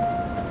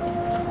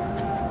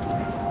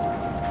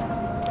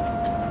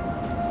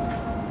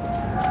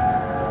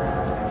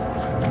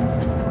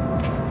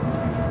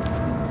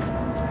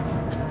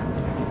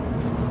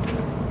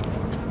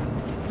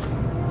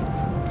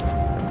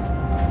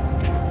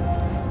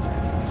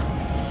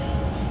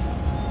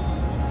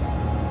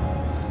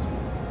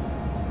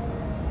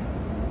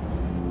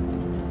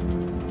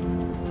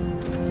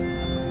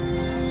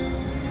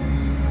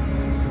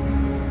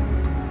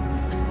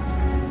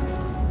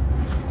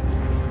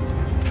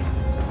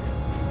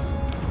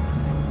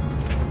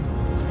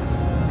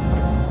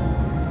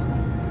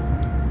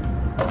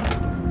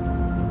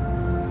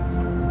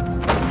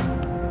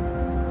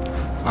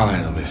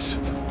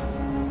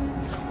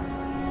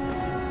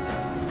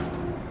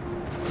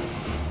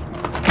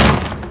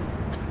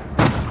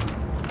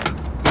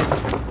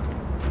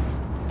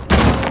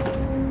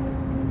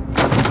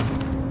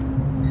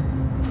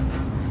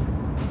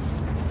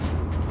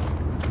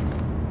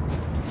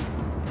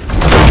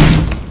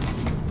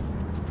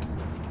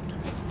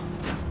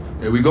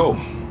 Here we go. I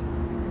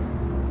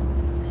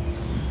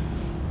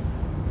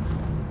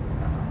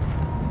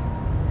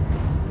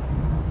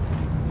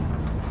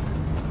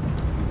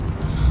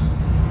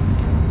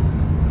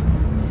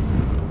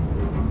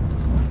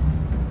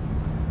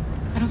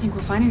don't think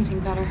we'll find anything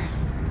better.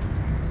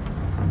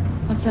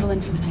 Let's settle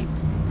in for the night.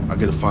 I'll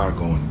get a fire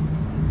going.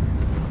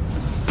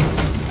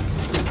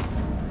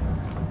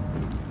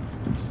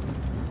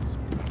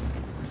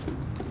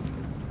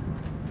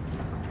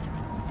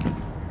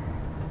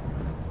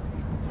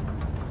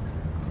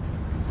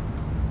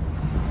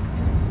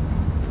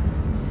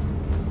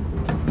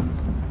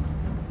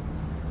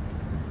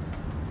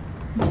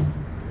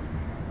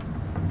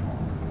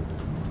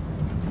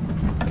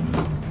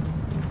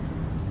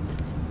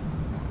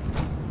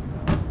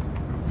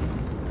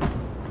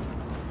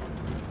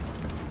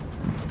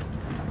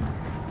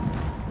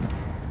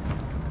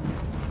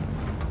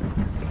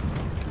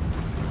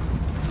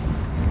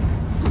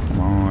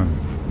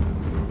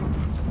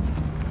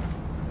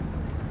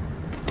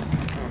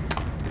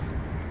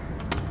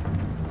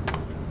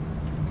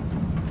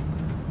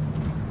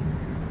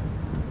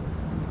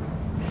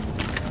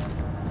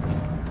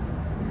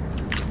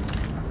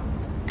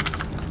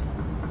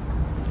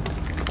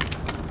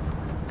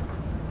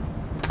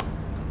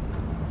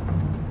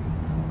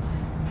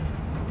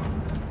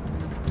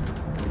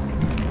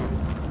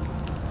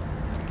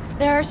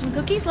 There are some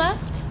cookies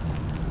left.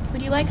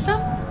 Would you like some?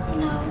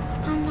 No,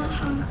 I'm not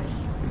hungry.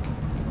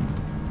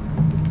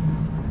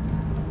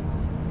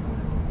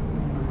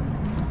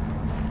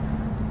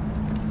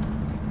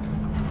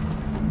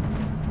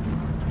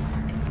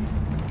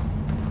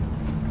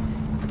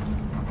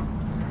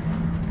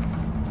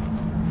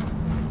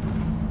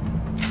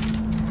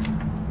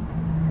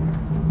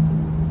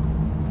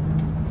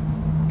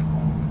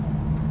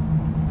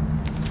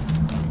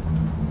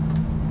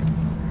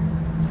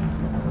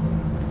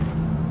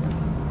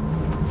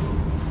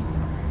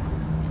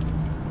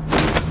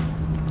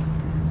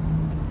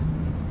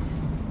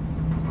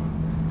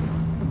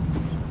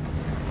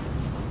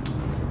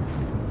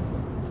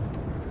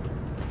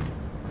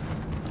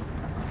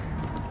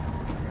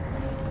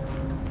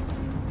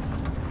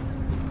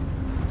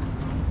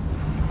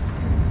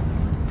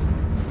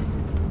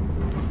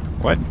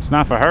 What? It's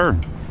not for her.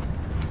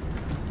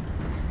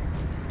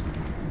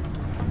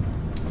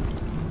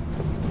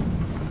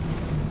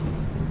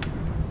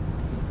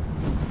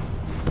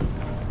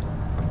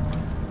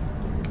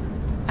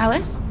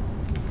 Alice?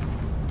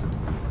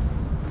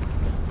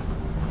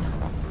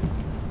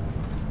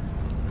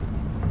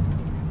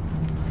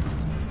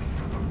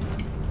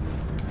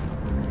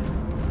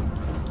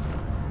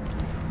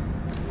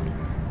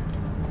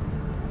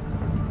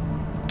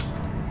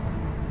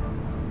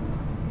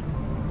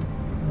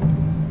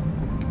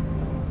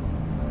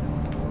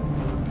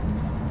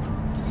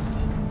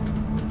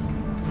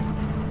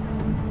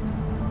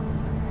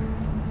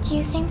 Do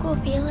you think we'll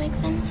be like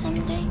them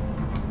someday?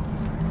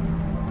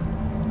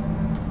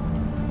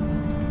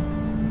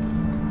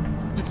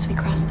 Once we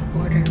cross the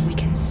border, we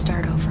can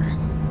start over.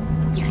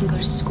 You can go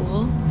to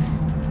school.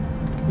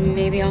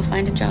 Maybe I'll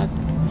find a job.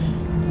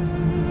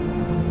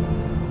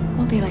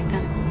 We'll be like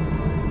them.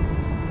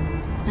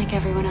 Like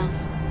everyone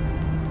else.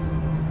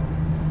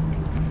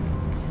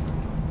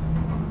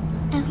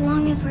 As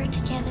long as we're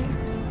together,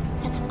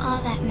 that's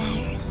all that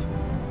matters.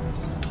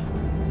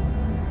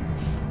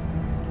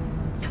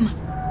 Come on.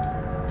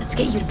 Let's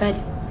get you to bed.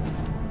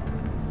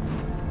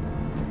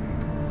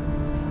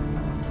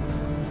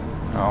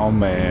 Oh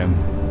man,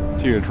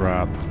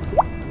 teardrop.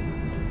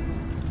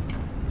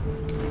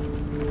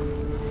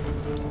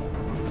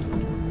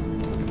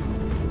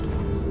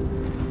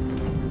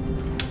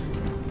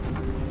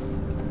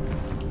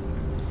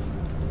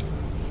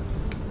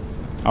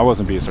 I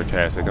wasn't being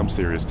sarcastic, I'm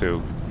serious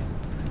too.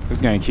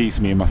 This game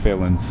keeps me in my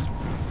feelings.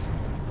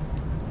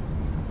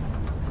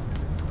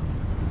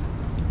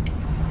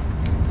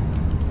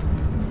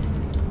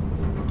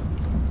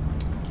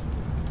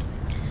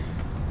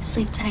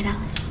 Sleep tight,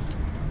 Alice.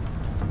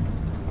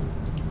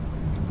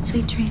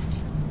 Sweet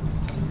dreams.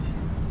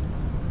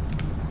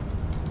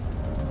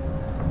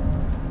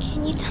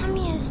 Can you tell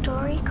me a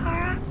story,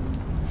 Kara?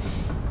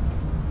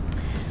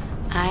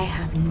 I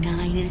have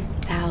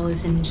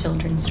 9,000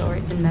 children's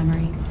stories in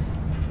memory.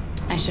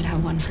 I should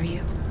have one for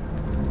you.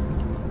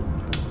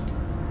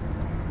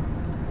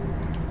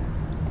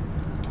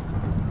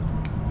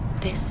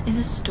 This is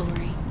a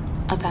story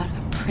about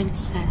a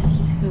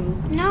princess who...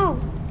 No,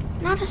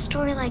 not a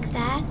story like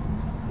that.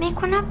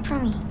 Make one up for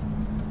me.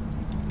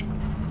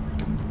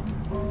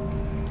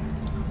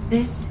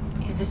 This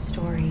is a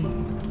story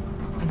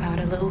about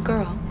a little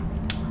girl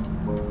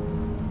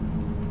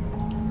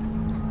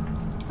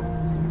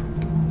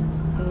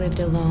who lived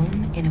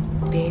alone in a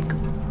big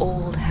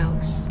old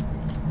house.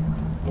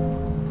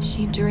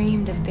 She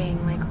dreamed of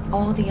being like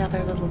all the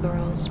other little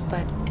girls,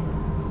 but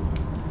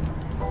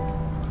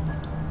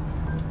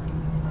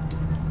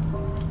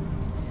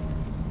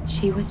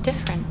she was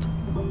different,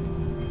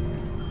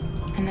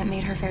 and that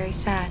made her very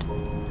sad.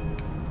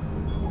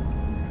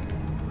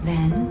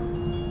 Then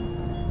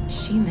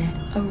she met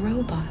a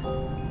robot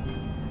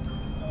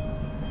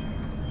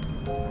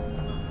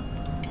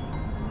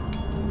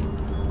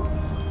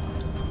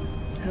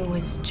who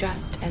was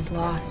just as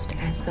lost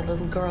as the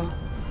little girl.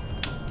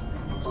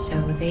 So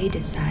they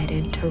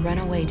decided to run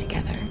away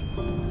together.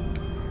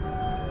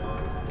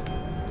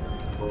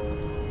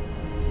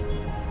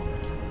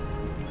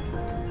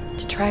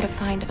 To try to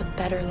find a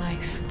better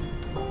life.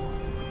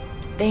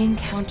 They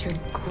encountered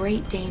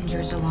great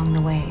dangers along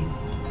the way,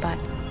 but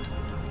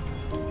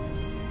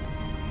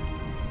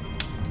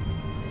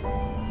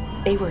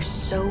they were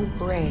so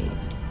brave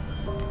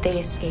that they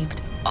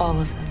escaped all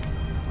of them.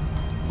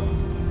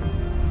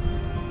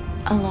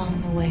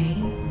 Along the way,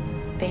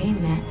 they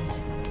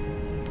met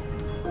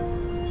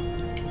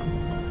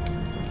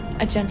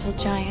a gentle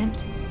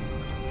giant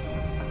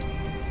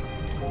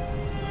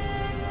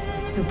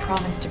who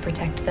promised to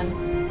protect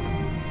them.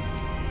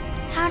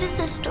 How does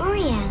the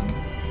story end?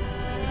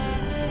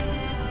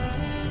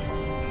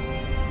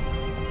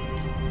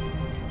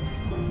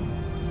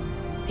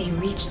 They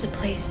reach the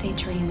place they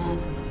dream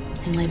of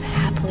and live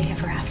happily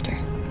ever after.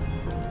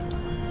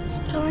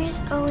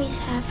 Stories always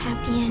have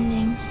happy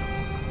endings.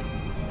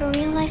 But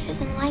real life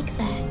isn't like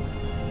that.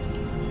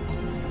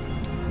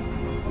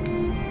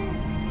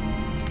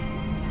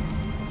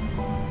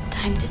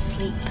 Time to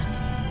sleep.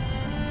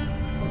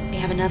 We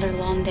have another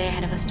long day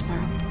ahead of us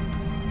tomorrow.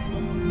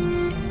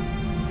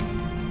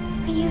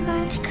 Are you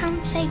going to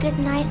come say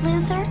goodnight,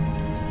 Luther?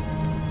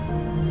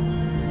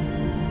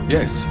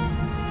 Yes.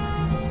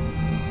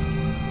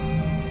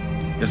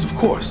 Yes, of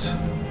course.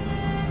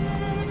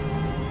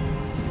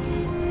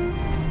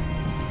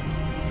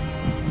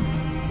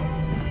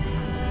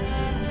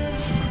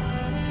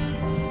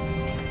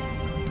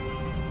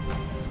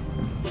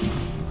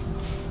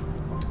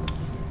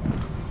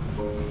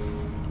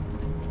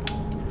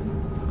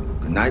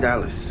 Good night,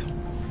 Alice.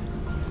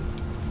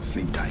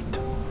 Sleep tight.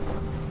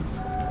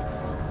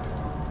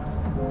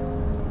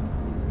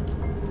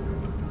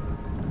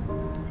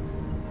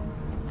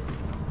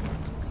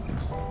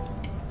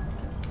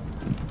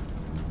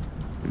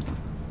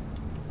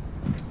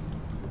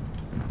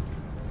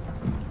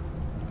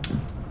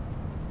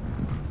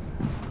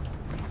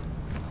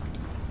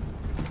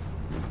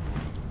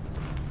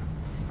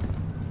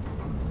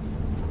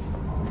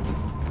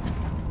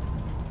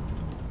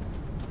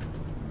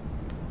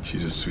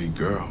 She's a sweet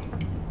girl.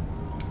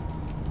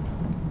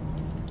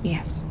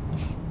 Yes.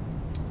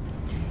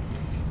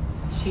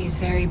 She's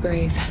very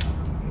brave.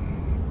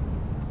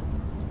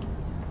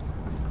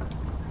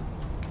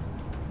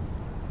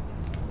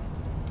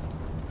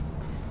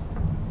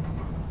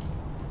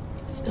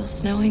 It's still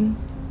snowing.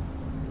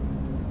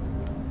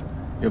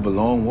 We have a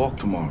long walk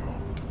tomorrow.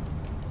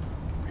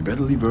 We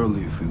better leave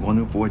early if we want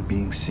to avoid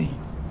being seen.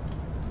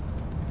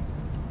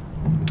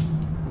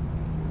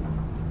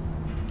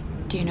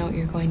 Do you know what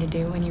you're going to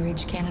do when you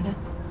reach Canada?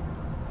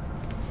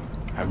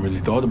 I haven't really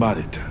thought about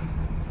it.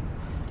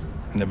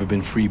 I've never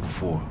been free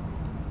before.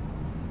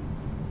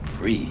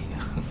 Free?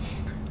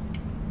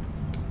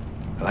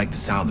 I like the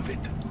sound of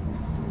it.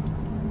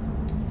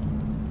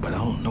 But I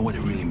don't know what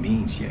it really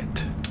means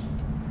yet.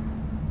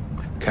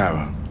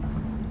 Kara,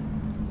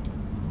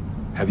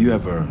 have you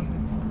ever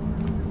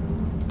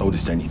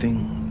noticed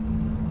anything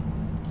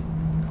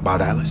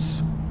about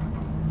Alice?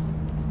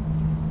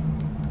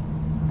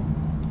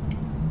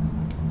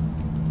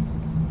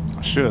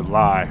 I should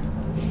lie.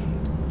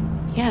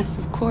 Yes,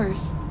 of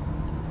course.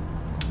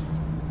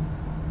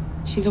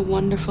 She's a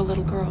wonderful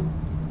little girl.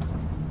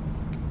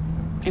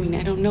 I mean,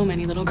 I don't know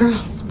many little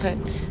girls, but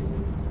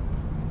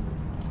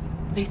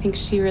I think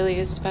she really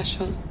is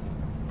special.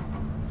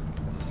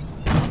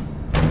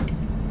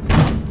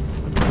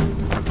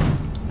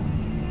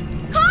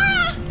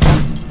 Kara!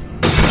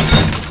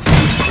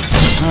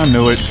 I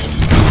knew it.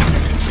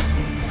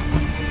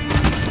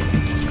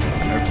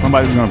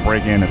 Somebody's gonna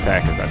break in and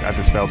attack us. I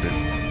just felt it.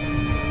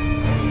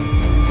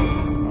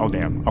 Oh,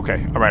 damn.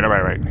 Okay. All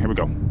right. Here we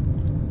go.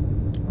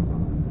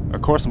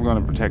 Of course I'm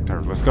gonna protect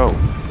her. Let's go.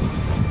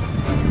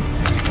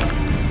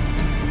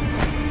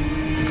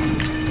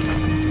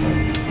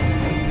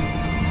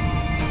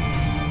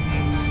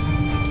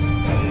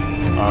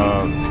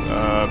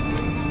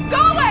 Go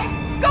away!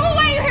 Go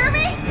away, you hear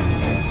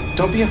me?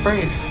 Don't be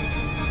afraid.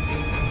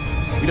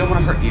 We don't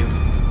want to hurt you.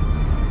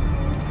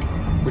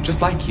 We're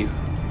just like you.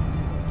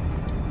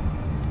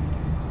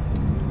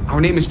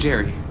 Our name is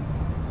Jerry.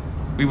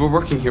 We were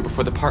working here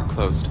before the park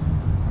closed.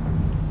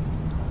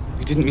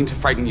 We didn't mean to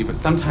frighten you, but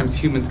sometimes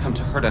humans come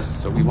to hurt us,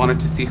 so we wanted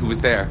to see who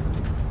was there.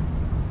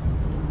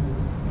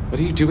 What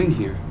are you doing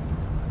here?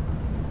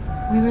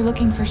 We were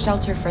looking for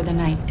shelter for the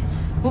night.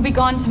 We'll be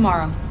gone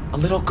tomorrow. A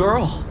little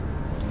girl.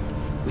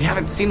 We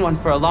haven't seen one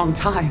for a long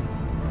time.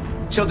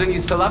 Children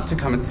used to love to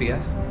come and see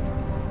us.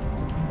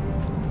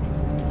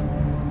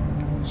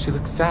 She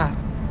looks sad.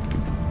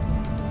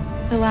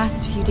 The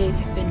last few days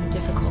have been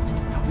difficult.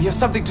 We have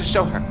something to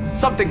show her.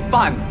 Something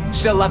fun.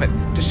 She'll love it.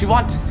 Does she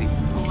want to see?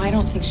 Oh, I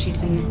don't think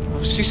she's in...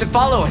 Well, she should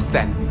follow us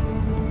then.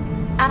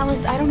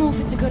 Alice, I don't know if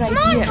it's a good idea.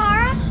 Come on,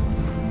 Kara!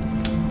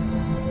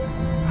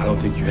 I don't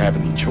think you have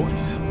any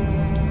choice.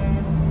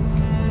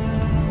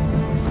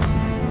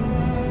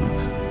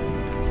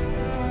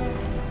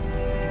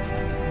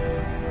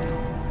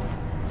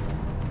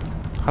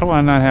 How How do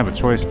I not have a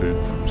choice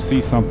to see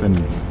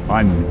something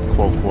fun,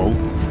 quote, quote?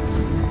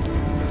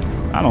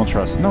 I don't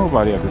trust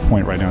nobody at this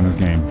point right now in this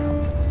game.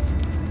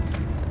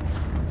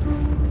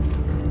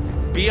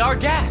 Be our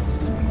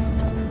guest.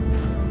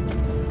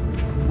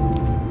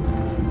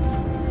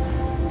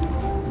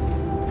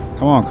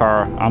 Come on,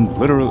 Carl. I'm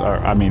literally,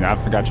 I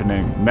forgot your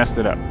name. Messed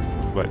it up.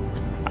 But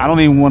I don't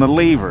even want to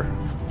leave her.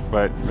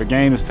 But the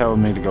game is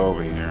telling me to go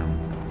over here.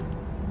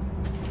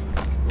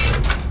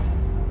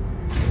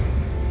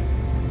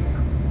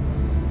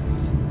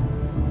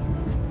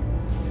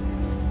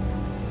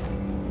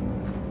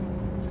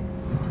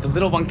 The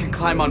little one can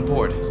climb on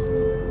board.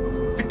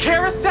 The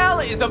carousel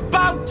is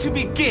about to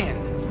begin.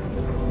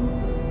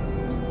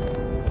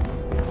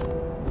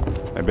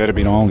 That better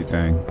be the only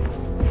thing.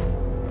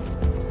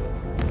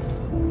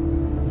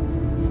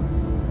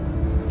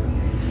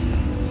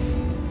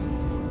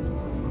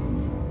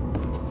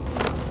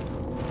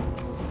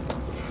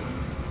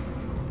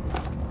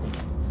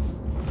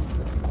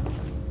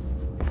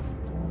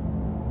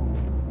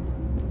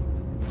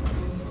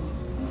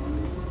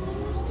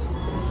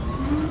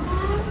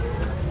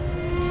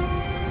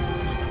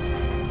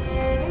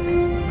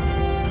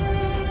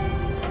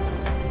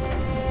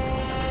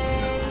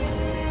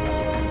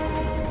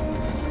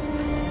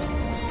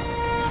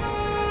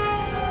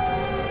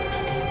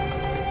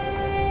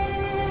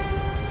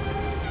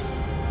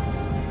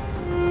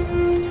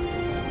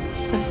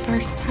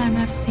 First time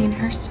I've seen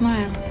her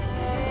smile.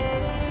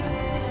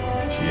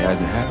 She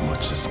hasn't had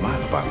much to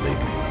smile about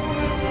lately.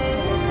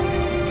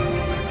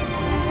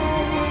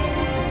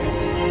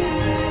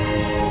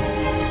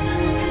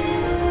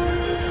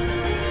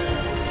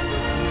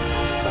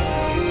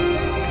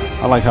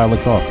 I like how it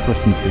looks all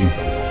Christmassy.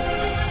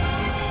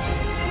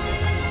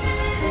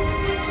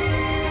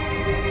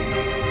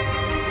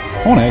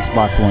 I want an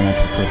Xbox One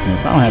X for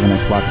Christmas. I don't have an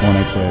Xbox One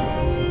X yet.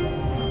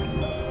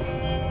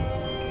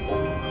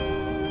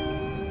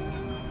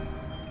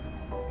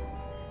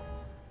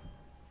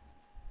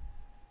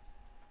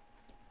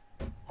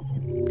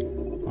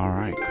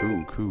 Alright,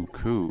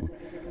 cool.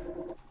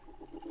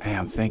 Hey,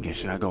 I'm thinking,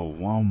 should I go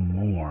one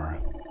more?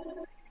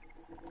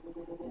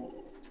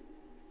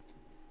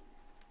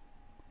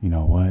 You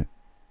know what?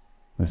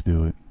 Let's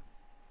do it.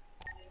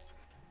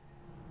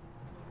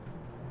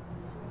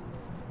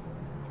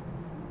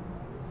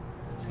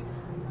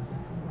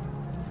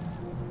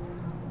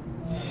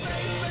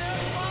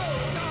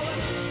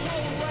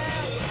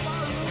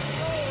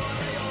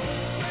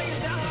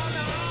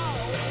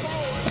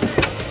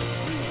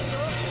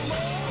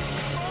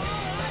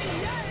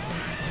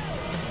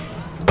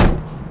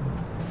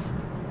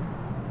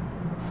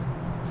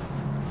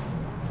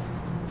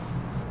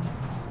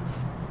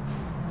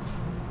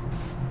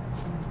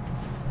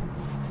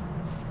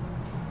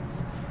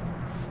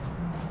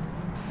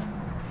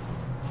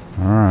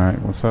 Alright,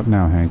 what's up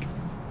now, Hank?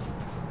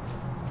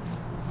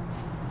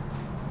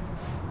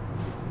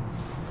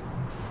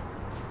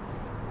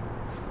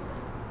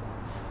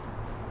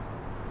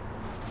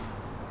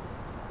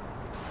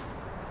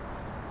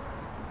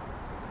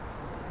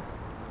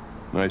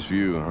 Nice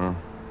view, huh?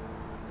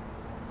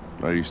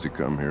 I used to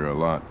come here a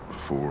lot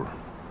before.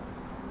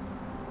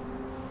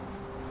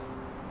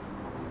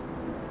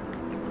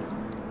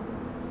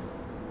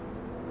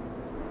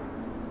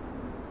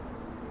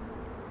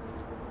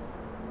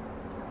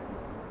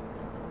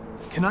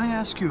 Can I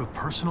ask you a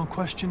personal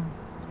question,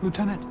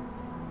 Lieutenant?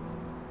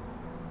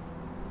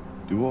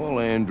 Do all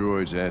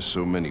androids ask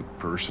so many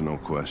personal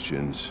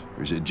questions,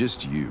 or is it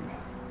just you?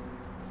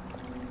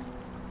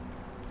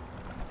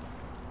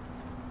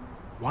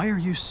 Why are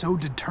you so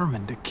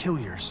determined to kill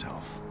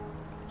yourself?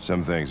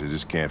 Some things I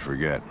just can't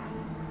forget.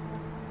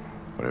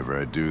 Whatever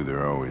I do,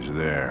 they're always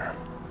there,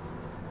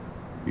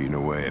 eating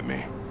away at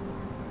me.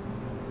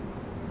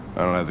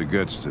 I don't have the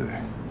guts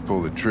to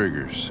pull the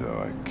trigger, so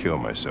I kill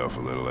myself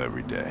a little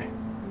every day.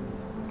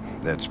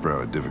 That's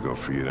probably difficult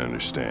for you to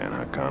understand,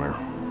 huh, Connor?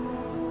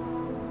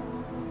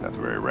 Not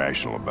very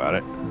rational about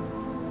it.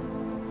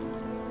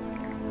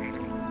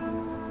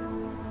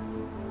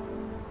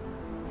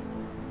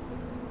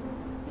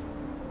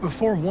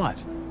 Before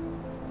what?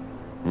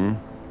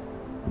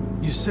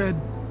 You said,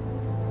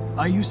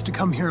 I used to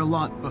come here a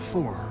lot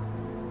before.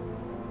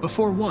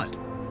 Before what?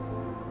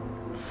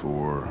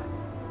 Before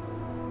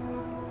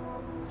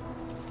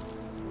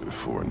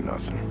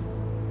nothing.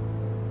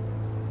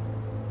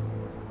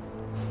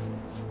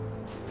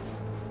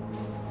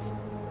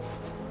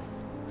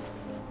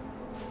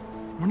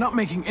 We're not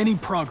making any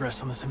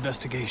progress on this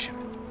investigation.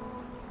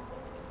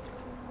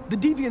 The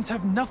Deviants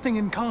have nothing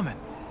in common.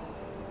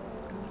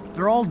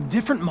 They're all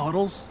different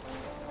models,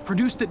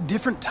 produced at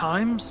different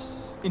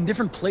times, in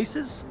different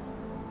places.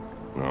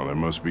 Well, there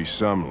must be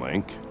some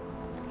link.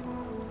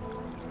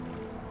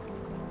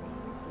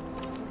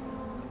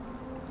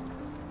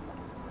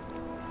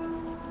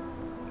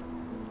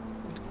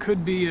 It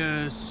could be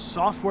a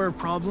software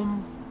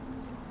problem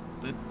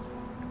that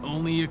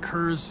only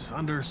occurs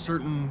under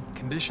certain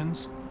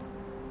conditions.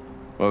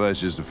 Well,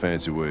 that's just a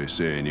fancy way of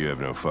saying you have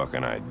no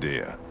fucking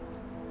idea.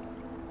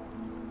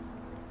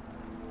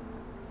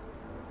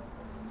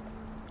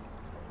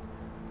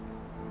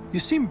 You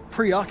seem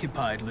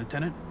preoccupied,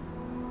 Lieutenant.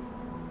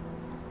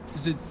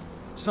 Is it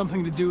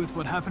something to do with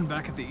what happened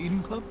back at the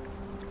Eden Club?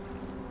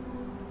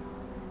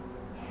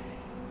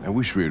 I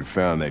wish we had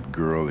found that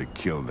girl that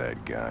killed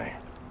that guy.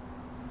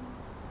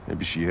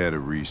 Maybe she had a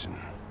reason.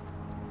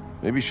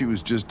 Maybe she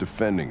was just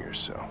defending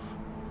herself.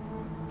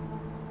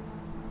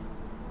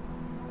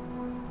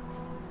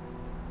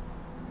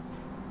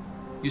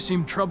 You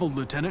seem troubled,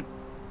 Lieutenant.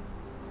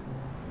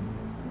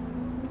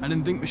 I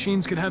didn't think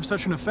machines could have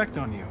such an effect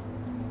on you.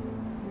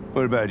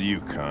 What about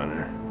you,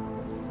 Connor?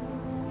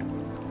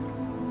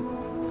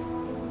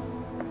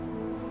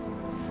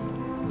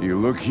 You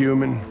look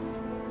human,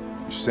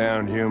 you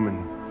sound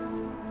human,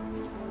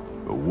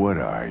 but what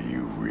are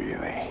you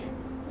really?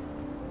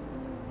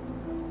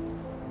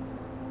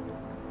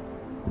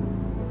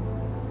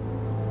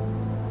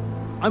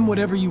 I'm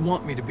whatever you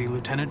want me to be,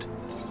 Lieutenant.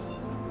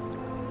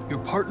 Your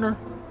partner?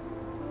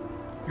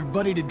 Your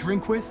buddy to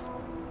drink with?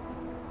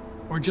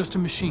 Or just a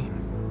machine,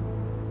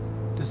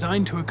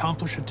 designed to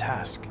accomplish a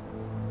task?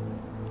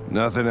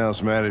 Nothing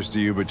else matters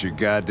to you but your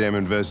goddamn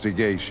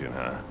investigation,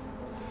 huh?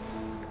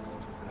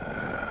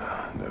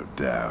 No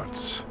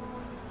doubts,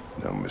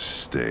 no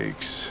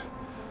mistakes,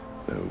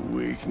 no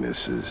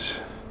weaknesses.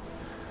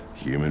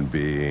 Human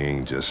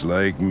being just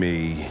like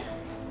me,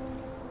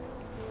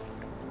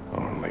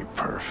 only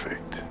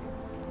perfect.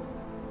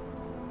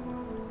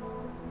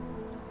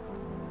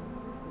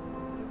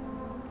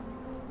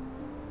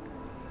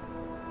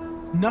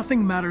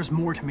 Nothing matters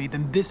more to me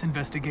than this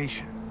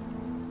investigation.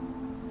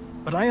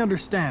 But I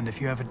understand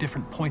if you have a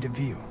different point of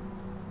view.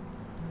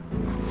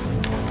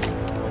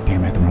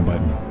 Damn, I hit the wrong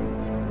button.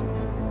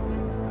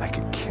 I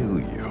could kill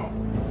you,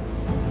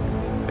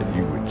 and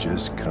you would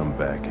just come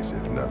back as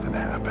if nothing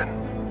happened.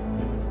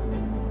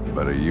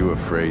 But are you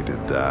afraid to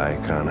die,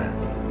 Connor?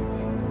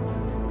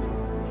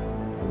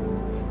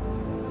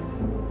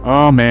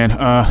 Oh man,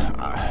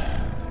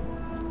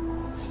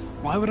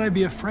 Why would I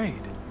be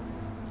afraid?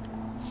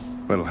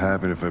 What'll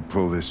happen if I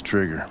pull this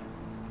trigger?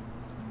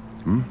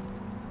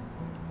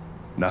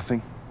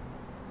 Nothing?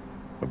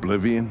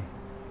 Oblivion?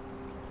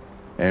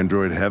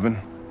 Android heaven?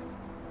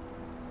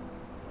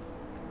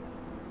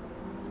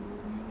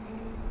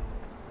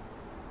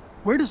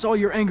 Where does all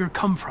your anger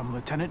come from,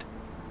 Lieutenant?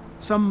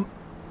 Some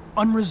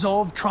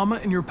unresolved trauma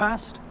in your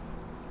past?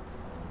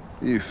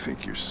 You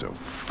think you're so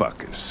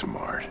fucking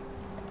smart.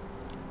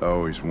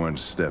 Always one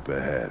step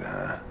ahead,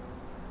 huh?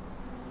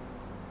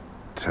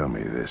 Tell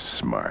me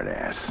this,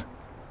 smartass.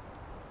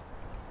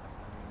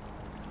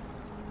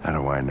 How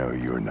do I know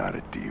you're not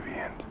a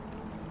deviant?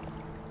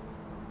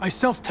 I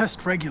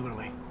self-test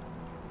regularly.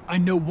 I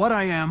know what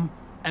I am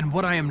and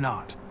what I am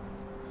not.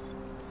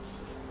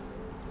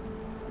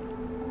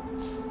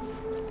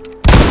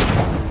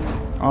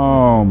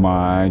 oh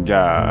my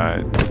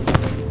god.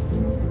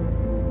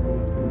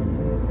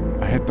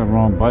 I hit the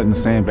wrong button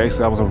saying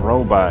basically I was a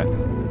robot.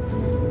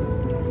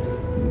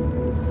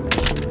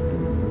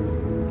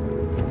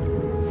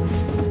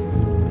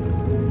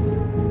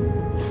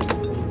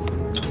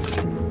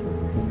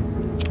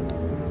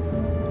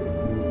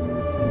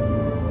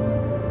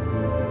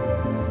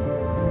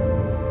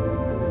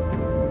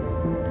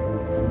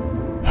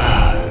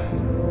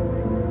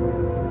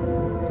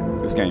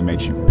 This game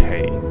makes you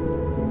pay.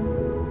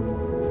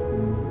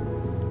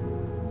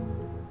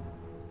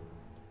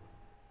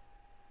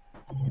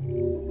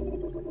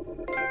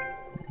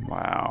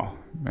 Wow,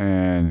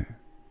 man.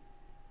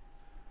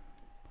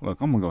 Look,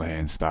 I'm gonna go ahead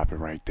and stop it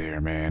right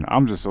there, man.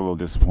 I'm just a little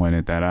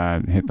disappointed that I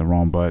hit the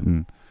wrong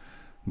button.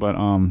 But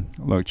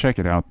look, check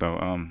it out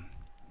though.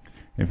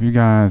 If you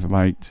guys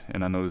liked,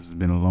 and I know this has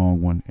been a long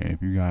one, and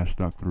if you guys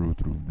stuck through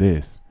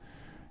this,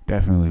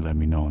 definitely let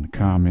me know in the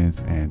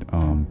comments, and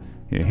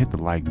yeah, hit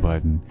the like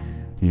button,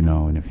 you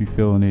know, and if you're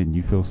feeling it and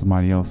you feel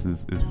somebody else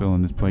is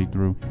feeling this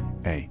playthrough,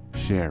 hey,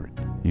 share it,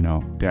 you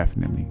know,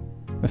 definitely.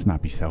 Let's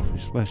not be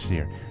selfish, let's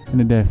share,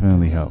 and it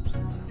definitely helps.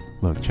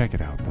 Look, check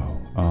it out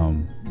though.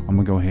 I'm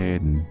gonna go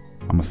ahead and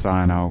I'm gonna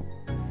sign out.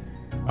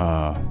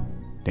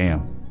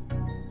 Damn,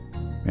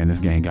 man, this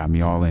game got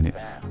me all in it.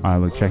 All right,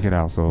 look, check it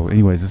out. So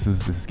anyways, this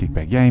is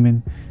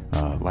KickBackGaming.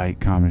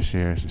 Like, comment,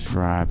 share,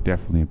 subscribe,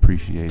 definitely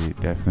appreciate it,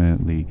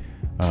 definitely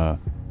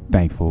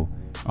thankful.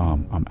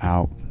 I'm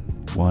out.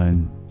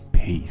 One,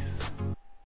 peace.